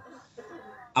 seperti itu.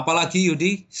 Apalagi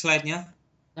Yudi slide-nya?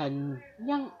 Dan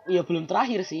yang belum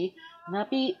terakhir sih,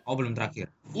 tapi belum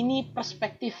terakhir. Ini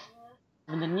perspektif.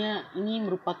 Sebenarnya ini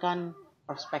merupakan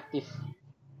perspektif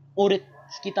murid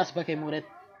kita sebagai murid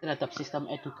terhadap sistem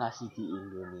edukasi di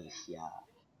Indonesia.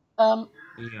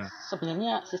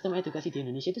 Sebenarnya sistem edukasi di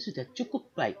Indonesia itu sudah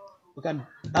cukup baik, bukan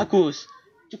bagus,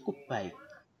 cukup baik.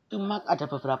 Cuma ada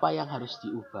beberapa yang harus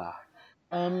diubah.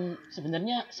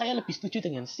 Sebenarnya saya lebih setuju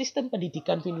dengan sistem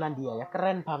pendidikan Finlandia ya,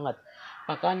 keren banget.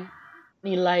 Bahkan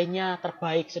nilainya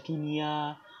terbaik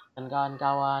sedunia dan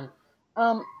kawan-kawan.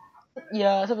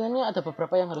 Ya sebenarnya ada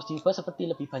beberapa yang harus diubah seperti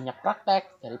lebih banyak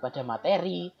praktek daripada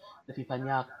materi, lebih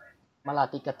banyak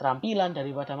melatih keterampilan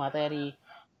daripada materi.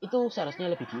 Itu seharusnya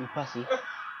lebih diubah sih.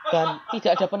 Dan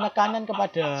tidak ada penekanan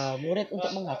kepada murid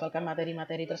untuk menghafalkan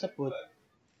materi-materi tersebut.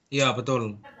 Iya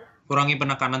betul. Kurangi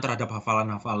penekanan terhadap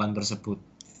hafalan-hafalan tersebut.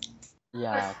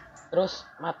 Ya, terus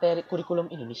materi kurikulum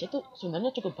Indonesia itu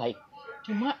sebenarnya cukup baik.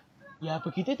 Cuma ya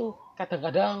begitu tuh,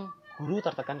 kadang-kadang guru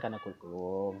tertekan karena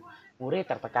kurikulum, murid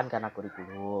tertekan karena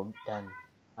kurikulum, dan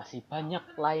masih banyak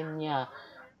lainnya.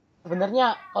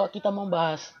 Sebenarnya kalau kita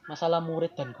membahas masalah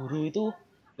murid dan guru itu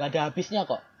gak ada habisnya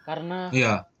kok. Karena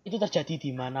itu terjadi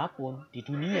dimanapun di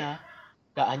dunia,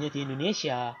 gak hanya di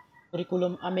Indonesia.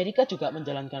 Kurikulum Amerika juga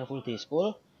menjalankan full day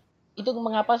school. Itu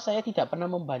mengapa saya tidak pernah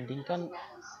membandingkan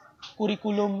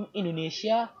kurikulum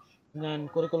Indonesia dengan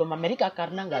kurikulum Amerika,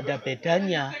 karena nggak ada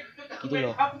bedanya gitu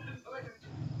loh.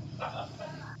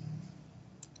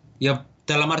 Ya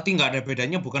dalam arti nggak ada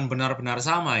bedanya, bukan benar-benar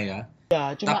sama ya.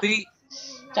 Ya cuma tapi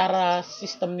cara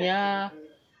sistemnya,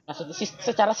 maksudnya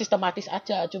secara sistematis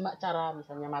aja. Cuma cara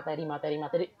misalnya materi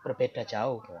berbeda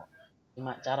jauh kok.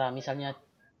 Cuma cara misalnya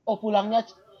pulangnya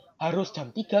harus jam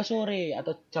 3 sore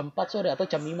atau jam 4 sore atau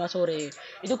jam 5 sore.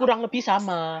 Itu kurang lebih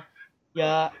sama.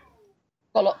 Ya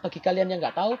kalau bagi kalian yang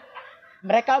nggak tahu,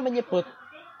 mereka menyebut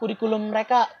kurikulum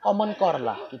mereka Common Core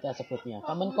lah kita sebutnya.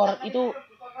 Common Core itu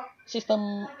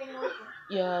sistem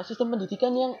pendidikan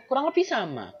yang kurang lebih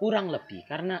sama,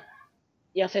 karena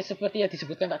yang seperti yang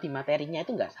disebutkan tadi materinya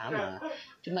itu nggak sama.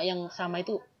 Cuma yang sama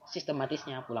itu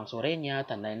sistematisnya, pulang sorenya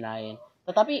dan lain-lain.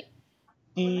 Tetapi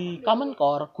di Common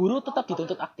Core guru tetap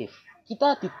dituntut aktif.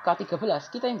 Kita di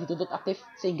K13 kita yang dituntut aktif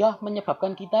sehingga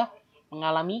menyebabkan kita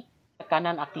mengalami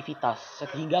tekanan aktivitas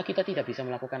sehingga kita tidak bisa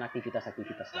melakukan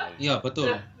aktivitas-aktivitas lain. Iya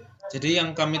betul. Jadi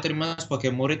yang kami terima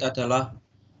sebagai murid adalah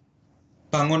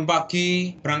bangun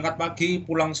pagi, berangkat pagi,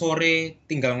 pulang sore,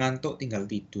 tinggal ngantuk, tinggal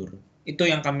tidur. Itu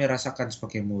yang kami rasakan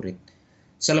sebagai murid.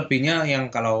 Selebihnya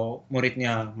yang kalau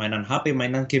muridnya mainan HP,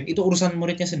 mainan game, itu urusan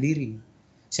muridnya sendiri.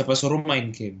 Siapa suruh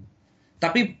main game.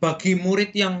 Tapi bagi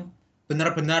murid yang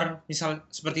benar-benar, misal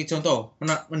seperti contoh,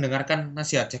 mendengarkan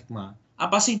nasihat Jack Ma.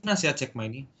 Apa sih nasihat Jack Ma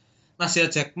ini? Nasihat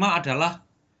Jack Ma adalah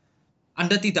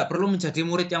Anda tidak perlu menjadi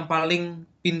murid yang paling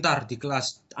pintar di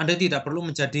kelas. Anda tidak perlu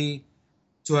menjadi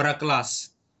juara kelas.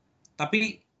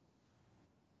 Tapi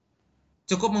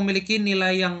cukup memiliki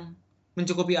nilai yang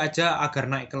mencukupi aja agar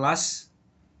naik kelas,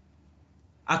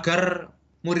 agar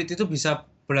murid itu bisa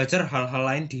belajar hal-hal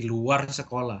lain di luar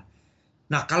sekolah.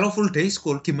 Nah, kalau full day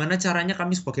school, gimana caranya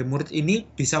kami sebagai murid ini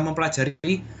bisa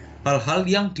mempelajari hal-hal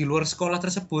yang di luar sekolah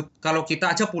tersebut? Kalau kita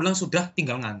aja pulang sudah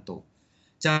tinggal ngantuk.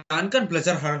 Jangankan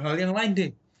belajar hal-hal yang lain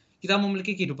deh. Kita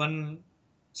memiliki kehidupan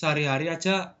sehari-hari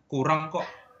aja kurang kok.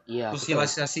 Iya, betul.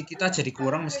 Sosialisasi kita jadi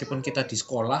kurang meskipun kita di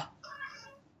sekolah.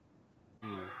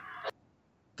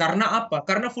 Karena apa?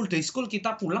 Karena full day school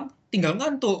kita pulang tinggal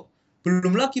ngantuk.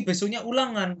 Belum lagi besoknya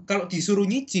ulangan. Kalau disuruh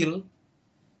nyicil,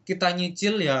 kita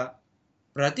nyicil ya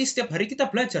berarti setiap hari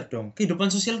kita belajar dong. Kehidupan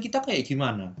sosial kita kayak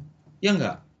gimana? Ya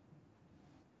enggak?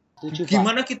 Setuju, Pak.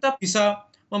 Gimana kita bisa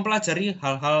mempelajari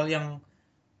hal-hal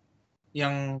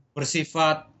yang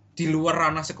bersifat di luar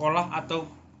ranah sekolah atau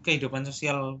kehidupan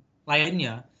sosial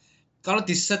lainnya? Kalau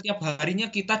di setiap harinya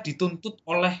kita dituntut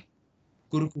oleh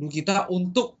guru-guru kita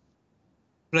untuk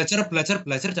belajar,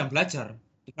 dan belajar.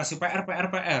 Dikasih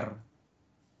PR.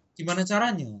 Gimana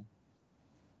caranya?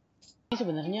 Ini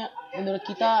sebenarnya menurut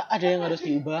kita ada yang harus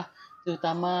diubah,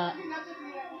 terutama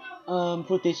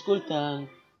full day school dan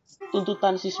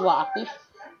tuntutan siswa aktif.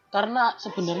 Karena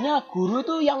sebenarnya guru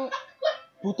itu yang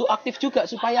butuh aktif juga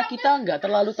supaya kita nggak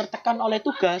terlalu tertekan oleh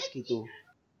tugas gitu.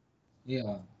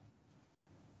 Iya.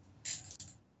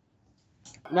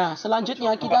 Nah,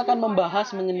 selanjutnya kita akan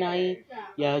membahas mengenai,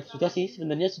 ya sudah sih,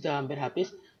 sebenarnya sudah hampir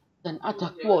habis. Dan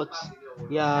ada quotes.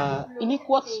 Ya, ini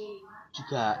quotes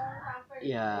juga,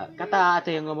 ya kata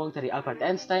ada yang ngomong dari Albert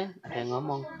Einstein, ada yang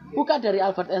ngomong bukan dari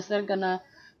Albert Einstein karena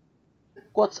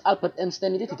quotes Albert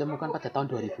Einstein itu ditemukan pada tahun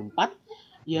 2004.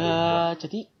 Ya,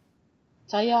 jadi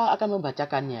saya akan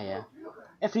membacakannya ya.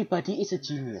 Everybody is a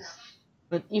genius.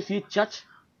 But if you judge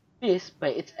fish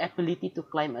by its ability to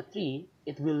climb a tree,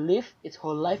 it will live its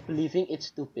whole life believing it's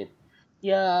stupid.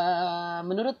 Ya,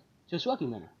 menurut Joshua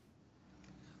gimana?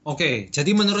 Oke,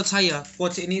 jadi menurut saya,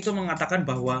 quotes ini itu mengatakan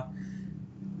bahwa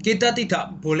kita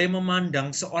tidak boleh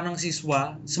memandang seorang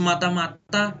siswa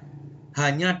semata-mata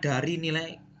hanya dari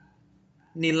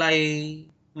nilai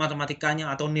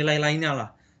matematikanya atau nilai lainnya lah.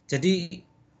 Jadi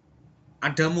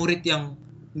ada murid yang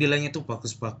nilainya itu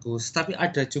bagus-bagus, tapi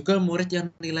ada juga murid yang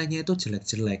nilainya itu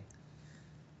jelek-jelek.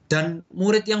 Dan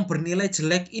murid yang bernilai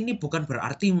jelek ini bukan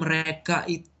berarti mereka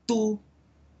itu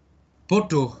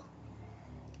bodoh.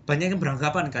 Banyak yang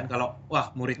beranggapan kan kalau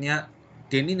wah muridnya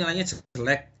dia ini nilainya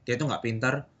jelek, dia itu nggak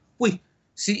pintar. Wih,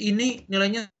 si ini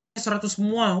nilainya 100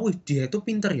 semua. Wih, dia itu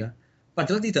pintar ya.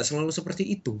 Padahal tidak selalu seperti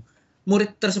itu.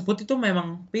 Murid tersebut itu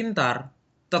memang pintar,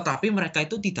 tetapi mereka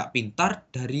itu tidak pintar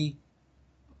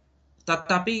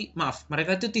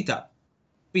mereka itu tidak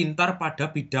pintar pada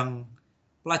bidang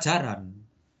pelajaran.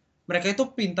 Mereka itu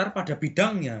pintar pada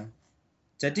bidangnya.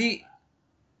 Jadi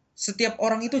setiap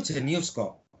orang itu jenius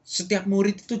kok. Setiap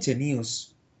murid itu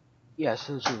jenius. Ya,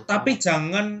 setuju. Tapi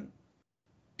jangan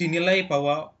dinilai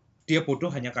bahwa dia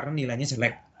bodoh hanya karena nilainya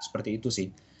jelek. Seperti itu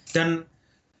sih. Dan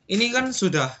ini kan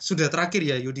sudah terakhir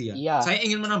ya Yudi ya. Iya. Saya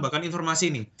ingin menambahkan informasi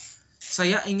ini.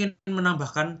 Saya ingin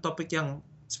menambahkan topik yang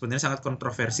sebenarnya sangat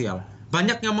kontroversial.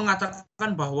 Banyak yang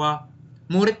mengatakan bahwa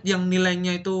murid yang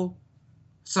nilainya itu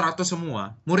 100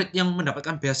 semua, murid yang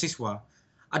mendapatkan beasiswa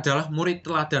adalah murid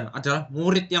teladan, adalah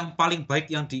murid yang paling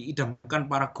baik yang diidamkan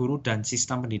para guru dan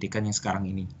sistem pendidikan yang sekarang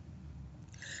ini.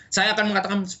 Saya akan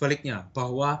mengatakan sebaliknya,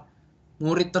 bahwa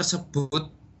murid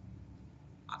tersebut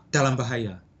dalam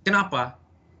bahaya. Kenapa?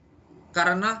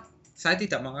 Karena saya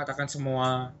tidak mengatakan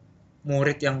semua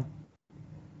murid yang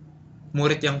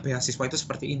beasiswa itu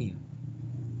seperti ini.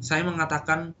 Saya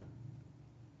mengatakan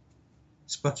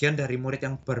sebagian dari murid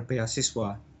yang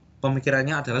berbeasiswa,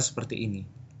 pemikirannya adalah seperti ini.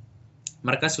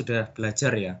 Mereka sudah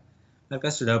belajar ya. Mereka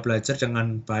sudah belajar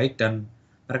dengan baik dan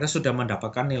mereka sudah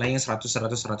mendapatkan nilainya 100.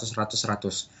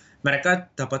 Mereka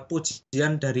dapat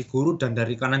pujian dari guru dan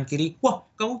dari kanan kiri. Wah,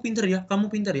 kamu pintar ya, kamu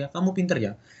pintar ya, kamu pintar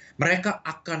ya. Mereka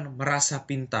akan merasa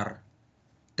pintar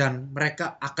dan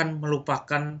mereka akan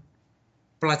melupakan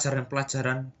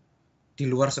pelajaran-pelajaran di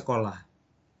luar sekolah.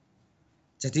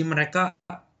 Jadi mereka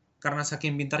karena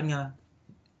saking pintarnya,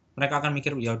 mereka akan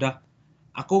mikir, ya udah,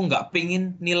 aku nggak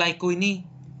pengen nilaiku ini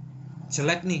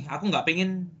jelek nih. Aku nggak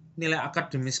pengen nilai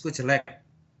akademisku jelek.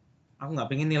 Aku nggak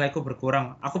pengen nilaiku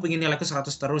berkurang. Aku pengen nilaiku 100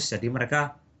 terus. Jadi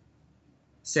mereka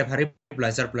setiap hari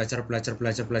belajar.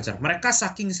 Mereka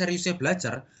saking seriusnya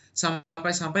belajar,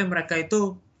 sampai mereka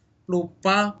itu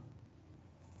lupa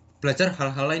belajar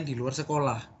hal-hal lain di luar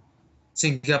sekolah.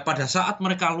 Sehingga pada saat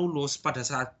mereka lulus, pada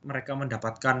saat mereka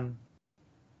mendapatkan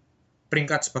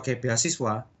peringkat sebagai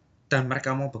beasiswa dan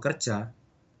mereka mau bekerja,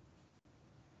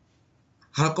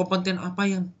 hal kompeten apa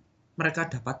yang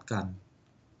mereka dapatkan?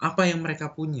 Apa yang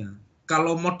mereka punya?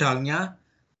 Kalau modalnya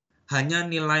hanya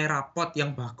nilai rapot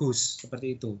yang bagus,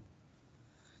 seperti itu.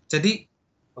 Jadi,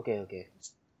 Oke.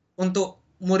 untuk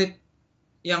murid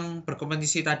yang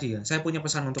berkompetisi tadi ya, saya punya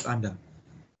pesan untuk Anda.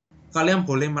 Kalian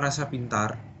boleh merasa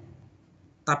pintar,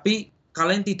 tapi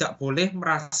kalian tidak boleh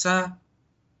merasa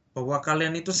bahwa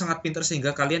kalian itu sangat pintar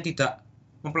sehingga kalian tidak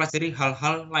mempelajari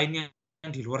hal-hal lainnya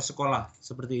yang di luar sekolah,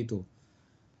 seperti itu.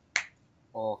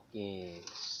 Oke.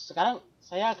 Sekarang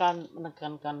saya akan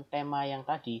menekankan tema yang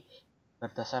tadi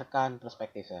berdasarkan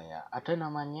perspektif saya. Ada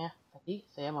namanya, tadi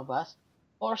saya membahas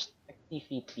forced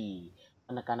activity,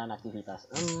 penekanan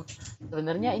aktivitas.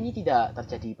 Sebenarnya ini tidak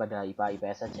terjadi pada IPA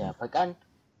IPS saja. Bahkan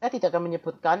saya tidak akan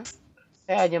menyebutkan,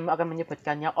 saya hanya akan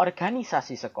menyebutkannya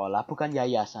organisasi sekolah, bukan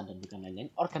yayasan dan bukan lain-lain.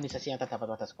 Organisasi yang terdapat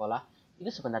pada sekolah itu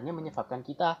sebenarnya menyebabkan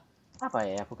kita,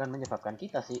 bukan menyebabkan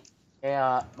kita sih,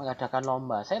 kayak mengadakan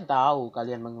lomba. Saya tahu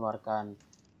kalian mengeluarkan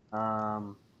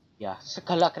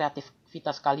segala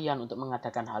kreativitas kalian untuk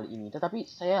mengadakan hal ini, tetapi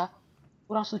saya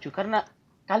kurang setuju karena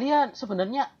kalian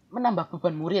sebenarnya menambah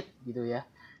beban murid gitu ya.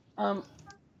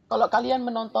 Kalau kalian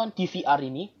menonton DVR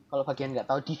ini, kalau bagian nggak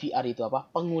tahu DVR itu apa,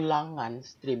 pengulangan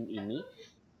stream ini,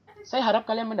 saya harap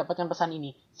kalian mendapatkan pesan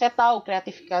ini. Saya tahu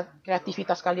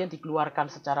kreativitas kalian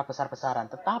dikeluarkan secara besar-besaran,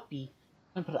 tetapi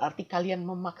bukan berarti kalian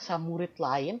memaksa murid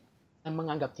lain dan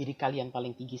menganggap diri kalian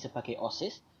paling tinggi sebagai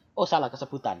OSIS. Oh, salah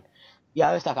kesebutan.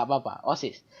 Ya, wis gak apa-apa,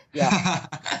 OSIS. Ya.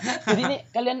 Jadi ini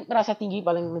kalian merasa tinggi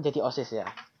paling menjadi OSIS ya.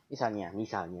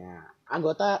 Misalnya,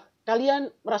 anggota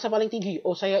kalian merasa paling tinggi.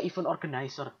 Oh, saya event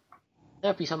organizer.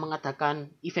 Saya bisa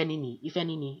mengadakan event ini.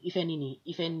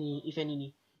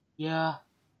 Ya,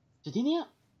 jadi ini ya,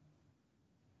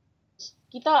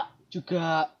 kita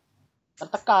juga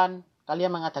tertekan.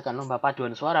 Kalian mengadakan lomba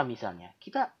paduan suara misalnya.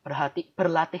 Kita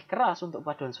berlatih keras untuk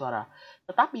paduan suara.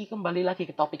 Tetapi kembali lagi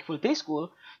ke topik full day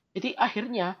school. Jadi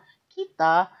akhirnya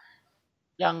kita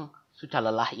yang sudah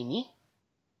lelah ini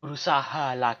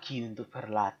berusaha lagi untuk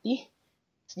berlatih.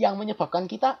 Yang menyebabkan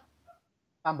kita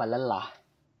tambah lelah.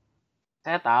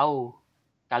 Saya tahu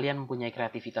kalian mempunyai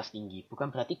kreativitas tinggi.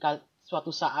 Bukan berarti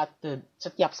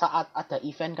setiap saat ada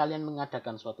event kalian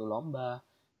mengadakan suatu lomba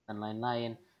dan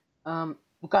lain-lain.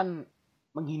 Bukan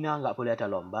menghina nggak boleh ada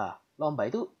lomba. Lomba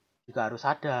itu juga harus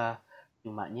ada.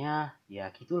 Cumanya ya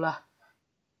gitulah.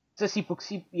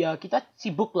 Kita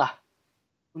sibuklah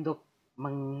untuk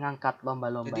mengangkat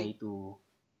lomba-lomba. Jadi,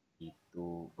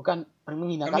 itu bukan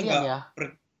menghina kalian ya.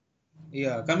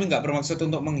 Iya, kami nggak bermaksud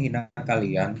untuk menghina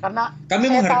kalian. Karena kami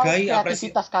menghargai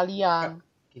kreativitas kalian,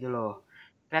 gitu loh.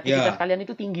 Kreativitas kalian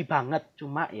itu tinggi banget,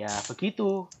 cuma ya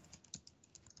begitu.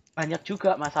 Banyak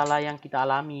juga masalah yang kita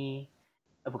alami.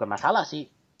 Bukan masalah sih,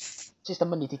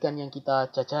 sistem pendidikan yang kita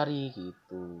jajari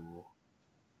gitu.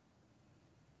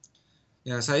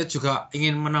 Ya, saya juga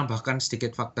ingin menambahkan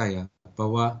sedikit fakta ya,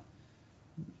 bahwa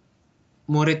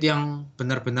murid yang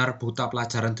benar-benar buta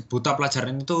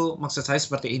pelajaran itu maksud saya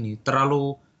seperti ini,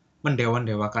 terlalu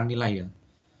mendewa-dewakan nilai ya.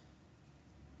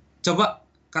 Coba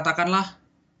katakanlah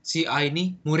si A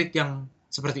ini murid yang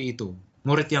seperti itu,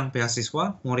 murid yang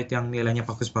beasiswa, murid yang nilainya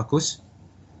bagus-bagus,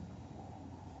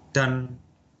 dan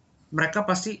mereka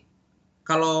pasti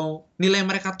kalau nilai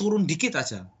mereka turun dikit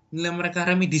aja, nilai mereka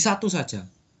remedi 1 saja,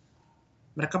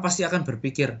 mereka pasti akan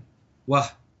berpikir, wah,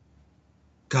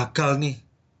 gagal nih.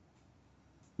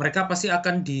 Mereka pasti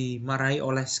akan dimarahi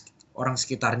oleh orang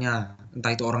sekitarnya, entah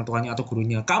itu orang tuanya atau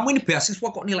gurunya. Kamu ini beasiswa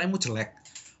kok nilaimu jelek?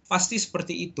 Pasti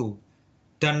seperti itu.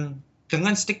 Dan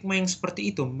dengan stigma yang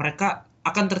seperti itu, mereka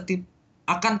akan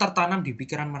tertanam di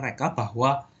pikiran mereka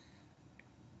bahwa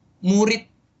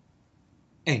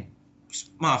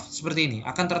seperti ini,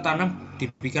 akan tertanam di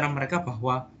pikiran mereka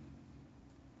bahwa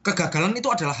kegagalan itu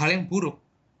adalah hal yang buruk.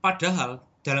 Padahal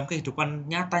dalam kehidupan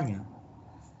nyatanya,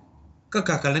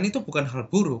 kegagalan itu bukan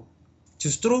hal buruk.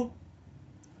 Justru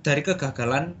dari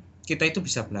kegagalan kita itu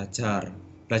bisa belajar.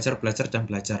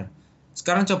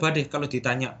 Sekarang coba deh kalau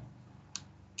ditanya,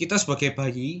 kita sebagai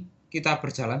bayi, kita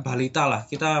berjalan, balita lah,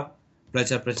 kita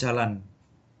belajar berjalan.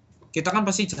 Kita kan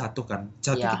pasti jatuh kan,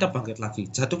 kita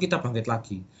bangkit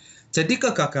lagi. Jadi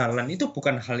kegagalan itu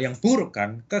bukan hal yang buruk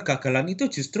kan, kegagalan itu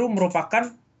justru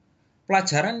merupakan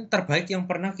pelajaran terbaik yang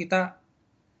pernah kita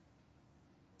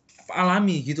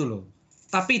alami gitu loh.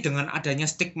 Tapi dengan adanya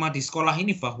stigma di sekolah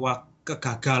ini bahwa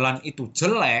kegagalan itu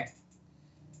jelek,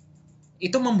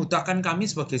 itu membutakan kami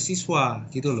sebagai siswa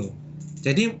gitu loh.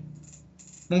 Jadi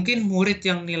mungkin murid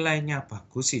yang nilainya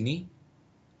bagus ini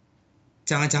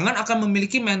jangan-jangan akan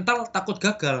memiliki mental takut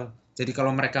gagal. Jadi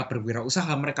kalau mereka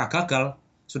berwirausaha, mereka gagal,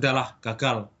 sudahlah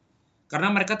gagal. Karena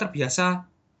mereka terbiasa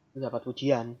mendapat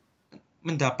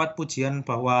pujian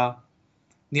bahwa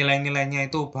nilai-nilainya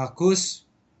itu bagus.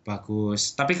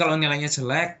 Tapi kalau nilainya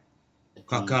jelek,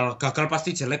 gagal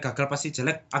pasti jelek.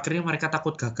 Akhirnya mereka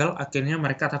takut gagal, akhirnya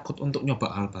mereka takut untuk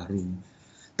nyoba hal baru.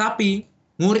 Tapi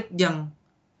murid yang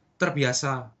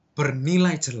terbiasa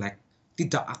bernilai jelek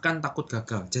tidak akan takut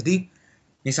gagal. Jadi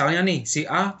misalnya nih, si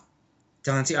A,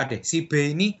 jangan si A deh, si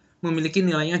B ini memiliki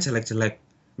nilainya jelek-jelek.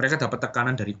 Mereka dapat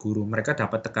tekanan dari guru, mereka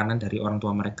dapat tekanan dari orang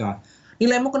tua mereka.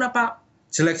 Nilaimu kenapa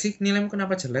jelek sih? Nilaimu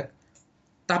kenapa jelek?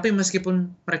 Tapi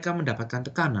meskipun mereka mendapatkan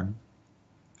tekanan,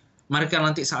 mereka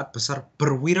nanti saat besar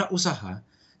berwirausaha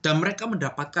dan mereka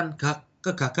mendapatkan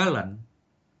kegagalan,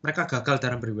 mereka gagal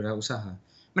dalam berwirausaha,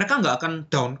 mereka nggak akan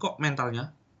down kok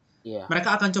mentalnya.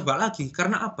 Mereka akan coba lagi.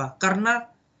 Karena apa? Karena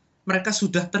mereka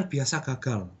sudah terbiasa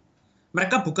gagal.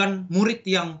 Mereka bukan murid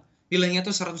yang nilainya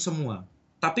itu 100 semua,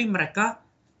 tapi mereka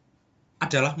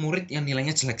adalah murid yang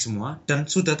nilainya jelek semua dan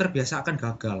sudah terbiasa akan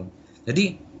gagal.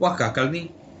 Jadi, wah gagal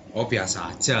nih, oh biasa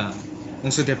aja.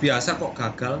 Sudah biasa kok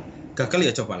gagal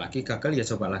ya coba lagi.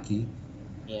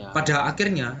 Pada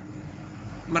akhirnya,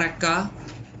 mereka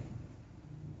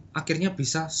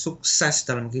bisa sukses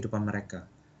dalam kehidupan mereka.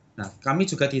 Nah, kami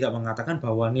juga tidak mengatakan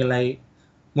bahwa nilai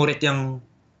murid yang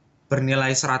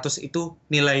bernilai 100 itu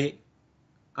nilai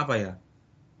apa ya?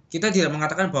 Kita tidak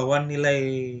mengatakan bahwa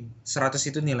nilai 100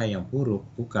 itu nilai yang buruk,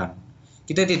 bukan.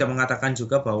 Kita tidak mengatakan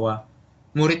juga bahwa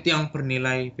murid yang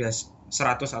bernilai 100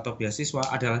 atau beasiswa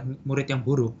adalah murid yang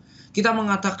buruk. Kita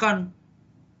mengatakan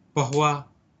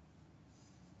bahwa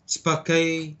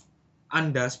sebagai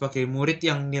murid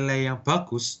yang nilai yang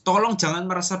bagus, tolong jangan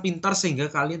merasa pintar sehingga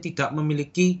kalian tidak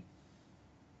memiliki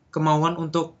kemauan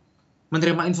untuk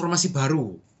menerima informasi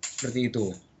baru. Seperti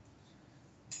itu.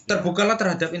 Terbukalah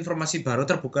terhadap informasi baru,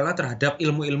 terbukalah terhadap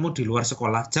ilmu-ilmu di luar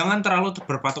sekolah. Jangan terlalu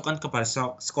berpatokan kepada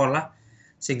sekolah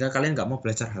sehingga kalian nggak mau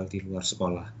belajar hal di luar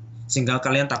sekolah. Sehingga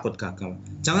kalian takut gagal.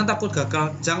 Jangan takut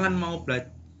gagal, jangan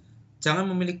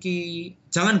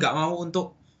nggak mau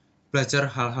untuk belajar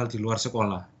hal-hal di luar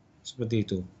sekolah. Seperti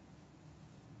itu.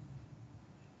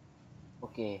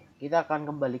 Oke, kita akan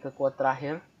kembali ke quote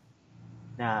terakhir.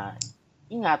 Nah,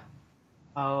 ingat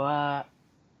bahwa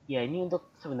ya ini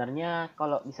untuk sebenarnya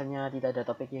kalau misalnya tidak ada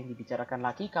topik yang dibicarakan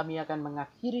lagi, kami akan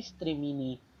mengakhiri stream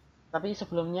ini. Tapi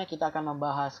sebelumnya kita akan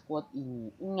membahas quote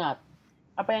ini. Ingat,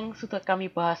 apa yang sudah kami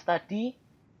bahas tadi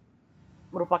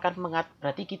merupakan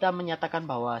berarti kita menyatakan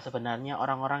bahwa sebenarnya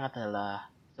orang-orang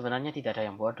sebenarnya tidak ada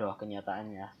yang bodoh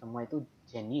kenyataannya. Semua itu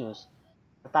jenius.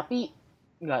 Tetapi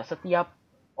nggak setiap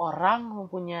orang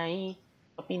mempunyai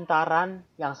kepintaran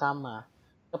yang sama.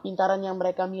 Kepintaran yang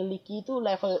mereka miliki itu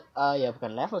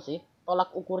bukan level sih,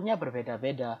 tolak ukurnya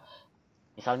berbeda-beda.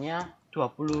 Misalnya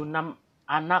 26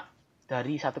 anak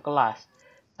dari satu kelas.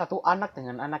 Satu anak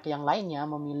dengan anak yang lainnya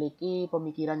memiliki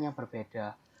pemikiran yang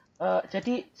berbeda.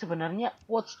 Jadi sebenarnya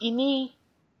quotes ini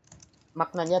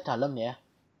maknanya dalam ya.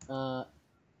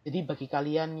 Jadi bagi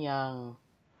kalian yang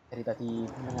dari tadi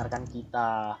mendengarkan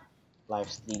kita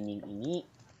live streaming ini,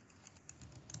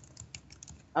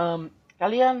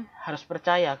 kalian harus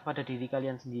percaya kepada diri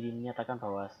kalian sendiri, menyatakan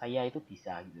bahwa saya itu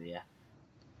bisa gitu ya.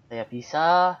 Saya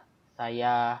bisa,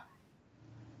 saya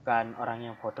bukan orang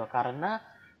yang bodoh karena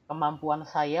kemampuan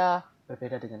saya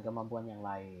berbeda dengan kemampuan yang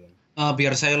lain.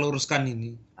 Biar saya luruskan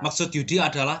ini. Maksud Yudi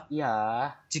adalah,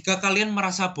 jika kalian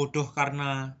merasa bodoh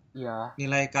karena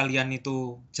nilai kalian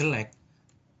itu jelek,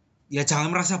 ya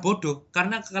jangan merasa bodoh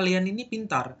karena kalian ini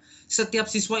pintar. Setiap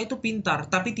siswa itu pintar,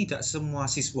 tapi tidak semua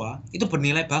siswa itu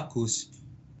bernilai bagus.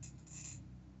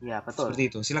 Ya, betul. Seperti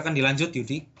itu. Silakan dilanjut,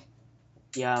 Yudi.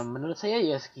 Ya, menurut saya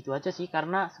ya segitu aja sih,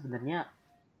 karena sebenarnya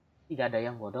tidak ada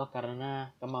yang bodoh karena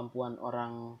kemampuan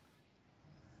orang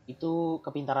itu,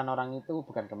 kepintaran orang itu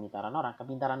bukan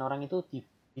kepintaran orang itu di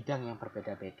bidang yang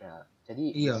berbeda-beda.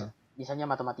 Jadi misalnya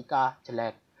matematika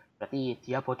jelek, berarti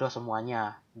dia bodoh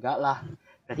semuanya. Enggak lah.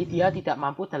 Berarti dia tidak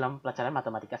mampu dalam pelajaran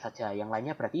matematika saja. Yang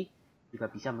lainnya berarti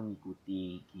juga bisa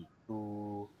mengikuti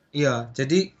gitu. Iya,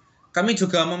 jadi kami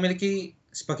juga memiliki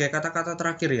sebagai kata-kata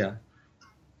terakhir ya.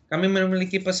 Kami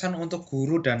memiliki pesan untuk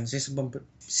guru dan sistem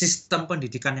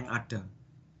pendidikan yang ada.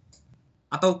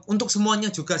 Atau untuk semuanya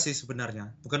juga sih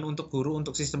sebenarnya. Bukan untuk guru,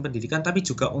 untuk sistem pendidikan, tapi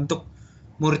juga untuk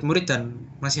murid-murid dan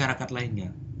masyarakat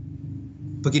lainnya.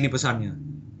 Begini pesannya.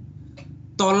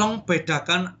 Tolong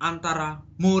bedakan antara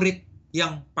murid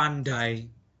yang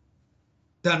pandai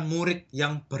dan murid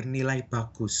yang bernilai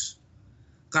bagus.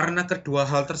 Karena kedua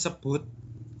hal tersebut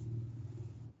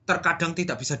terkadang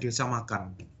tidak bisa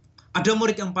disamakan. Ada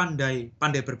murid yang pandai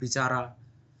berbicara,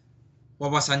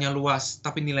 wawasannya luas,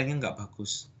 tapi nilainya nggak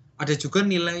bagus. Ada juga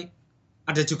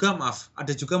ada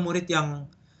juga murid yang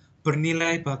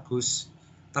bernilai bagus,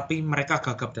 tapi mereka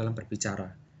gagap dalam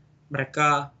berbicara.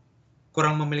 Mereka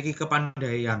kurang memiliki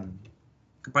kepandaian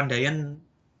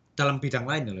dalam bidang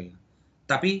lain loh ya.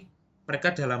 Tapi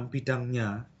mereka dalam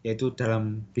bidangnya, yaitu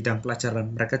dalam bidang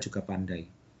pelajaran, mereka juga pandai.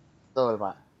 Betul,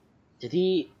 Pak.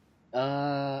 Jadi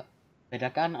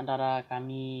bedakan antara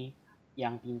kami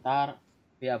yang pintar,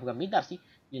 ya bukan pintar sih,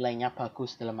 nilainya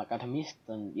bagus dalam akademis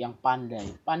dan yang pandai.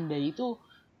 Pandai itu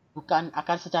bukan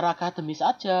akan secara akademis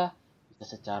aja, bisa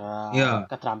secara Ya,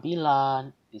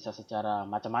 keterampilan, bisa secara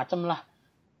macam-macam lah.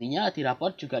 Artinya di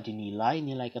raport juga dinilai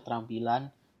nilai keterampilan,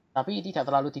 tapi tidak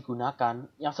terlalu digunakan.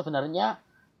 Yang sebenarnya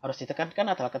harus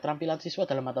ditekankan adalah keterampilan siswa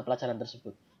dalam mata pelajaran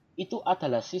tersebut. Itu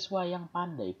adalah siswa yang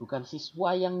pandai, bukan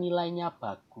siswa yang nilainya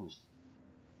bagus.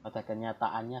 Pada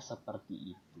kenyataannya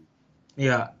seperti itu.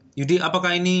 ya. Yudi,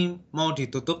 apakah ini mau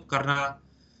ditutup? Karena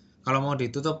kalau mau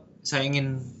ditutup, saya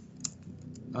ingin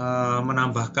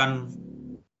menambahkan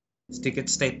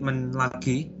sedikit statement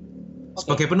lagi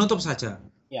sebagai penutup saja.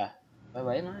 Ya,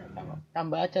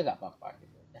 tambah aja gak apa-apa.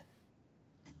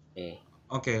 Gitu.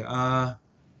 Oke,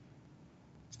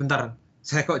 sebentar,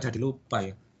 saya kok jadi lupa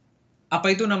ya.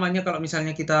 Apa itu namanya kalau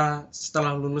misalnya kita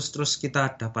setelah lulus terus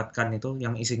kita dapatkan itu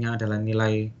yang isinya adalah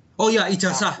nilai. Oh ya,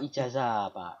 ijazah.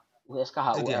 Ijazah, Pak.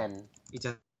 USKHUN.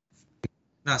 Ijazah.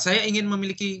 Nah, saya ingin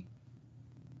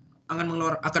akan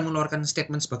mengeluarkan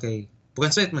statement sebagai,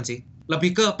 bukan statement sih,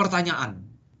 lebih ke pertanyaan.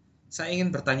 Saya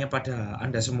ingin bertanya pada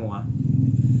Anda semua.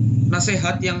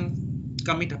 Nasihat yang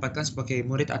kami dapatkan sebagai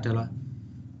murid adalah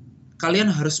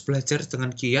kalian harus belajar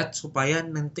dengan giat supaya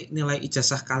nanti nilai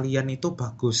ijazah kalian itu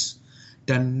bagus.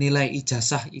 Dan nilai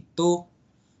ijazah itu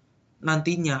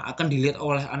nantinya akan dilihat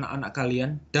oleh anak-anak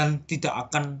kalian dan tidak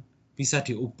akan bisa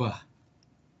diubah.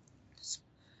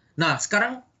 Nah,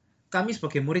 sekarang kami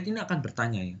sebagai murid ini akan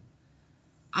bertanya ya.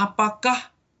 Apakah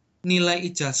nilai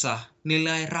ijazah,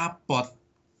 nilai rapot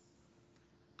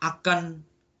akan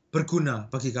berguna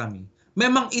bagi kami?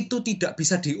 Memang itu tidak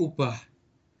bisa diubah.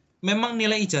 Memang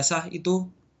nilai ijazah itu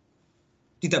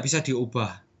tidak bisa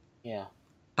diubah. Ya.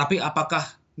 Tapi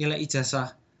apakah nilai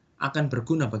ijazah akan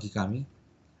berguna bagi kami?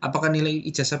 Apakah nilai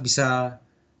ijazah bisa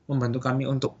membantu kami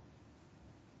untuk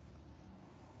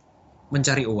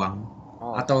mencari uang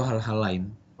atau hal-hal lain?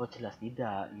 Oh, jelas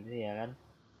tidak, gitu ya kan?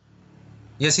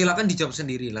 Ya silakan dijawab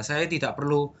sendiri lah. Saya tidak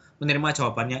perlu menerima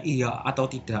jawabannya iya atau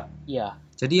tidak. Iya.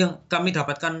 Jadi yang kami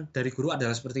dapatkan dari guru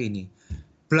adalah seperti ini.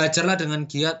 Belajarlah dengan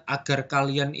giat agar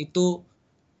kalian itu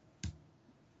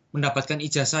mendapatkan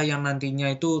ijazah yang nantinya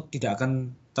itu tidak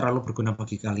akan terlalu berguna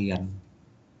bagi kalian.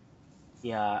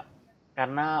 Ya,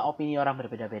 karena opini orang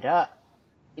berbeda-beda,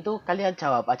 itu kalian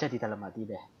jawab aja di dalam hati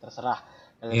deh. Terserah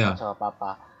kalian mau jawab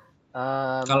apa.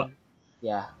 Kalau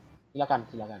ya, silakan.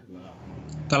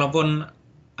 Kalaupun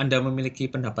Anda memiliki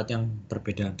pendapat yang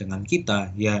berbeda dengan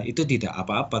kita, ya itu tidak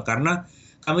apa-apa karena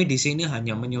kami di sini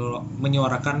hanya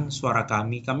menyuarakan suara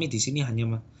kami. Kami di sini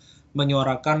hanya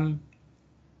menyuarakan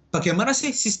bagaimana sih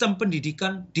sistem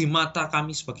pendidikan di mata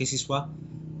kami sebagai siswa.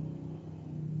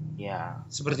 Ya.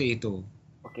 Seperti itu.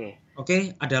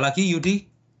 Oke, ada lagi Yudi?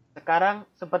 Sekarang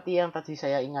seperti yang tadi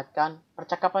saya ingatkan,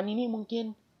 percakapan ini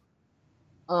mungkin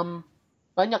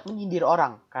banyak menyindir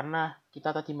orang karena kita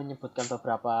tadi menyebutkan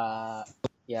beberapa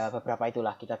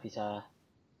itulah kita bisa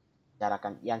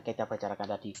bicarakan yang kita bicarakan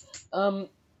tadi.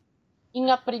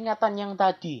 Ingat peringatan yang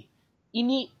tadi.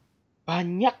 Ini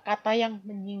banyak kata yang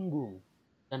menyinggung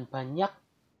dan banyak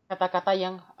kata-kata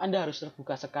yang Anda harus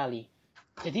terbuka sekali.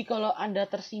 Jadi kalau Anda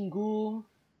tersinggung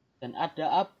dan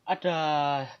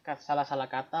ada salah-salah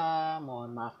kata,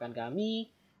 mohon maafkan kami.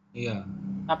 Iya.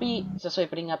 Tapi sesuai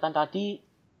peringatan tadi,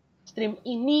 stream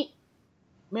ini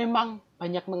memang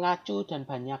banyak mengacu dan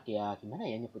banyak ya gimana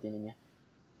ya nyebutinnya.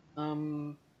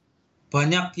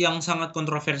 Banyak yang sangat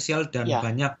kontroversial dan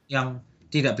banyak yang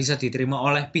tidak bisa diterima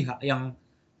oleh pihak yang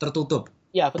tertutup.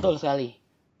 Ya, betul sekali.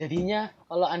 Jadinya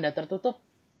kalau Anda tertutup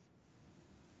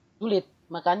sulit.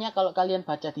 Makanya kalau kalian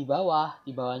baca di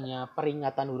bawahnya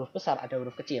peringatan huruf besar ada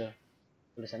huruf kecil.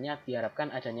 Tulisannya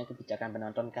diharapkan adanya kebijakan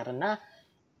penonton karena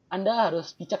Anda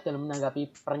harus bijak dalam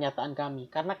menanggapi pernyataan kami.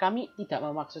 Karena kami tidak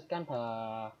memaksudkan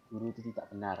bahwa guru itu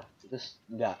tidak benar. Terus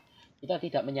enggak. Kita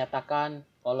tidak menyatakan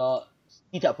kalau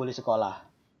tidak boleh sekolah.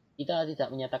 Kita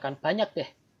tidak menyatakan banyak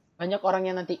orang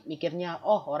yang nanti mikirnya,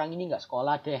 oh orang ini nggak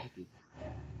sekolah deh. Gitu.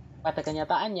 Pada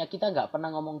kenyataannya kita nggak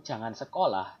pernah ngomong jangan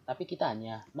sekolah, tapi kita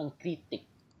hanya mengkritik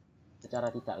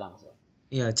secara tidak langsung.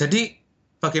 Ya, jadi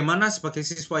bagaimana sebagai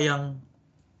siswa yang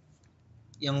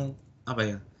apa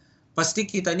ya? Pasti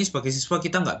kita ini sebagai siswa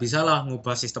kita nggak bisa lah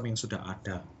ngubah sistem yang sudah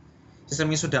ada. Sistem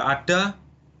yang sudah ada,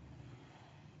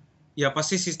 ya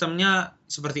pasti sistemnya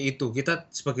seperti itu. Kita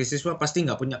sebagai siswa pasti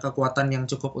nggak punya kekuatan yang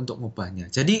cukup untuk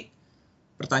mengubahnya. Jadi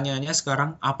pertanyaannya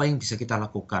sekarang, apa yang bisa kita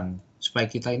lakukan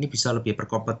supaya kita ini bisa lebih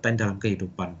berkompeten dalam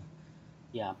kehidupan?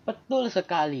 Ya, betul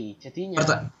sekali. Jadinya,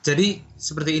 Jadi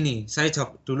seperti ini, saya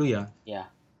jawab dulu ya. ya,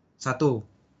 Satu,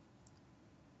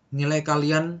 nilai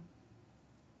kalian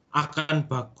akan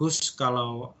bagus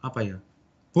kalau apa ya?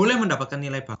 Boleh mendapatkan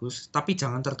nilai bagus, tapi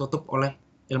jangan tertutup oleh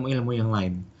ilmu-ilmu yang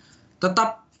lain.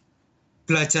 Tetap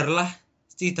belajarlah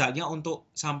setidaknya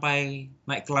untuk sampai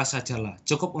naik kelas saja lah.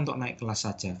 Cukup untuk naik kelas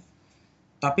saja.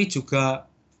 Tapi juga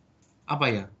apa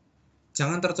ya?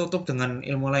 Jangan tertutup dengan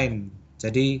ilmu lain.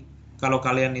 Jadi kalau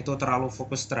kalian itu terlalu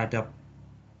fokus terhadap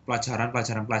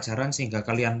pelajaran sehingga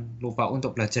kalian lupa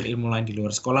untuk belajar ilmu lain di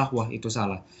luar sekolah, wah itu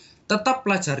salah. Tetap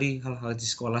pelajari hal-hal di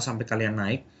sekolah sampai kalian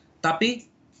naik, tapi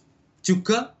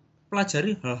juga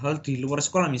pelajari hal-hal di luar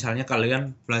sekolah. Misalnya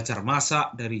kalian belajar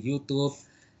masak dari YouTube,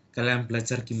 kalian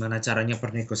belajar gimana caranya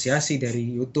bernegosiasi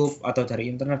dari YouTube atau dari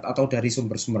internet atau dari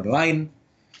sumber-sumber lain.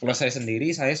 Kalau saya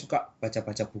sendiri, saya suka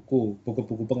baca-baca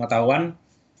buku-buku pengetahuan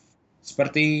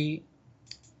seperti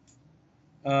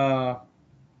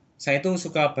saya itu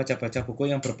suka baca-baca buku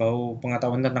yang berbau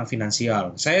pengetahuan tentang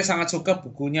finansial. Saya sangat suka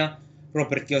bukunya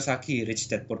Robert Kiyosaki, Rich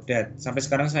Dad Poor Dad. Sampai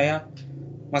sekarang saya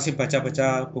masih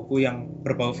baca-baca buku yang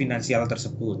berbau finansial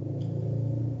tersebut.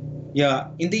 Ya,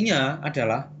 intinya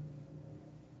adalah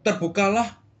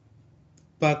terbukalah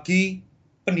bagi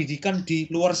pendidikan di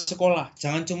luar sekolah.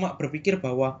 Jangan cuma berpikir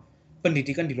bahwa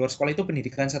pendidikan di luar sekolah itu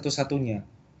pendidikan satu-satunya.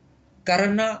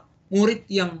 Karena murid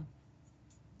yang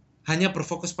hanya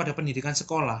berfokus pada pendidikan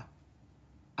sekolah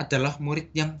adalah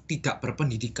murid yang tidak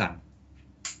berpendidikan.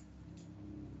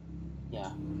 ya,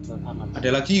 betul banget. Ada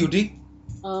lagi Yudi?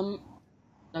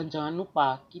 Dan jangan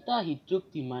lupa, kita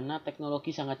hidup di mana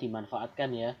teknologi sangat dimanfaatkan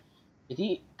ya.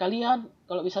 Jadi kalian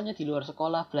kalau misalnya di luar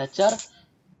sekolah belajar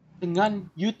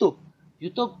dengan YouTube.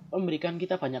 YouTube memberikan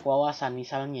kita banyak wawasan.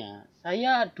 Misalnya,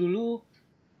 saya dulu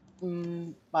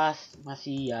pas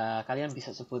masih ya kalian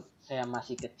bisa sebut saya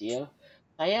masih kecil,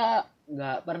 saya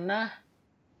nggak pernah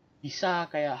bisa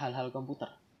kayak hal-hal komputer.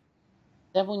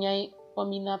 Saya punya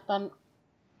peminatan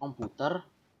komputer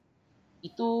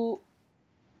itu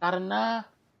karena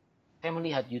saya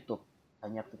melihat YouTube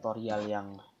banyak tutorial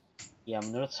yang ya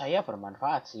menurut saya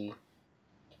bermanfaat sih.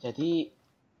 Jadi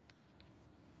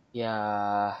ya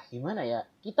gimana ya,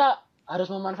 kita harus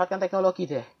memanfaatkan teknologi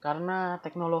deh, karena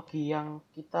teknologi yang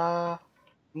kita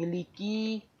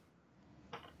miliki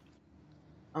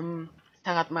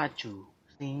sangat maju,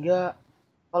 sehingga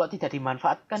kalau tidak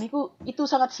dimanfaatkan itu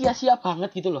sangat sia-sia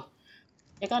banget gitu loh.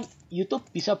 Ya kan, YouTube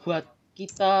bisa buat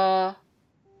kita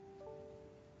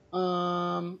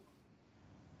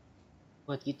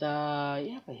buat kita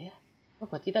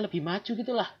lebih maju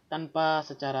gitulah tanpa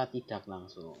secara tidak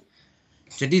langsung.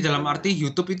 Jadi dalam arti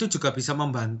YouTube itu juga bisa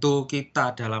membantu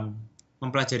kita dalam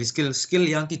mempelajari skill-skill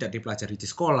yang tidak dipelajari di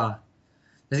sekolah.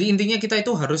 Jadi intinya kita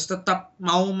itu harus tetap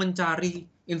mau mencari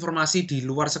informasi di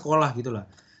luar sekolah gitu lah.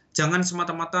 Jangan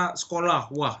semata-mata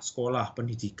sekolah, wah sekolah,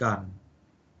 pendidikan.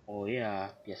 Oh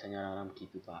iya, biasanya orang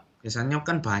gitu Pak. Biasanya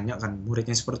kan banyak kan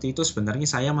muridnya seperti itu, sebenarnya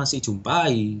saya masih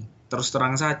jumpai, terus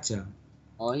terang saja.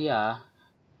 Oh iya,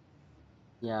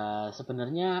 ya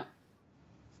sebenarnya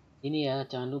ini ya,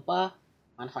 jangan lupa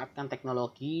manfaatkan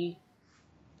teknologi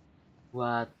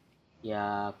buat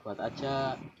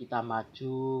aja kita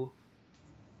maju,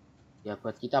 ya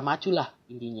buat kita maju lah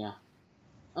intinya.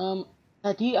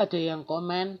 Tadi ada yang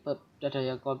komen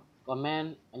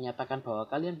menyatakan bahwa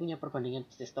kalian punya perbandingan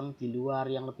sistem di luar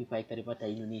yang lebih baik daripada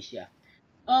Indonesia.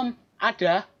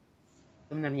 Ada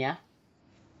sebenarnya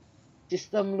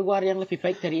sistem luar yang lebih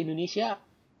baik dari Indonesia.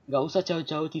 Nggak usah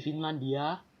jauh-jauh di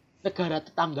Finlandia, negara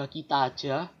tetangga kita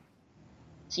aja,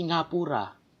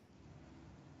 Singapura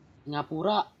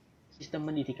sistem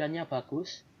pendidikannya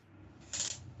bagus,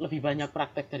 lebih banyak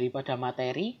praktek daripada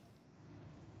materi.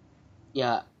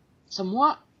 Ya,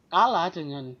 semua kalah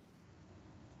dengan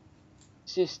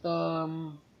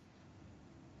sistem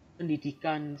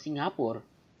pendidikan Singapura.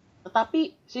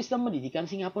 Tetapi sistem pendidikan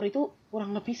Singapura itu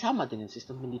kurang lebih sama dengan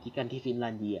sistem pendidikan di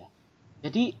Finlandia.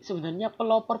 Jadi sebenarnya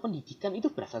pelopor pendidikan itu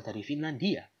berasal dari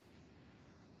Finlandia.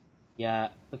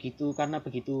 Ya karena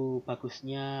begitu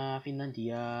bagusnya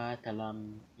Finlandia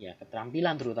dalam ya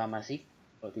keterampilan terutama sih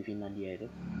kalau di Finlandia itu.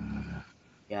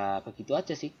 Ya begitu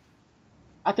aja sih.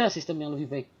 Ada sistem yang lebih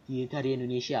baik dari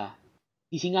Indonesia.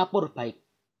 Di Singapura baik.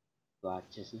 Itu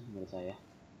aja sih menurut saya.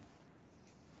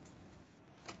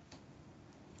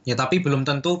 Ya tapi belum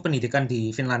tentu pendidikan di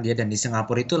Finlandia dan di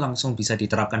Singapura itu langsung bisa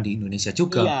diterapkan di Indonesia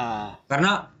juga. Iya.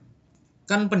 Karena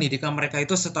kan pendidikan mereka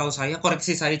itu setahu saya,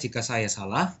 koreksi saya jika saya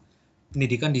salah,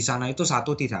 pendidikan di sana itu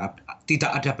satu tidak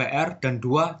ada PR dan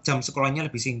dua jam sekolahnya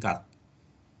lebih singkat.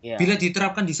 Ya. Bila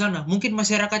diterapkan di sana, mungkin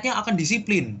masyarakatnya akan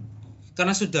disiplin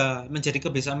karena sudah menjadi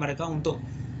kebiasaan mereka untuk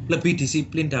lebih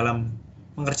disiplin dalam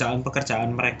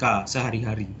pekerjaan mereka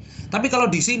sehari-hari. Tapi kalau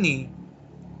di sini,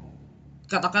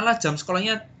 katakanlah jam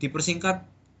sekolahnya dipersingkat,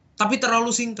 tapi terlalu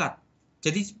singkat.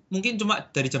 Jadi mungkin cuma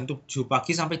dari jam 7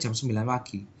 pagi sampai jam 9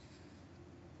 pagi.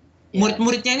 Ya.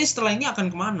 Murid-muridnya ini setelah ini akan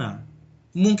kemana?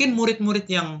 Mungkin murid-murid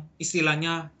yang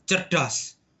istilahnya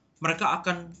cerdas, mereka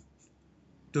akan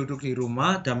duduk di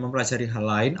rumah dan mempelajari hal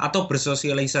lain atau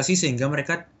bersosialisasi sehingga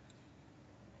mereka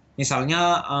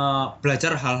misalnya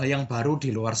belajar hal yang baru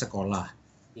di luar sekolah.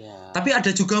 Ya. Tapi ada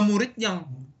juga murid yang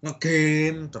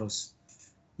ngegame terus.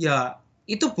 Ya,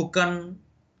 itu bukan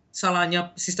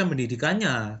salahnya sistem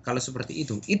pendidikannya kalau seperti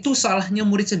itu. Itu salahnya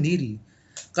murid sendiri.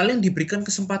 Kalian diberikan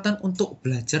kesempatan untuk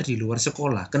belajar di luar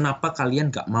sekolah. Kenapa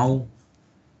kalian nggak mau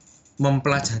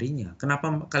mempelajarinya?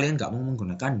 Kenapa kalian nggak mau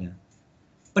menggunakannya?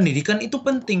 Pendidikan itu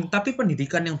penting, tapi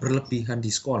pendidikan yang berlebihan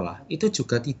di sekolah itu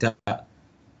juga tidak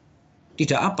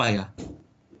apa ya,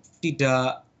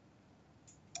 tidak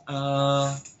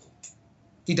uh,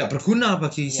 tidak berguna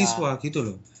bagi Ya. siswa gitu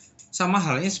loh. Sama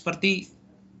halnya seperti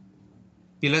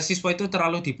bila siswa itu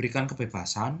terlalu diberikan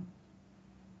kebebasan,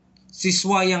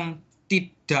 siswa yang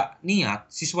tidak niat,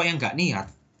 siswa yang nggak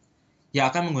niat, ya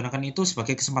akan menggunakan itu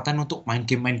sebagai kesempatan untuk main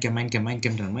game.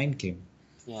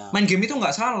 Ya. Main game itu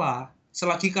nggak salah,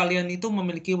 selagi kalian itu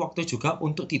memiliki waktu juga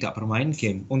untuk tidak bermain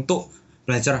game, untuk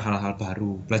belajar hal-hal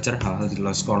baru, belajar hal-hal di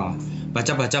luar sekolah,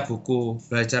 baca-baca buku,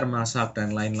 belajar masak,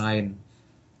 dan lain-lain.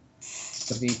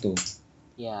 Seperti itu.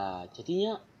 Ya,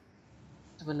 jadinya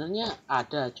sebenarnya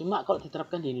ada, cuma kalau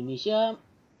diterapkan di Indonesia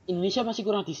masih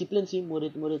kurang disiplin sih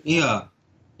murid-muridnya. Iya.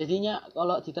 Jadinya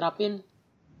kalau diterapin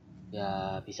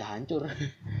ya bisa hancur.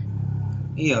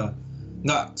 Iya.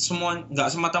 Nggak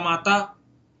semata-mata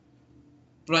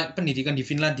pendidikan di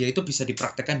Finlandia itu bisa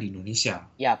dipraktekkan di Indonesia.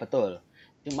 Ya, betul.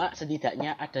 Cuma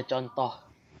setidaknya ada contoh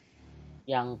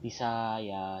yang bisa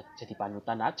ya jadi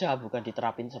panutan aja, bukan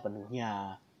diterapin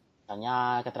sepenuhnya.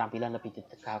 Misalnya keterampilan lebih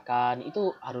ditegakkan,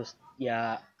 itu harus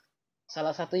ya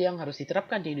salah satu yang harus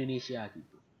diterapkan di Indonesia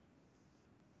gitu.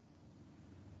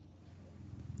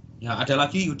 Ya, ada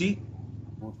lagi Yudi?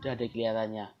 Mudah deh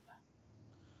kelihatannya.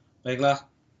 Baiklah,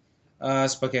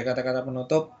 sebagai kata-kata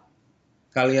penutup,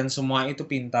 kalian semua itu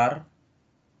pintar.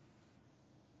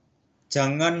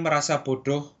 Jangan merasa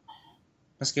bodoh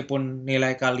meskipun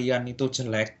nilai kalian itu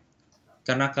jelek,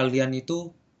 karena kalian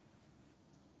itu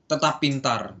tetap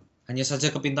pintar. Hanya saja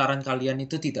kepintaran kalian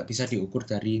itu tidak bisa diukur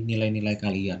dari nilai-nilai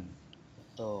kalian.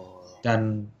 Betul.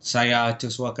 Dan saya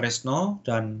Joshua Kresno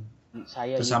dan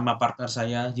Saya bersama partner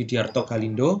saya Yudiarto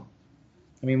Galindo,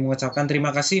 kami mengucapkan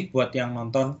terima kasih buat yang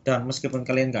nonton, dan meskipun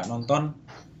kalian nggak nonton,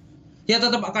 ya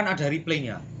tetap akan ada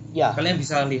replaynya. Ya. Kalian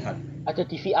bisa lihat. Ada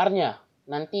DVR-nya.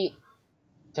 Nanti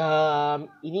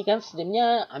jam ini kan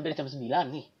streamnya hampir jam 9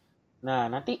 nih. Nah,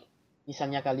 nanti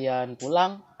misalnya kalian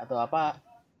pulang atau apa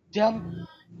jam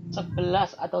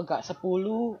 11 atau enggak 10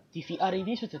 DVR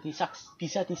ini sudah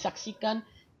bisa disaksikan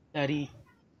dari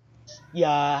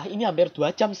ya ini hampir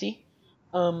 2 jam sih.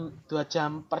 2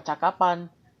 jam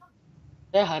percakapan.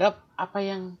 Saya harap apa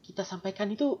yang kita sampaikan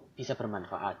itu bisa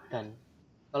bermanfaat, dan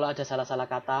kalau ada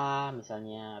salah-salah kata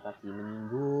misalnya tadi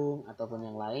menyinggung ataupun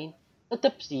yang lain,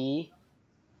 tetap sih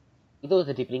itu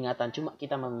jadi peringatan, cuma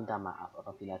kita meminta maaf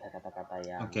apabila ada kata-kata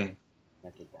yang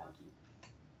menyakitkan.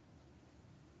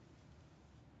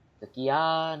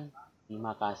 Sekian,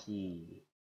 terima kasih.